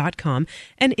 freetalklive.com.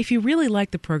 And if you really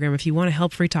like the program, if you want to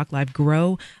help Free Talk Live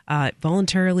grow,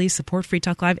 voluntarily support Free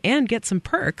Talk Live and get some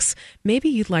perks, maybe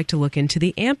you'd like to look into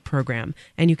the AMP program.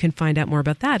 And you can find out more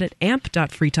about that at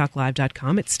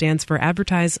amp.freetalklive.com. It stands for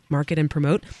Advertise, Market, and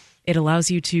Promote. It allows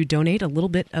you to donate a little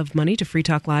bit of money to Free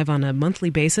Talk Live on a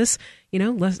monthly basis. You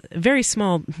know, very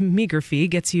small, meager fee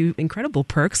gets you incredible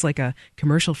perks like a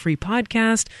commercial-free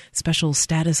podcast, special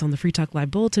status on the Free Talk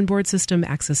Live bulletin board system,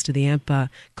 access to the AMP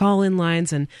call-in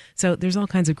lines. And so there's all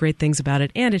kinds of great things about it,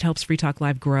 and it helps Free Talk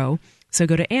Live grow. So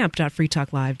go to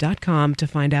amp.freetalklive.com to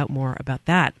find out more about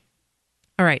that.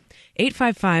 All right,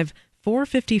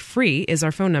 855-450-FREE is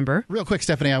our phone number. Real quick,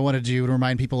 Stephanie, I wanted you to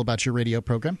remind people about your radio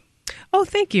program. Oh,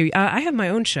 thank you. I have my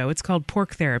own show. It's called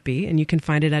Pork Therapy, and you can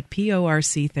find it at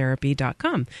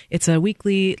porctherapy.com. It's a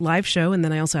weekly live show, and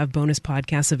then I also have bonus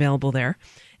podcasts available there.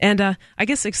 And I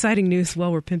guess exciting news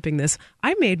while we're pimping this,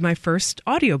 I made my first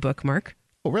audiobook, Mark.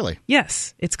 Oh, really?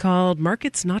 Yes. It's called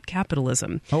Markets, Not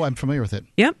Capitalism. Oh, I'm familiar with it.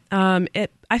 Yep.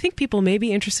 I think people may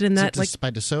be interested in that. Is it by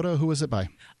DeSoto? Who was it by?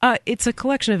 It's a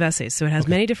collection of essays, so it has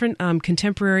many different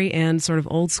contemporary and sort of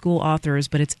old school authors,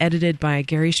 but it's edited by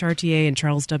Gary Chartier and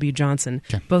Charles W. Johnson,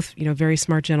 both very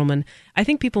smart gentlemen. I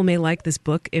think people may like this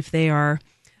book if they are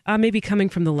maybe coming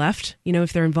from the left,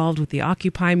 if they're involved with the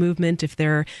Occupy movement, if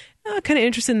they're kind of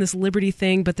interested in this liberty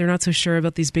thing, but they're not so sure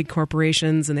about these big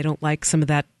corporations and they don't like some of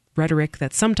that rhetoric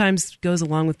that sometimes goes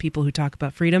along with people who talk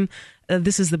about freedom.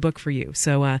 This is the book for you.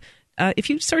 So if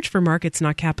you search for Markets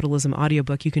Not Capitalism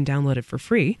audiobook, you can download it for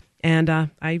free. And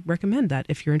I recommend that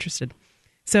if you're interested.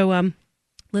 So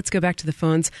let's go back to the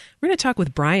phones. We're going to talk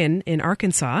with Brian in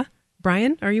Arkansas.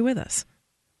 Brian, are you with us?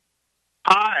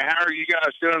 Hi, how are you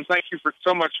guys doing? Thank you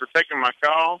so much for taking my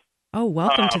call. Oh,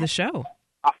 welcome to the show.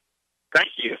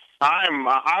 Thank you.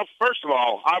 First of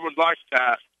all, I would like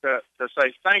to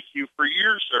say thank you for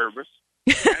your service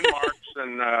and Mark's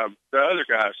and the other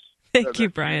guys. Thank you,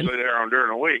 Brian. There on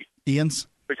during the week. Ian's?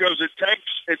 Because it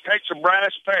takes a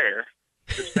brass pair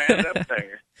to stand up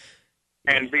there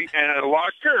and a lot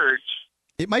of courage.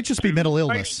 It might just be mental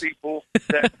illness. People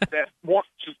that want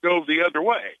to go the other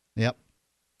way. Yep.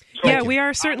 So yeah, we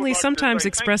are certainly sometimes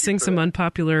expressing some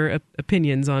unpopular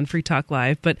opinions on Free Talk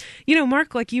Live. But,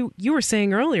 Mark, like you were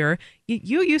saying earlier,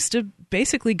 you used to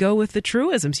basically go with the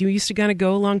truisms. You used to kind of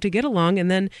go along to get along,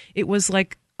 and then it was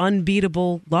like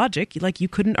unbeatable logic. Like you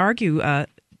couldn't argue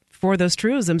for those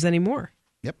truisms anymore.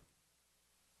 Yep.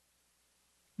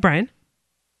 Brian?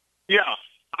 Yeah.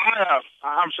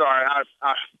 I'm sorry.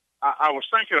 I was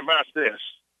thinking about this.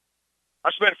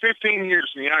 I spent 15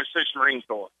 years in the United States Marine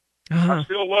Corps. Uh-huh. I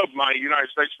still love my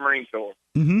United States Marine Corps.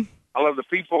 Mm-hmm. I love the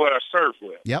people that I serve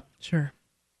with. Yep. Sure.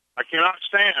 I cannot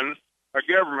stand a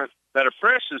government that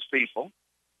oppresses people,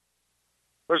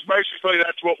 because basically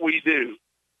that's what we do.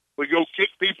 We go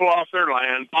kick people off their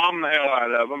land, bomb the hell out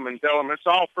of them, and tell them it's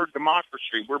all for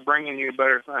democracy. We're bringing you a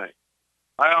better thing.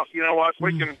 Well, you know what?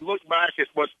 We can look back at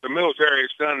what the military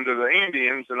has done to the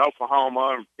Indians in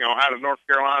Oklahoma, out of North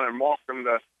Carolina, and walk them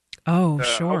to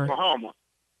sure. Oklahoma.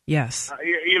 Yes.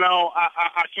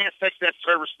 I can't take that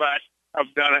service back.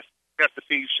 I've done it, got the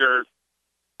T-shirt,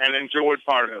 and enjoyed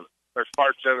part of it. There's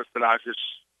parts of it that I just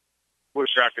wish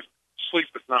I could sleep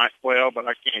at night well, but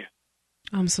I can't.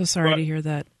 I'm so sorry to hear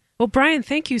that. Well, Brian,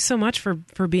 thank you so much for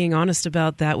being honest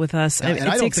about that with us. And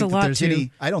it takes a lot to.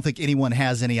 I don't think anyone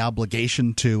has any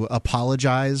obligation to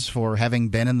apologize for having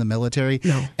been in the military.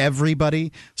 No.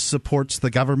 Everybody supports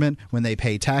the government when they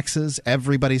pay taxes.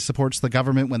 Everybody supports the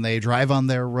government when they drive on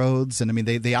their roads. And I mean,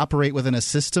 they operate within a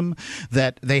system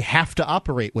that they have to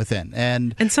operate within.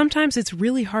 And sometimes it's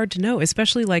really hard to know,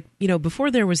 especially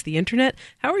before there was the internet.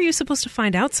 How are you supposed to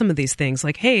find out some of these things?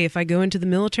 Like, hey, if I go into the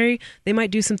military, they might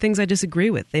do some things I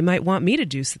disagree with. They might want me to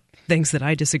do things that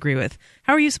I disagree with.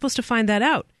 How are you supposed to find that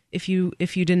out if you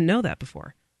didn't know that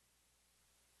before?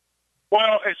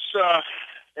 Well,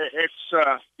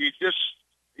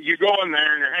 you go in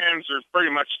there and your hands are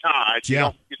pretty much tied. You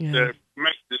don't get to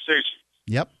make decisions.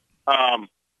 Yep.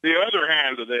 The other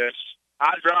hand of this,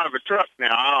 I drive a truck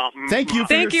now. Thank you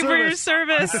for your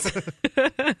service.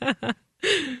 I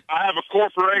have a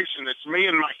corporation. It's me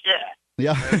and my cat.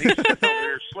 Yeah. And he's sitting over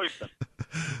there sleeping.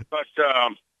 But,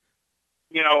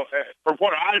 for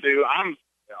what I do,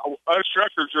 us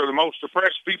truckers are the most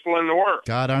oppressed people in the world.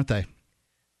 God, aren't they?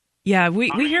 Yeah, we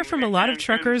hear from a lot of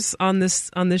truckers on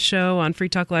this show on Free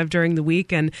Talk Live during the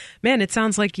week, and man, it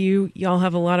sounds like y'all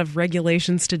have a lot of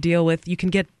regulations to deal with. You can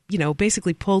get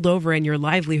basically pulled over and your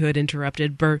livelihood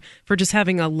interrupted for just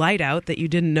having a light out that you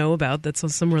didn't know about that's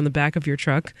somewhere on the back of your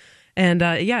truck. And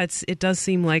it does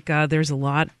seem like there's a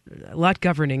lot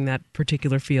governing that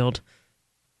particular field.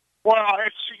 Well,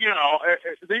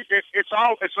 it's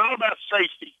all about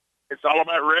safety. It's all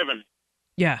about revenue.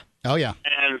 Yeah. Oh yeah.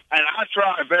 And I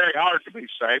try very hard to be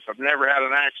safe. I've never had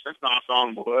an accident, knock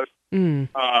on wood.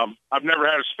 I've never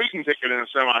had a speeding ticket in a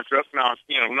semi truck, knock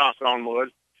on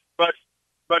wood. But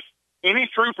any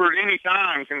trooper at any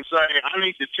time can say, I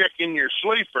need to check in your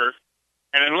sleeper,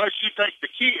 and unless you take the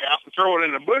key out and throw it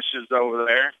in the bushes over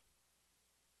there,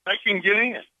 they can get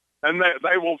in. And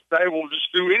they will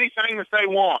just do anything that they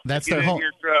want. That's to get their home. In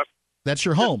your truck. That's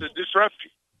your home. To disrupt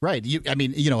you. Right. A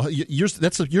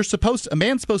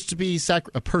man's supposed to be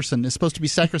a person is supposed to be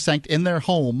sacrosanct in their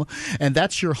home, and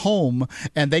that's your home,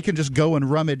 and they can just go and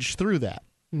rummage through that.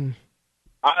 That's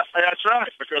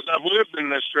right, because I've lived in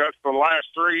this truck for the last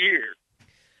 3 years.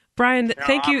 Brian,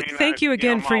 thank you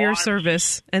again for your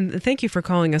service, and thank you for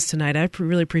calling us tonight. I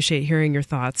really appreciate hearing your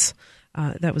thoughts.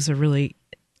 That was a really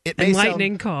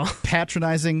enlightening call.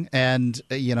 Patronizing, and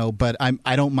but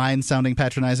I don't mind sounding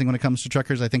patronizing when it comes to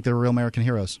truckers. I think they're real American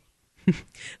heroes.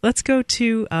 Let's go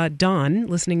to Don,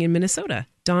 listening in Minnesota.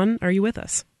 Don, are you with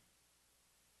us?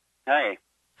 Hi.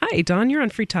 Hi, Don. You're on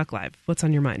Free Talk Live. What's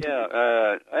on your mind? Yeah,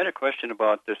 I had a question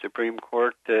about the Supreme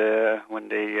Court when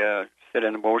they set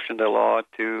in motion the law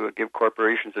to give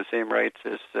corporations the same rights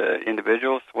as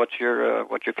individuals. What's your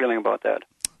feeling about that?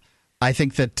 I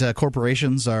think that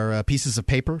corporations are pieces of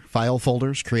paper, file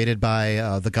folders created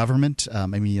by the government.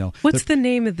 What's the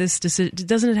name of this decision?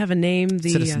 Doesn't it have a name?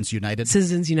 Citizens United.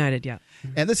 Citizens United, yeah.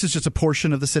 And this is just a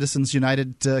portion of the Citizens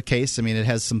United case. I mean, it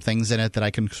has some things in it that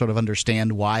I can sort of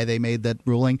understand why they made that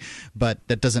ruling, but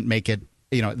that doesn't make it.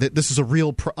 This is a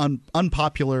real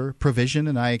unpopular provision,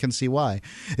 and I can see why.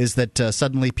 Is that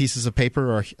suddenly pieces of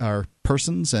paper are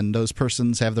persons, and those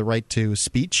persons have the right to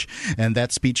speech, and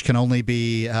that speech can only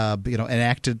be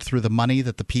enacted through the money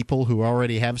that the people who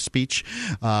already have speech,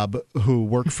 who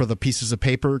work for the pieces of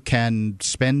paper, can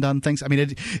spend on things. I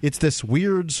mean, it's this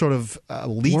weird sort of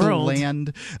legal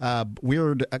land,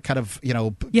 weird kind of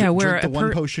where the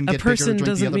one potion get bigger,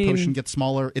 drink the other potion get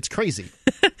smaller. It's crazy.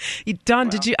 Don,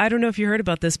 I don't know if you heard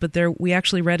about this, but we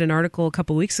actually read an article a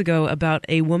couple weeks ago about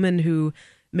a woman who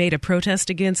made a protest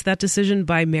against that decision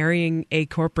by marrying a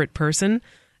corporate person,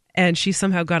 and she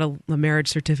somehow got a marriage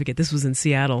certificate. This was in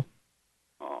Seattle.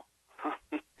 Oh.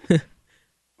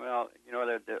 Well,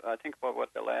 I think about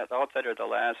outside of the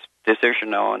last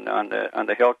decision on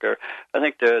the healthcare, I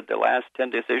think the last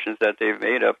 10 decisions that they've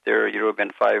made up there, have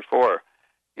been 5-4,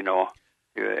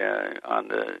 on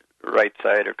the right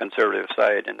side or conservative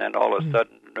side, and then all of a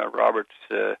sudden Roberts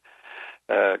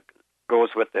goes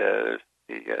with the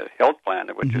health plan,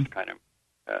 which is kind of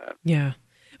yeah.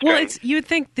 Well, you would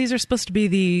think these are supposed to be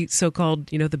the so-called,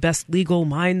 the best legal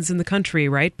minds in the country,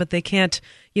 right? But they can't,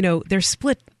 they're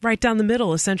split right down the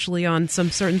middle, essentially, on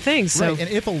some certain things. So, right, and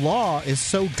if a law is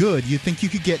so good, you'd think you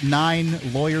could get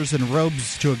 9 lawyers in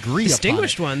robes to agree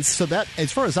distinguished upon it. ones. So that,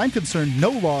 as far as I'm concerned,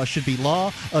 no law should be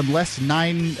law unless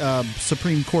 9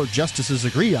 Supreme Court justices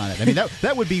agree on it. I mean,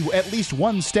 that would be at least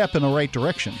one step in the right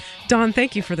direction. Don,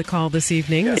 thank you for the call this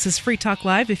evening. This is Free Talk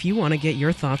Live. If you want to get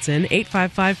your thoughts in,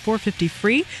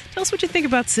 855-450-FREE. Tell us what you think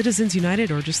about Citizens United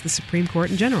or just the Supreme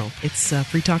Court in general. It's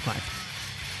Free Talk Live.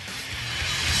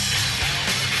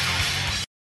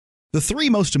 The three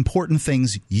most important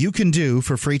things you can do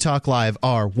for Free Talk Live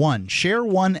are: 1, share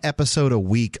one episode a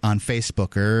week on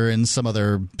Facebook or in some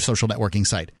other social networking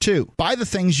site. 2, buy the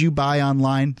things you buy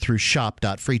online through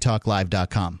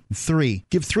shop.freetalklive.com. 3,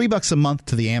 give $3 a month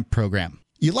to the AMP program.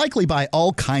 You likely buy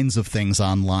all kinds of things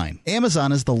online.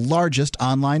 Amazon is the largest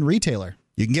online retailer.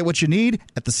 You can get what you need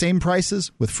at the same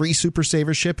prices with free Super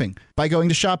Saver shipping by going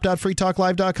to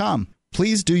shop.freetalklive.com.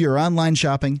 Please do your online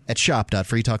shopping at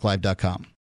shop.freetalklive.com.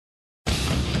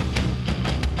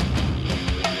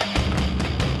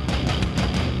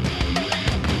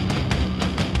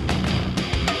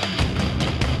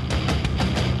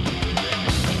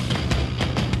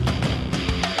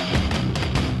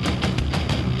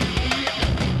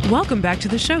 Welcome back to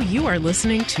the show. You are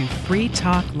listening to Free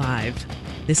Talk Live.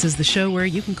 This is the show where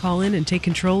you can call in and take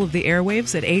control of the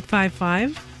airwaves at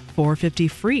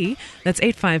 855-450-FREE. That's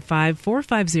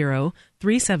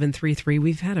 855-450-3733.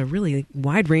 We've had a really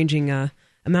wide-ranging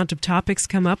amount of topics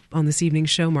come up on this evening's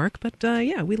show, Mark, but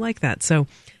yeah, we like that. So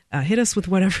hit us with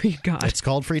whatever you got. It's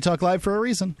called Free Talk Live for a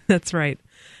reason. That's right.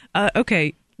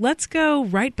 Okay, let's go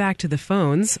right back to the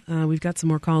phones. We've got some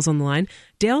more calls on the line.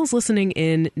 Dale's listening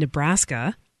in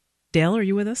Nebraska. Dale, are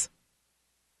you with us?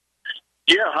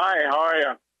 Yeah, hi, how are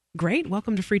you? Great.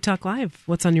 Welcome to Free Talk Live.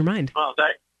 What's on your mind? Well,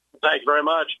 thank you very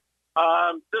much.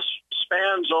 This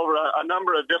spans over a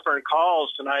number of different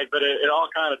calls tonight, but it all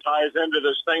kind of ties into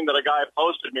this thing that a guy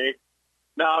posted me.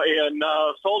 Now, in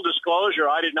full disclosure,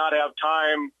 I did not have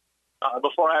time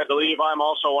before I had to leave. I'm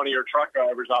also one of your truck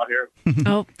drivers out here.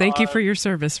 Oh, thank you for your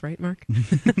service, right, Mark?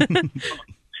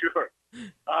 Sure.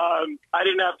 I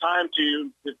didn't have time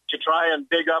to try and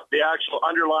dig up the actual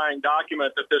underlying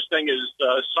document that this thing is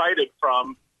cited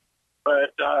from,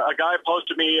 but a guy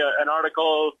posted me an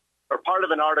article, or part of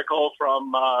an article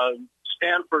from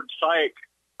Stanford Psych.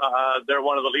 They're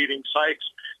one of the leading psych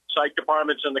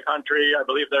departments in the country. I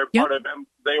believe they're part of them.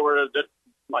 They were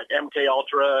like MK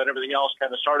Ultra and everything else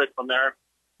kind of started from there.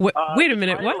 Wait a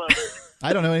minute, what?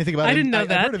 I don't know anything about it. I didn't know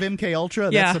that. I've heard of MK Ultra.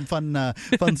 That's some fun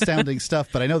sounding stuff.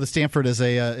 But I know that Stanford is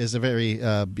a very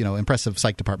impressive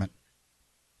psych department.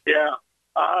 Yeah.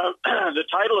 The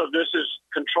title of this is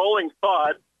 "Controlling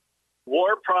Thought: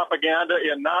 War Propaganda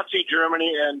in Nazi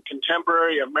Germany and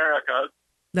Contemporary America."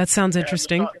 That sounds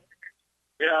interesting.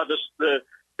 It's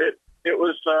 7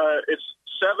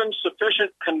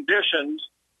 sufficient conditions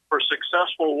for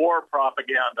successful war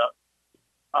propaganda.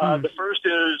 The first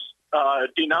is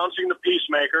denouncing the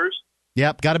peacemakers.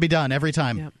 Yep, got to be done every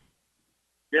time. Yep.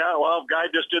 Yeah, well, Guy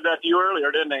just did that to you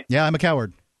earlier, didn't he? Yeah, I'm a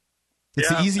coward. It's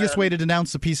the easiest way to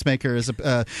denounce a peacemaker is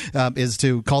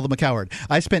to call them a coward.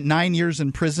 I spent 9 years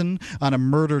in prison on a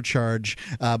murder charge.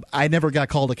 I never got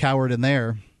called a coward in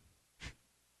there.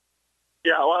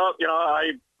 Yeah, well,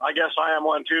 I guess I am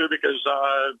one too, because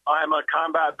I'm a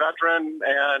combat veteran,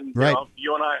 and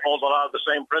you and I hold a lot of the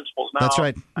same principles now. That's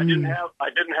right. I didn't have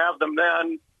them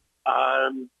then.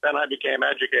 Then I became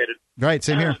educated. Right,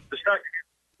 same here.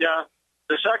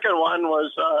 The second one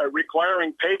was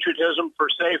requiring patriotism for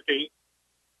safety,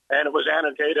 and it was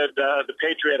annotated the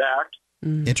Patriot Act.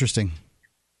 Interesting.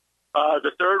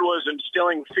 The third was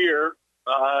instilling fear,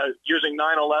 using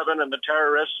 9/11, and the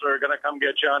terrorists are going to come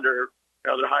get you under.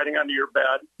 They're hiding under your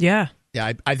bed. Yeah.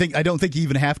 Yeah, I don't think you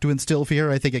even have to instill fear.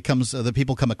 I think it comes the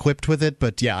people come equipped with it.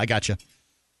 But yeah, I got you.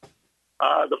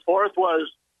 The fourth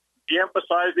was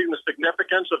de-emphasizing the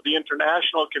significance of the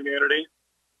international community,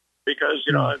 because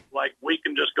like we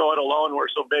can just go it alone. We're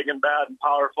so big and bad and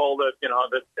powerful that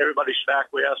that everybody should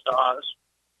acquiesce to us.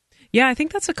 Yeah, I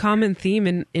think that's a common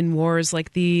theme in wars.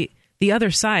 Like the other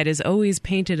side is always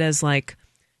painted as like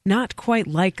not quite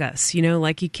like us,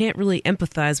 like you can't really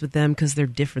empathize with them because they're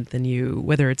different than you,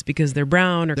 whether it's because they're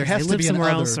brown or because they live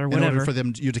somewhere else or whatever. In order for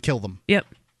you to kill them. Yep.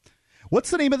 What's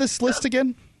the name of this list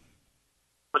again?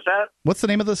 What's that? What's the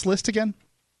name of this list again?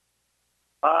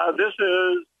 This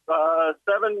is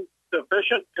 7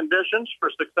 sufficient conditions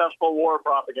for successful war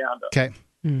propaganda. Okay.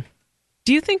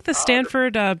 Do you think the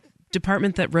Stanford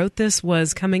department that wrote this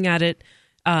was coming at it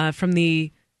from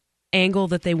the angle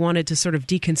that they wanted to sort of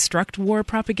deconstruct war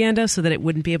propaganda so that it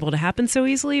wouldn't be able to happen so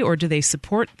easily, or do they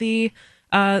support the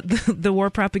war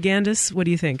propagandists? What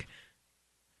do you think?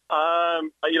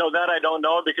 That I don't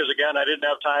know, because again, I didn't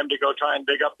have time to go try and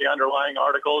dig up the underlying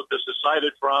articles this is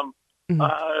cited from.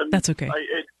 That's okay.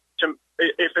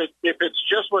 If it's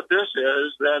just what this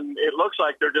is, then it looks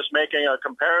like they're just making a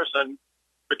comparison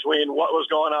between what was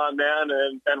going on then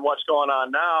and what's going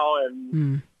on now,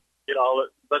 and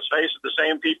let's face it, the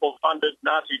same people funded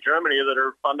Nazi Germany that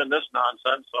are funding this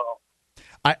nonsense. So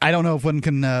I don't know if one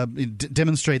can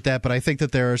demonstrate that, but I think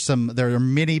that there are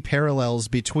many parallels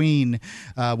between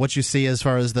what you see as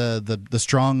far as the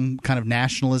strong kind of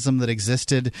nationalism that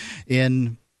existed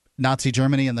in Nazi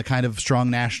Germany and the kind of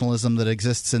strong nationalism that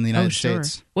exists in the United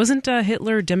States. Wasn't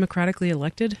Hitler democratically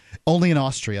elected? Only in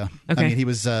Austria. Okay. I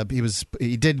mean,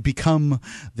 he did become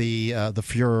the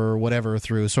Führer or whatever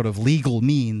through sort of legal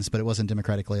means, but it wasn't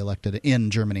democratically elected in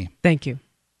Germany. Thank you.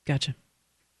 Gotcha.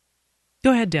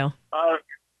 Go ahead, Dale.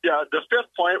 Yeah, the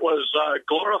fifth point was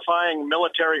glorifying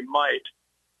military might.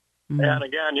 And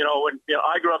again, when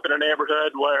I grew up in a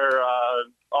neighborhood where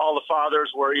all the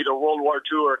fathers were either World War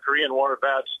II or Korean War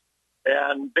vets,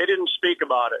 and they didn't speak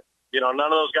about it. None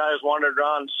of those guys wandered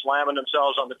around slamming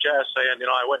themselves on the chest saying,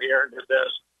 I went here and did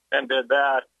this and did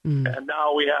that. And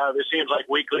now we have, it seems like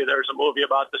weekly there's a movie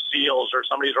about the SEALs or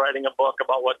somebody's writing a book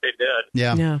about what they did.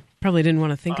 Yeah. Probably didn't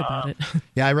want to think about it.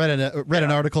 Yeah, I read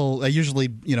an article. I usually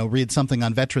read something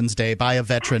on Veterans Day by a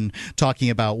veteran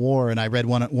talking about war, and I read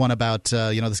one about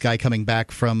this guy coming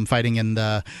back from fighting in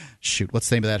what's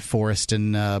the name of that forest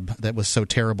that was so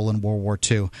terrible in World War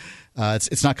II.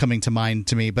 It's not coming to mind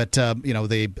to me, but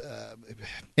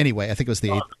anyway, I think it was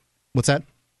the what's that?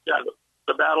 Yeah,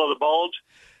 the Battle of the Bulge.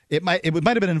 It might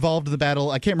have been involved in the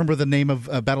battle. I can't remember the name of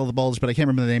Battle of the Bulge, but I can't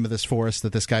remember the name of this forest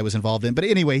that this guy was involved in. But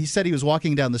anyway, he said he was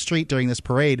walking down the street during this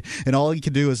parade, and all he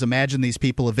could do is imagine these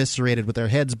people eviscerated with their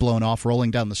heads blown off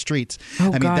rolling down the streets.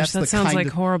 Oh, gosh, that sounds like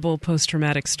horrible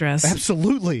post-traumatic stress.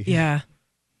 Absolutely. Yeah.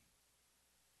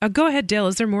 Go ahead, Dale.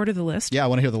 Is there more to the list? Yeah, I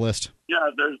want to hear the list.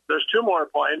 Yeah, there's two more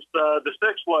points. The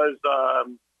sixth was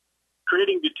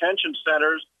creating detention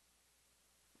centers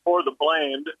for the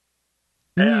blamed.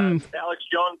 And Alex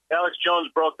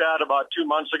Jones broke that about 2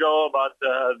 months ago about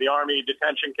the Army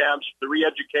detention camps. The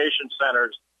re-education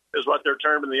centers is what they're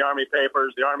termed in the Army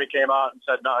papers. The Army came out and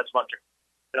said, no, it's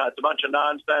a bunch of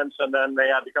nonsense, and then they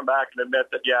had to come back and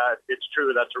admit that, yeah, it's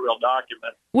true, that's a real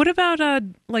document. What about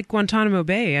like Guantanamo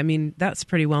Bay? I mean, that's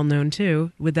pretty well known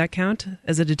too. Would that count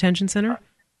as a detention center?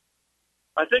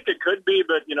 I think it could be,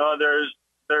 but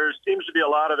there seems to be a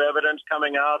lot of evidence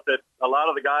coming out that a lot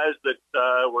of the guys that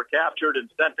were captured and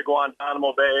sent to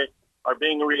Guantanamo Bay are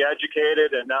being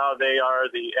re-educated, and now they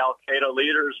are the al-Qaeda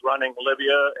leaders running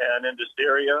Libya and into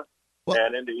Syria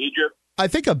and into Egypt. I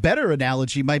think a better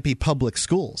analogy might be public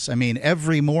schools. I mean,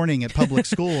 every morning at public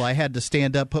school, I had to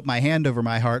stand up, put my hand over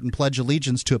my heart, and pledge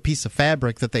allegiance to a piece of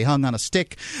fabric that they hung on a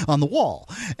stick on the wall.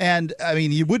 And, I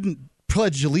mean, you wouldn't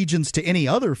pledge allegiance to any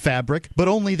other fabric, but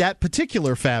only that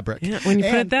particular fabric. Yeah, when you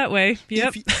put it that way,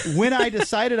 yep. When I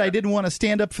decided I didn't want to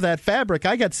stand up for that fabric,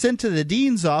 I got sent to the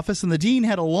dean's office, and the dean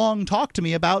had a long talk to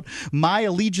me about my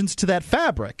allegiance to that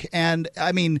fabric. And,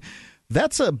 I mean,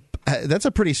 that's a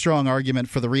pretty strong argument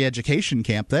for the re-education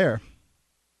camp there.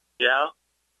 Yeah.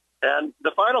 And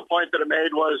the final point that I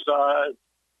made was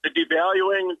the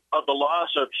devaluing of the loss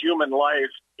of human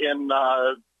life in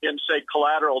say,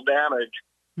 collateral damage.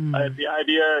 The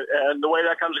idea, and the way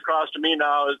that comes across to me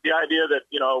now, is the idea that,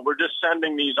 we're just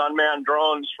sending these unmanned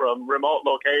drones from remote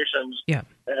locations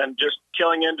and just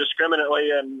killing indiscriminately,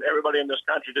 and everybody in this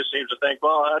country just seems to think,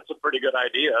 well, that's a pretty good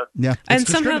idea. Yeah, and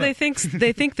somehow they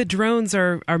think the drones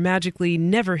are magically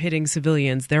never hitting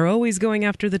civilians. They're always going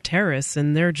after the terrorists,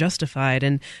 and they're justified.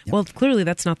 And, well, clearly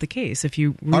that's not the case if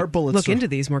you look into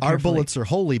these more carefully. Our bullets are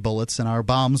holy bullets, and our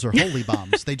bombs are holy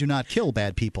bombs. They do not kill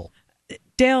bad people.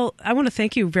 Dale, I want to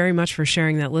thank you very much for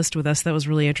sharing that list with us. That was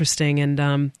really interesting.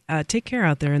 And take care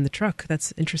out there in the truck.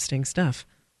 That's interesting stuff.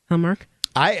 Huh, Mark?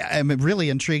 I am really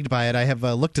intrigued by it. I have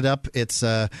looked it up. It's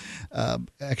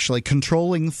actually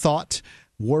Controlling Thought,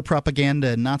 War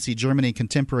Propaganda in Nazi Germany,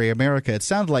 Contemporary America. It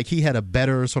sounded like he had a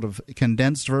better sort of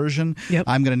condensed version. Yep.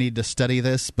 I'm going to need to study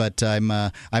this, but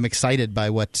I'm excited by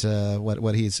what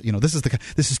he's,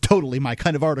 this is totally my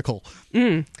kind of article.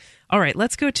 All right,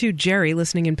 let's go to Jerry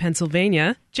listening in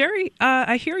Pennsylvania. Jerry,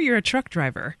 I hear you're a truck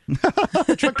driver.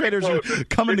 Truck traders are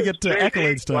coming to get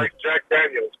accolades tonight. Like Jack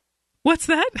Daniels. What's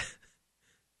that?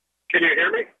 Can you hear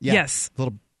me? Yeah. Yes.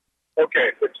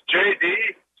 Okay, it's JD,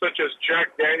 such as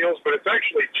Jack Daniels, but it's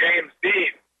actually James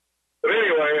Dean. But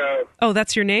anyway... oh,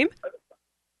 that's your name?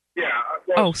 Yeah.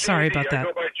 Well, sorry JD. about that.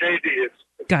 I go by JD. It's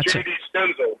gotcha. JD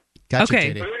Stenzel. Gotcha,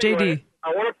 okay, anyway, JD. I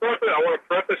want to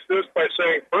preface this by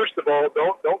saying, first of all,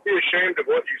 don't be ashamed of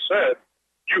what you said.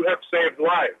 You have saved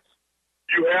lives.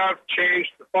 You have changed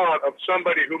the thought of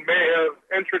somebody who may have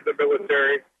entered the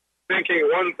military thinking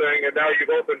one thing, and now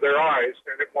you've opened their eyes,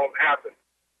 and it won't happen.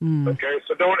 Okay,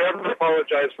 so don't ever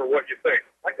apologize for what you think.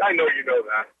 I know you know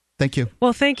that. Thank you.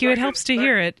 Well, thank you. It helps to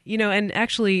hear it. And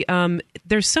actually,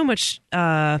 there's so much.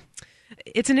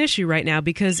 it's an issue right now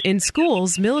because in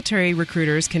schools, military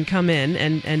recruiters can come in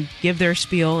and give their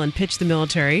spiel and pitch the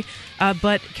military,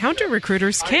 but counter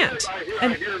recruiters can't.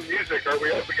 I hear music. Are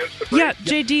we up against the break? Yeah,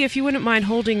 JD, if you wouldn't mind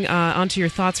holding onto your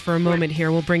thoughts for a moment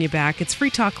here, we'll bring you back. It's Free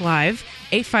Talk Live.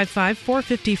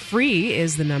 855-450-FREE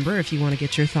is the number if you want to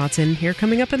get your thoughts in here.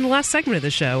 Coming up in the last segment of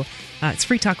the show, it's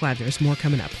Free Talk Live. There's more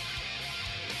coming up.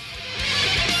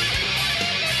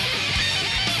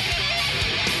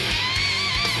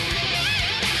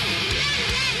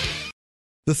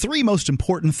 The three most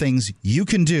important things you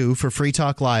can do for Free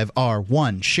Talk Live are: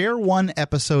 1, share one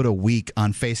episode a week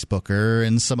on Facebook or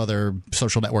in some other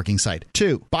social networking site.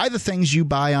 2, buy the things you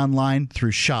buy online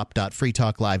through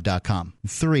shop.freetalklive.com.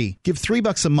 3, give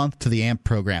 $3 a month to the AMP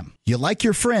program. You like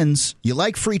your friends, you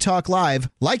like Free Talk Live,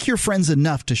 like your friends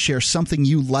enough to share something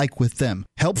you like with them.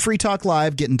 Help Free Talk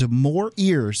Live get into more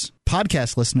ears.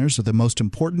 Podcast listeners are the most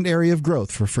important area of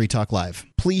growth for Free Talk Live.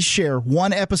 Please share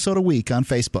one episode a week on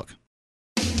Facebook.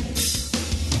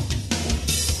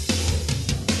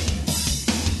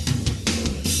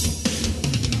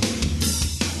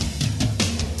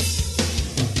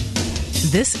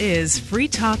 This is Free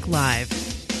Talk Live.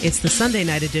 It's the Sunday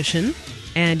night edition,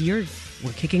 and we're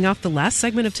kicking off the last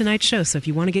segment of tonight's show. So if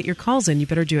you want to get your calls in, you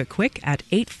better do it quick at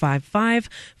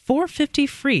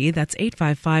 855-450-FREE. That's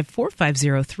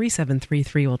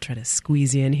 855-450-3733. We'll try to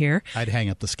squeeze you in here. I'd hang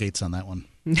up the skates on that one.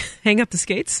 Hang up the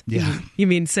skates? Yeah. You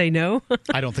mean say no?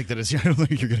 I don't think that is. I don't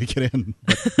think you're going to get in.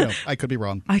 But, no, I could be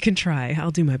wrong. I can try. I'll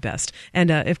do my best.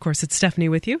 And, of course, it's Stephanie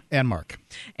with you. And Mark.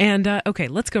 And, okay,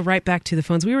 let's go right back to the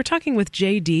phones. We were talking with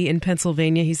J.D. in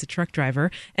Pennsylvania. He's a truck driver.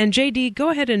 And, J.D.,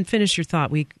 go ahead and finish your thought.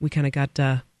 We kind of got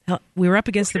we were up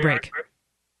against the break.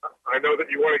 I know that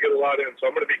you want to get a lot in, so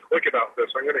I'm going to be quick about this.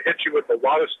 I'm going to hit you with a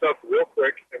lot of stuff real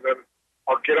quick, and then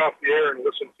I'll get off the air and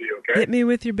listen to you, okay? Hit me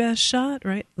with your best shot,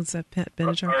 right? Let's have Pat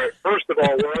Benajar. All right. First of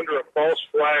all, we're under a false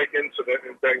flag incident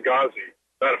in Benghazi.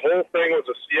 That whole thing was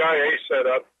a CIA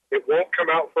setup. It won't come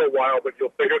out for a while, but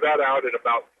you'll figure that out in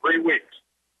about 3 weeks.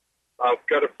 I've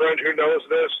got a friend who knows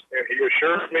this, and he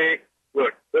assures me,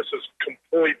 look, this is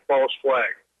complete false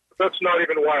flag. But that's not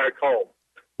even why I called.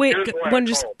 Wait, one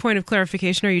just point of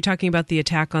clarification. Are you talking about the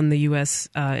attack on the U.S.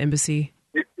 Embassy?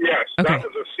 Yes, okay. That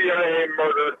was a CIA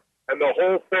murder. And the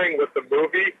whole thing with the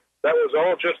movie, that was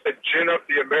all just to gin up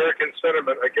the American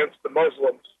sentiment against the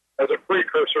Muslims as a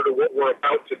precursor to what we're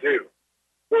about to do.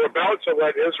 We're about to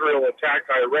let Israel attack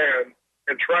Iran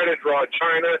and try to draw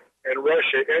China and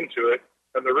Russia into it.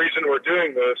 And the reason we're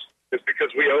doing this is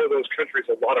because we owe those countries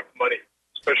a lot of money,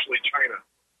 especially China.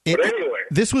 But anyway,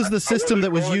 this was the system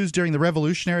that was used during the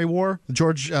Revolutionary War.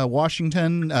 George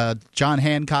Washington, John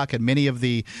Hancock, and many of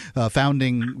the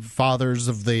founding fathers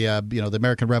of the the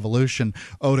American Revolution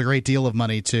owed a great deal of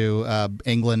money to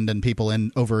England and people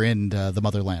over in the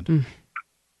motherland.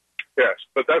 Yes,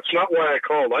 but that's not why I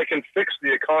called. I can fix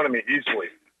the economy easily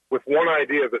with one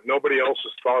idea that nobody else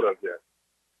has thought of yet.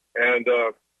 And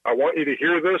I want you to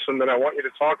hear this, and then I want you to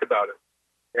talk about it.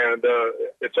 And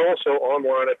it's also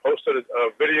online. I posted a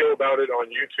video about it on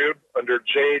YouTube under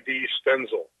J.D.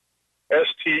 Stenzel,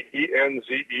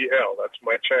 Stenzel. That's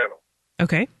my channel.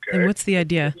 Okay. And what's the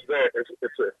idea?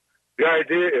 The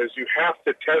idea is you have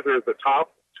to tether the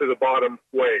top to the bottom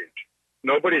wage.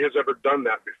 Nobody has ever done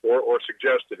that before or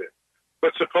suggested it.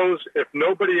 But suppose if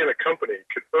nobody in a company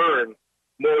could earn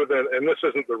more than, and this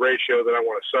isn't the ratio that I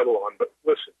want to settle on, but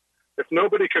listen, if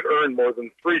nobody could earn more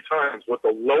than 3 times what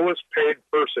the lowest paid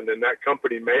person in that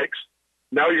company makes,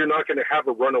 now you're not going to have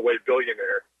a runaway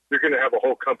billionaire. You're going to have a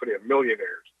whole company of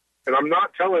millionaires. And I'm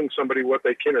not telling somebody what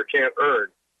they can or can't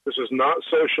earn. This is not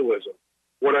socialism.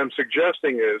 What I'm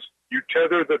suggesting is you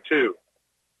tether the two.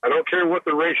 I don't care what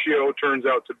the ratio turns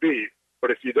out to be,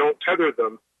 but if you don't tether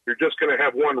them, you're just going to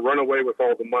have one run away with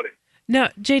all the money. Now,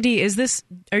 JD,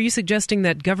 are you suggesting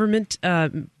that government,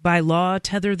 by law,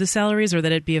 tether the salaries, or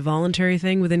that it be a voluntary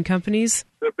thing within companies?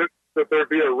 That there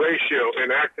be a ratio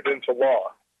enacted into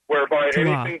law, whereby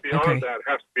anything beyond that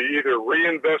has to be either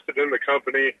reinvested in the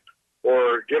company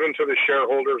or given to the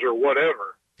shareholders or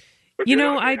whatever. But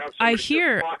I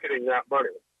hear pocketing that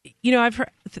money. I've heard,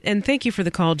 and thank you for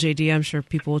the call, JD. I'm sure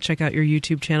people will check out your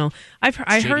YouTube channel. I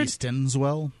heard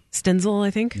Stenzel,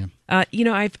 I think. Yeah.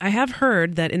 I have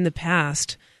heard that in the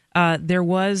past there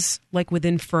was, like,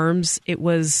 within firms, it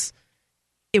was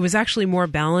actually more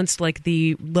balanced. Like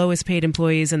the lowest paid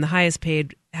employees and the highest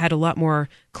paid had a lot more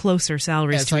closer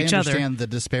salaries to each other. As I understand, the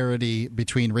disparity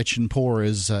between rich and poor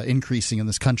is increasing in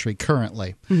this country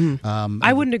currently. Mm-hmm.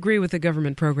 I wouldn't agree with the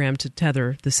government program to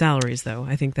tether the salaries, though.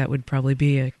 I think that would probably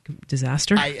be a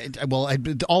disaster.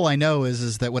 All I know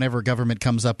is that whenever government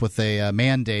comes up with a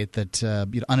mandate, that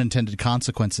unintended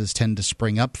consequences tend to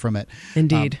spring up from it.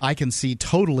 Indeed. I can see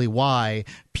totally why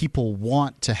people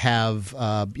want to have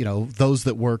those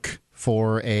that work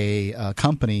for a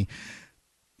company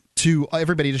to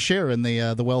everybody to share in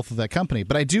the wealth of that company.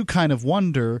 But I do kind of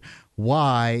wonder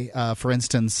why, for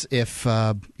instance, if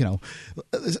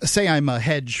say I'm a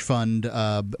hedge fund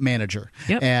manager,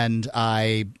 and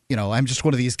I'm just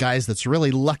one of these guys that's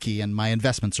really lucky in my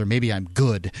investments, or maybe I'm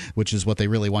good, which is what they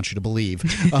really want you to believe.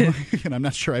 And I'm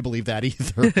not sure I believe that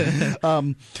either.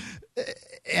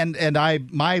 And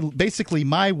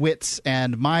my wits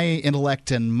and my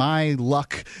intellect and my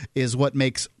luck is what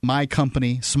makes my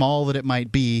company, small that it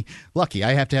might be, lucky.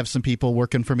 I have to have some people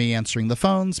working for me answering the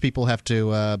phones. People have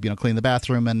to clean the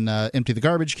bathroom and empty the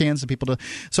garbage cans.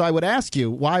 So I would ask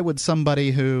you, why would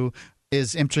somebody who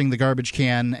is emptying the garbage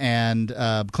can and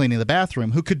cleaning the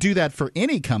bathroom, who could do that for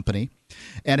any company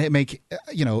and make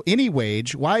any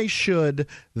wage, why should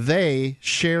they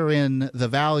share in the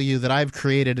value that I've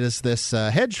created as this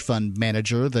hedge fund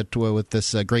manager that with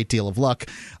this great deal of luck?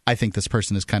 I think this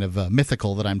person is kind of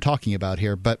mythical that I'm talking about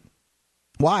here, but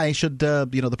why should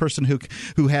the person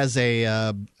who has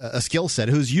a skill set,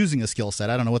 who's using a skill set,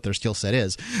 I don't know what their skill set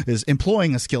is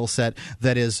employing a skill set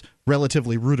that is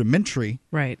relatively rudimentary,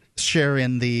 right, share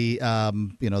in the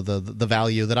the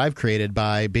value that I've created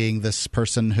by being this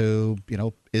person who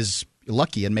is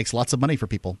lucky and makes lots of money for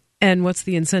people? And what's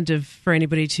the incentive for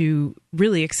anybody to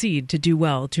really exceed, to do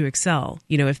well, to excel,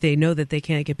 if they know that they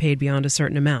can't get paid beyond a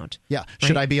certain amount? Yeah. Right?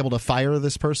 Should I be able to fire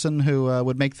this person who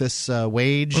would make this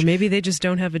wage? Or maybe they just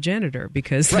don't have a janitor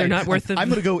because they're not worth the... I'm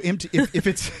going to go empty. If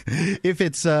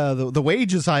it's the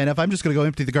wage is high enough, I'm just going to go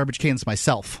empty the garbage cans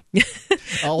myself.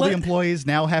 All the employees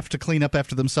now have to clean up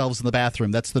after themselves in the bathroom.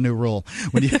 That's the new rule.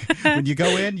 When you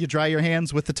go in, you dry your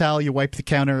hands with the towel, you wipe the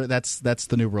counter. That's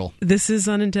the new rule. This is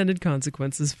unintended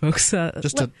consequences, folks.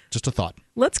 Just a thought.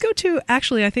 Let's go to,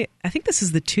 actually, I think this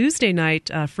is the Tuesday night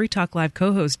Free Talk Live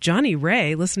co-host, Johnny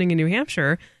Ray, listening in New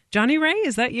Hampshire. Johnny Ray,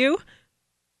 is that you?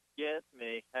 Yes,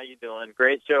 me. How you doing?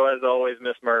 Great show as always,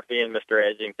 Miss Murphy and Mr.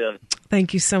 Edgington.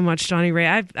 Thank you so much, Johnny Ray.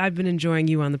 I've been enjoying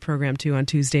you on the program, too, on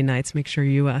Tuesday nights. Make sure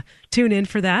you tune in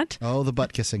for that. Oh, the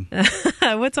butt kissing.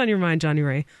 What's on your mind, Johnny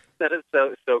Ray? That is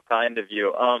so kind of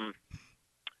you.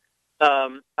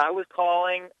 I was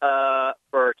calling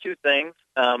for two things.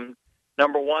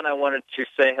 Number one, I wanted to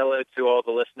say hello to all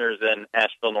the listeners in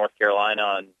Asheville, North Carolina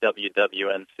on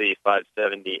WWNC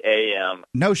 570 AM.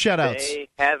 No shout-outs.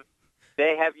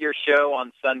 They have your show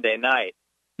on Sunday night,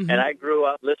 and I grew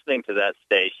up listening to that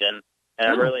station,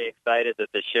 and I'm really excited that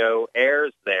the show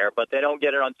airs there, but they don't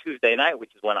get it on Tuesday night,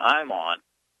 which is when I'm on.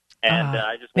 And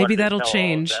I just maybe wanted to that'll tell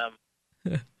change. all of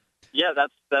them. Yeah,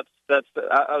 that's.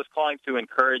 I was calling to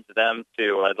encourage them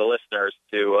the listeners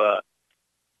to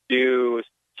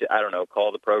I don't know,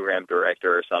 call the program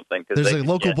director or something. There's a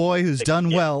local boy who's done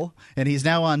well, and he's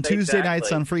now on Tuesday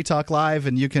nights on Free Talk Live,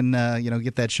 and you can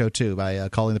get that show too by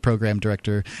calling the program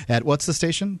director at what's the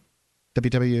station?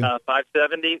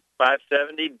 570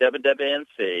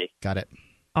 WWNC. Got it.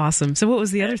 Awesome. So what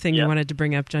was the other thing you wanted to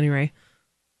bring up, Johnny Ray?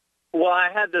 Well, I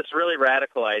had this really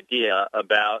radical idea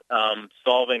about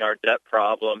solving our debt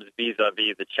problems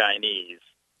vis-a-vis the Chinese.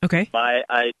 Okay. My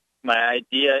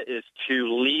idea is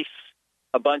to lease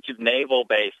a bunch of naval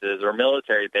bases or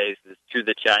military bases to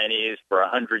the Chinese for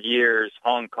 100 years,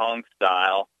 Hong Kong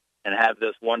style, and have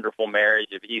this wonderful marriage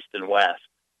of East and West.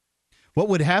 What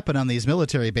would happen on these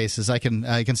military bases? I can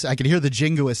hear the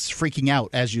jingoists freaking out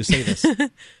as you say this.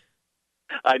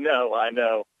 I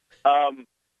know.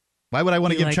 Why would I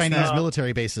want to give Chinese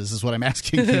military bases is what I'm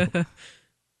asking you.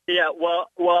 Yeah,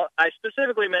 well, I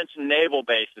specifically mentioned naval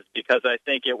bases because I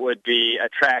think it would be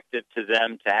attractive to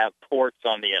them to have ports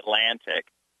on the Atlantic.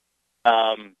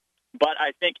 But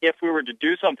I think if we were to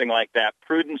do something like that,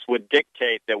 prudence would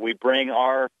dictate that we bring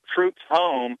our troops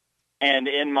home. And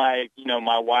in my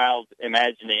wild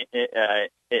imaginings,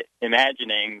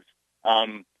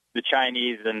 the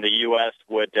Chinese and the U.S.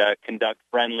 would conduct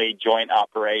friendly joint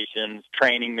operations,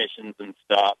 training missions and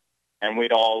stuff, and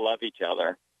we'd all love each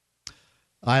other.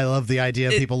 I love the idea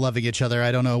of people loving each other.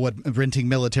 I don't know what renting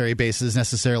military bases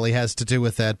necessarily has to do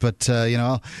with that, but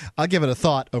I'll give it a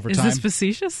thought over time. Is this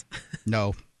facetious?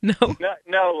 No. No.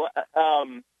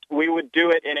 We would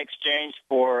do it in exchange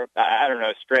for, I don't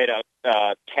know, straight up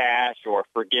cash or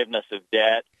forgiveness of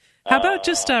debt. How about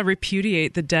just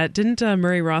repudiate the debt? Didn't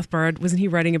Murray Rothbard, wasn't he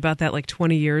writing about that like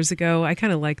 20 years ago? I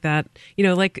kind of like that.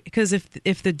 Because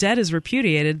if the debt is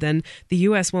repudiated, then the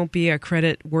U.S. won't be a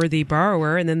credit-worthy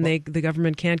borrower, and then the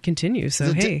government can't continue. So,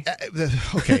 okay,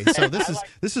 so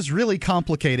this is really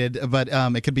complicated, but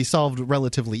it could be solved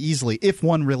relatively easily if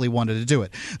one really wanted to do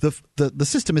it. The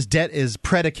system is debt is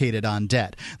predicated on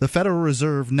debt. The Federal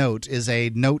Reserve note is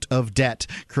a note of debt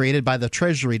created by the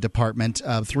Treasury Department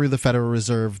through the Federal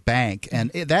Reserve Bank,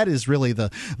 and that is really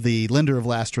the lender of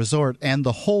last resort, and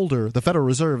the Federal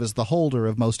Reserve is the holder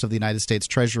of most of the United States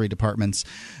Treasury Department's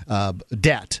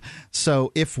debt.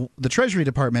 So if the Treasury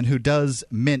Department, who does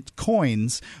mint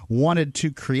coins, wanted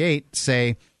to create,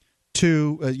 say, a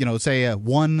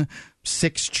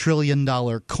 $1.6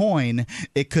 trillion coin,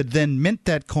 it could then mint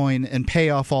that coin and pay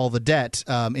off all the debt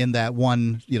in that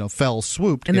one fell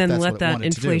swoop, and then let that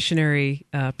inflationary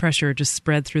pressure just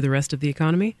spread through the rest of the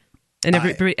economy. And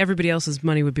everybody else's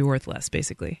money would be worth less,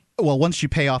 basically. Well, once you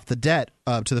pay off the debt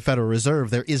to the Federal Reserve,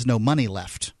 there is no money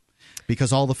left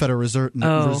because all the Federal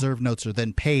Reserve notes are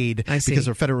then paid because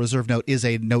a Federal Reserve note is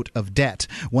a note of debt.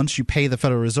 Once you pay the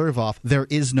Federal Reserve off, there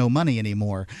is no money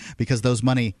anymore because those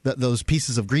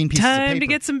pieces of green pieces of paper. Time to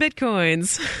get some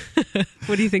Bitcoins.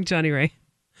 What do you think, Johnny Ray?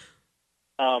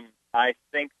 I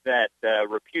think that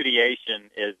repudiation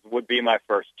would be my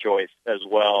first choice as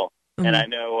well. And I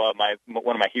know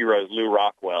one of my heroes, Lou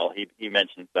Rockwell, he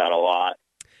mentions that a lot.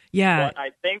 Yeah. But I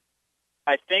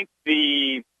think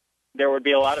there would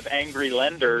be a lot of angry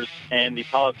lenders, and the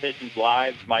politicians'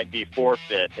 lives might be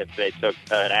forfeit if they took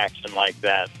an action like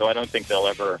that. So I don't think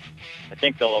I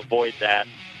think they'll avoid that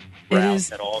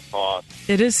route at all costs.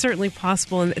 It is certainly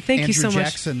possible, and thank you so much. Andrew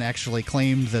Jackson actually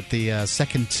claimed that the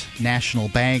Second National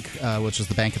Bank, which was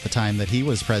the bank at the time that he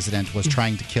was president, was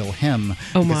trying to kill him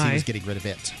because he was getting rid of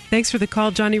it. Thanks for the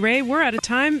call, Johnny Ray. We're out of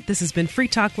time. This has been Free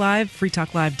Talk Live,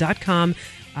 freetalklive.com.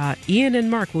 Ian and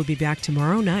Mark will be back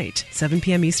tomorrow night, 7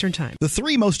 p.m. Eastern Time. The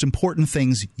three most important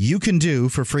things you can do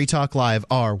for Free Talk Live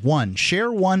are: 1,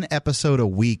 share one episode a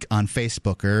week on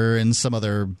Facebook or in some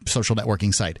other social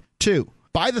networking site. 2,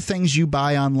 buy the things you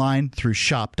buy online through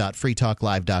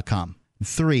shop.freetalklive.com.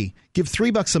 3, give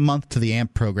 $3 a month to the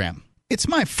AMP program. It's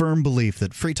my firm belief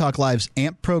that Free Talk Live's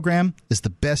AMP program is the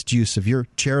best use of your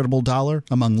charitable dollar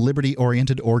among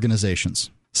liberty-oriented organizations.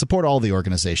 Support all the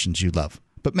organizations you love,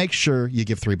 but make sure you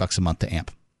give $3 a month to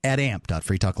AMP at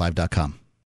amp.freetalklive.com.